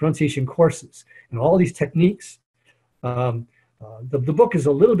these pronunciation courses and all these techniques. The book is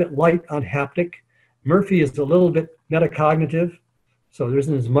a little bit light on haptic. Murphy is a little bit metacognitive, so there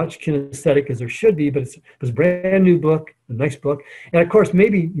isn't as much kinesthetic as there should be, but it's a brand new book, a nice book. And of course,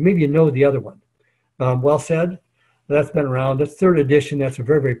 maybe you know the other one, Well Said. That's been around. That's 3rd edition. That's a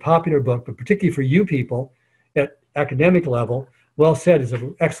very, very popular book, but particularly for you people at academic level, Well Said is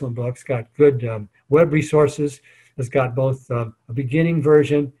an excellent book. It's got good web resources. It's got both a beginning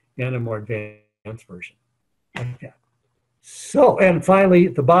version and a more advanced version. Like that. So, and finally,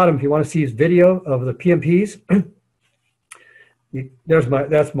 at the bottom, if you want to see his video of the PMPs, that's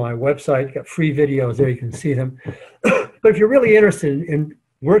my website. Got free videos there. You can see them. But if you're really interested in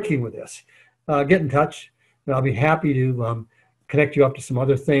working with this, get in touch. And I'll be happy to connect you up to some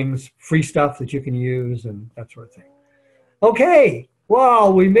other things, free stuff that you can use and that sort of thing. Okay, wow,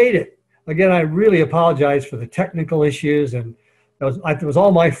 we made it. Again, I really apologize for the technical issues, and it was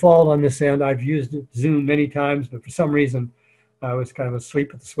all my fault on this end. I've used Zoom many times, but for some reason, I was kind of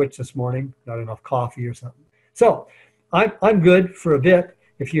asleep at the switch this morning, not enough coffee or something. So I'm good for a bit.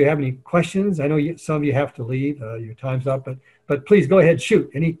 If you have any questions, I know some of you have to leave. Your time's up, but please go ahead, shoot.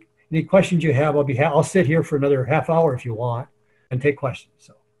 Any questions you have, I'll sit here for another half hour if you want and take questions.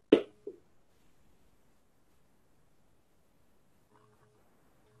 So.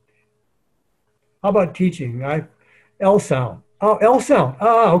 How about teaching? L sound. Oh, L sound.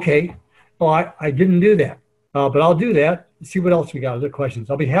 Oh, okay. Oh, I didn't do that, but I'll do that. See what else we got. Other questions.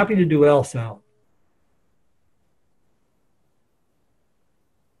 I'll be happy to do L sound.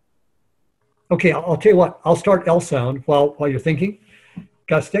 Okay, I'll tell you what. I'll start L sound while you're thinking.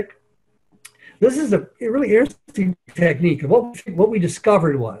 Got a stick? This is a really interesting technique. What we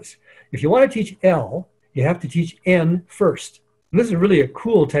discovered was, if you want to teach L, you have to teach N first. And this is really a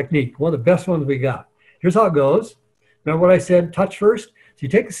cool technique, one of the best ones we got. Here's how it goes. Remember what I said, touch first? So you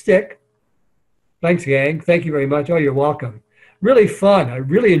take a stick. Thanks, gang. Thank you very much. Oh, you're welcome. Really fun. I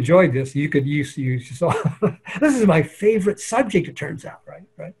really enjoyed this. You could use so this is my favorite subject, it turns out,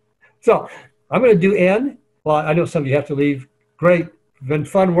 right? So I'm going to do N. Well, I know some of you have to leave. Great. Been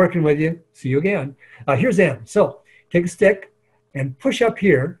fun working with you. See you again. Here's N. So take a stick and push up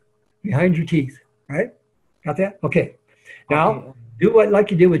here behind your teeth, right? Got that? Okay. Now, do what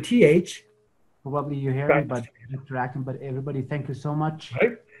like you do with TH. Probably you hear me, but interacting. But everybody, thank you so much.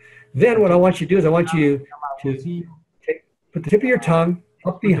 Right. Then what I want you to do is I want you to put the tip of your tongue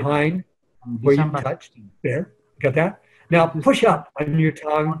up behind where you touched. There. Got that? Now push up on your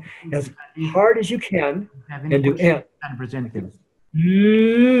tongue as hard as you can and do N.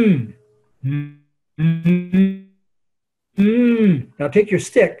 Now take your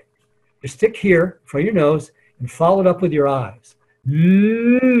stick here in front of your nose and follow it up with your eyes.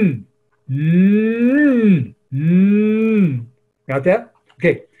 Got that?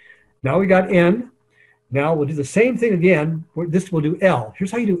 Okay. Now we got N. Now we'll do the same thing again. This will do L.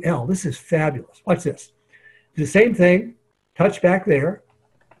 Here's how you do L. This is fabulous. Watch this. Do the same thing. Touch back there.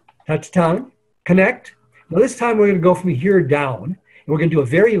 Touch tongue. Connect. Now this time we're going to go from here down. And we're going to do a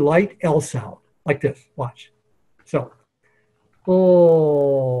very light L sound. Like this. Watch. So.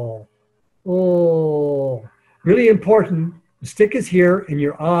 Oh. Oh. Really important. The stick is here and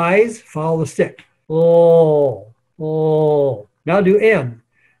your eyes follow the stick. Oh. Oh. Now do N.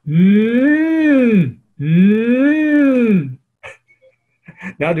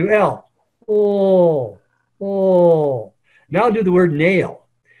 Now do L. Oh. Oh. Now do the word nail.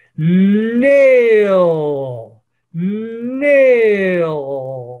 Nail. Nail.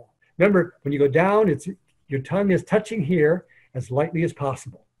 Remember, when you go down, your tongue is touching here as lightly as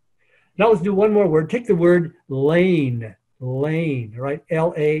possible. Now let's do one more word. Take the word lane. Lane, right?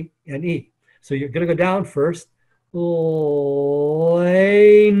 L-A-N-E. So you're going to go down first. Lane.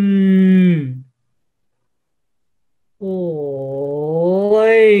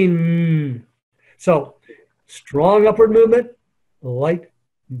 Lane. So strong upward movement, light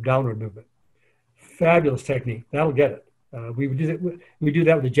downward movement. Fabulous technique. That'll get it. We do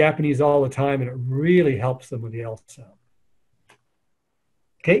that with the Japanese all the time, and it really helps them with the L sound.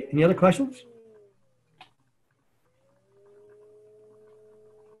 Okay, any other questions?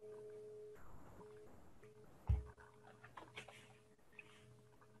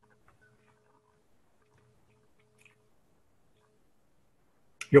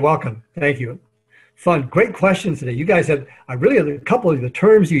 You're welcome. Thank you. Fun. Great questions today. You guys had, a couple of the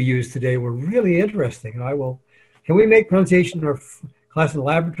terms you used today were really interesting. And can we make pronunciation or class in the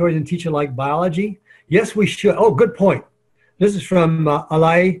laboratories and teach it like biology? Yes, we should. Oh, good point. This is from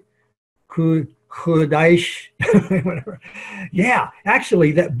Alai Kudaish. Whatever. Yeah,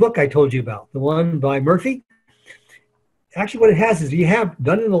 actually, that book I told you about, the one by Murphy, actually what it has is you have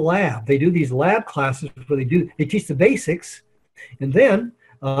done in the lab. They do these lab classes where they teach the basics, and then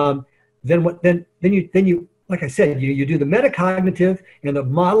you like I said, you do the metacognitive and the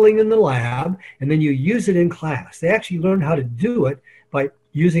modeling in the lab, and then you use it in class. They actually learn how to do it by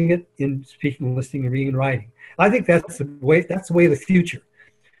using it in speaking, listening, and reading and writing. I think that's the way of the future.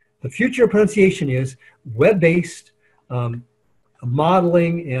 The future of pronunciation is web-based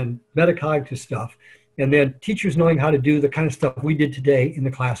modeling and metacognitive stuff, and then teachers knowing how to do the kind of stuff we did today in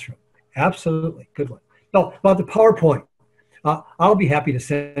the classroom. Absolutely. Good one. Oh, about the PowerPoint. I'll be happy to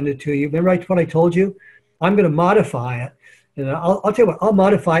send it to you. Remember what I told you? I'm going to modify it. And I'll tell you what, I'll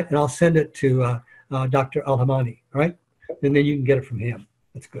modify it and I'll send it to Dr. Al-Hamani, all right? And then you can get it from him.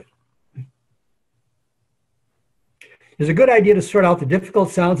 That's good. It's a good idea to sort out the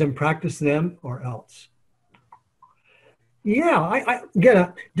difficult sounds and practice them or else. Yeah,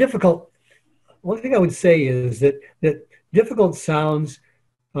 again, difficult. One thing I would say is that difficult sounds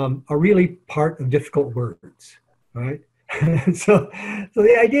are really part of difficult words, right? so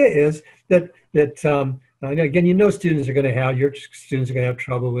the idea is that again, students are going to have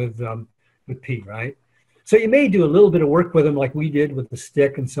trouble with P, right? So you may do a little bit of work with them, like we did with the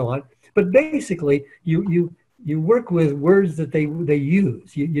stick and so on. But basically, you work with words that they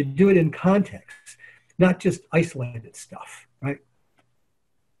use. You do it in context, not just isolated stuff, right?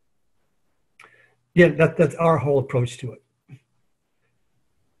 Yeah, that's our whole approach to it.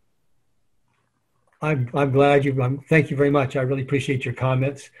 I'm glad thank you very much. I really appreciate your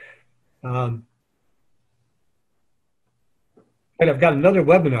comments. And I've got another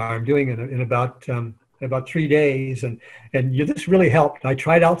webinar I'm doing in about 3 days, and this really helped. I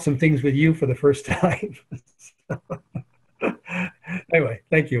tried out some things with you for the first time. Anyway,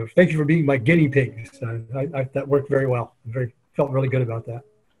 thank you. Thank you for being my guinea pigs. That worked very well. Felt really good about that.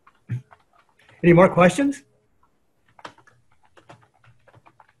 Any more questions?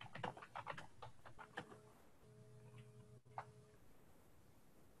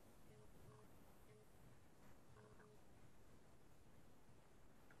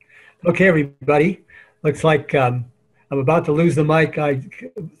 Okay, everybody. Looks like I'm about to lose the mic. I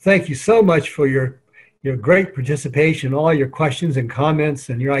thank you so much for your great participation, all your questions and comments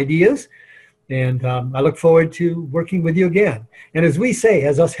and your ideas. And I look forward to working with you again. And as we say,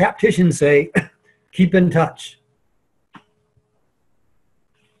 as us hapticians say, keep in touch.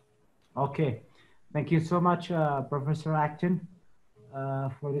 Okay. Thank you so much, Professor Acton,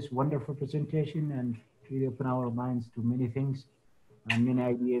 for this wonderful presentation and really open our minds to many things and many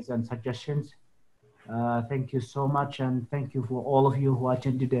ideas and suggestions. Thank you so much, and thank you for all of you who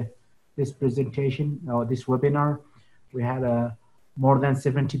attended this presentation or this webinar. We had more than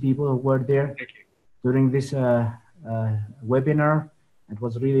 70 people who were there during this webinar. It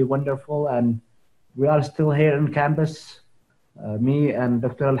was really wonderful, and we are still here on campus. Me and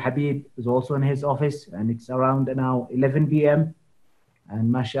Dr. Al-Habib is also in his office, and it's around now 11 p.m.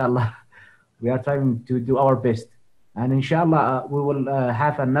 And mashallah, we are trying to do our best. And inshallah, we will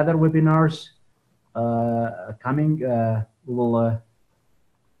have another webinars coming. We will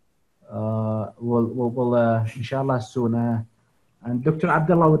inshallah soon. And Dr.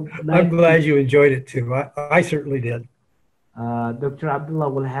 Abdullah would like I'm glad you enjoyed it too. I certainly did. Dr. Abdullah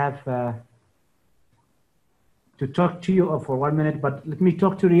will have to talk to you for 1 minute, but let me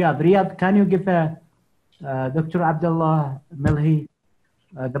talk to Riyadh. Riyadh, can you give Dr. Abdullah Milhi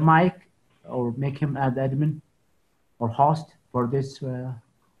the mic, or make him admin or host for this so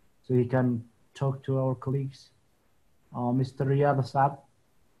he can talk to our colleagues? Mr. Riyadh Saab.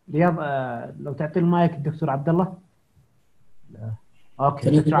 Riyadh, لو تعطي المايك دكتور عبد الله.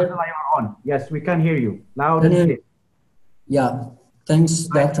 Okay, Dr. Abdullah, you're on. Yes, we can hear you loud and clear. Yeah, thanks,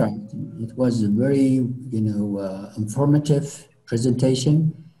 Doctor. It was a very, informative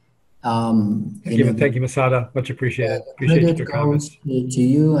presentation. Thank you, Masada. Much appreciated. Appreciate your comments. To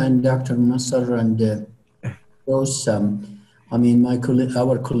you and Dr. Nasser and those,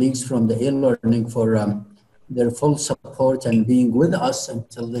 our colleagues from the e-learning for their full support and being with us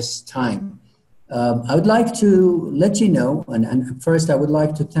until this time. I would like to let you know, and first I would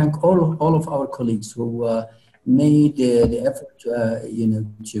like to thank all of our colleagues who made the effort,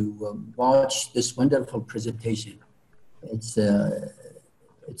 to watch this wonderful presentation. It's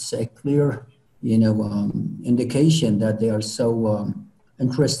a clear, indication that they are so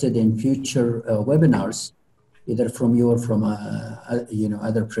interested in future webinars, either from you or from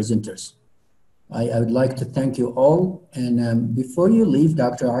other presenters. I would like to thank you all. And before you leave,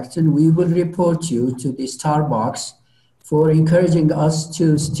 Dr. Acton, we will report you to the Starbucks for encouraging us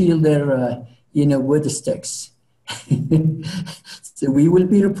to steal their, wood sticks. So we will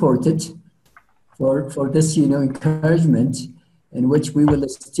be reported for this, encouragement, in which we will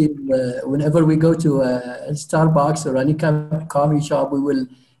steal, whenever we go to a Starbucks or any coffee shop, we will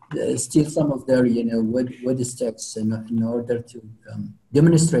steal some of their, wood sticks in order to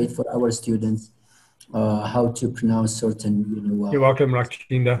demonstrate for our students how to pronounce certain, You're welcome,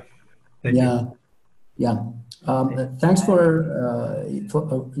 Rakshinda. Thank you. Yeah. Thanks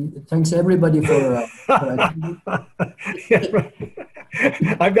thanks everybody for yeah, right.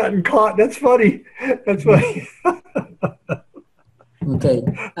 I've gotten caught. That's funny. That's funny. Okay.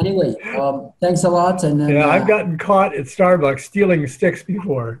 Anyway, thanks a lot. And then, Yeah, I've gotten caught at Starbucks stealing sticks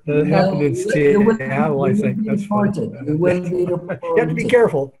before. That happened in Seattle, I you will think. be That's funny. reported. You will be You have to be reported.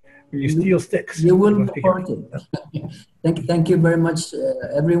 careful when you steal sticks. You will You must be report careful. it. Thank you very much,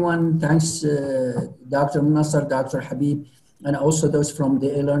 everyone. Thanks, Dr. Nasser, Dr. Habib, and also those from the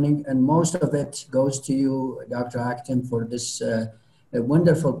e-learning. And most of it goes to you, Dr. Akhtem, for this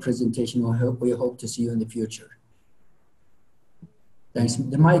wonderful presentation. We hope to see you in the future. Thanks.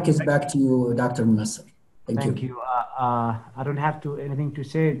 The mic is back to you, Dr. Nasser. Thank you. I don't have anything to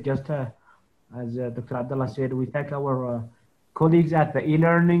say. Just as Dr. Abdullah said, we thank our colleagues at the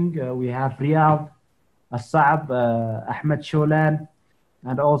e-learning. We have Riyadh, Asab, Ahmed Sholan,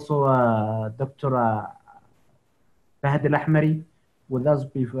 and also Dr. Fahd Al-Ahmari with us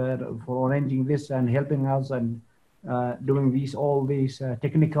for arranging this and helping us and doing all these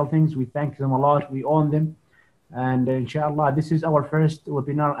technical things. We thank them a lot. We own them. And inshallah, this is our first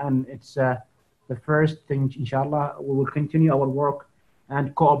webinar, and it's the first thing. Inshallah, we will continue our work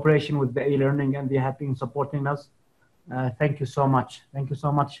and cooperation with the e-learning, and they have been supporting us. Thank you so much. Thank you so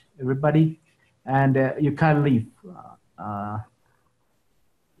much, everybody. And you can leave.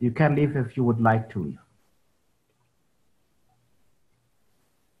 You can leave if you would like to leave.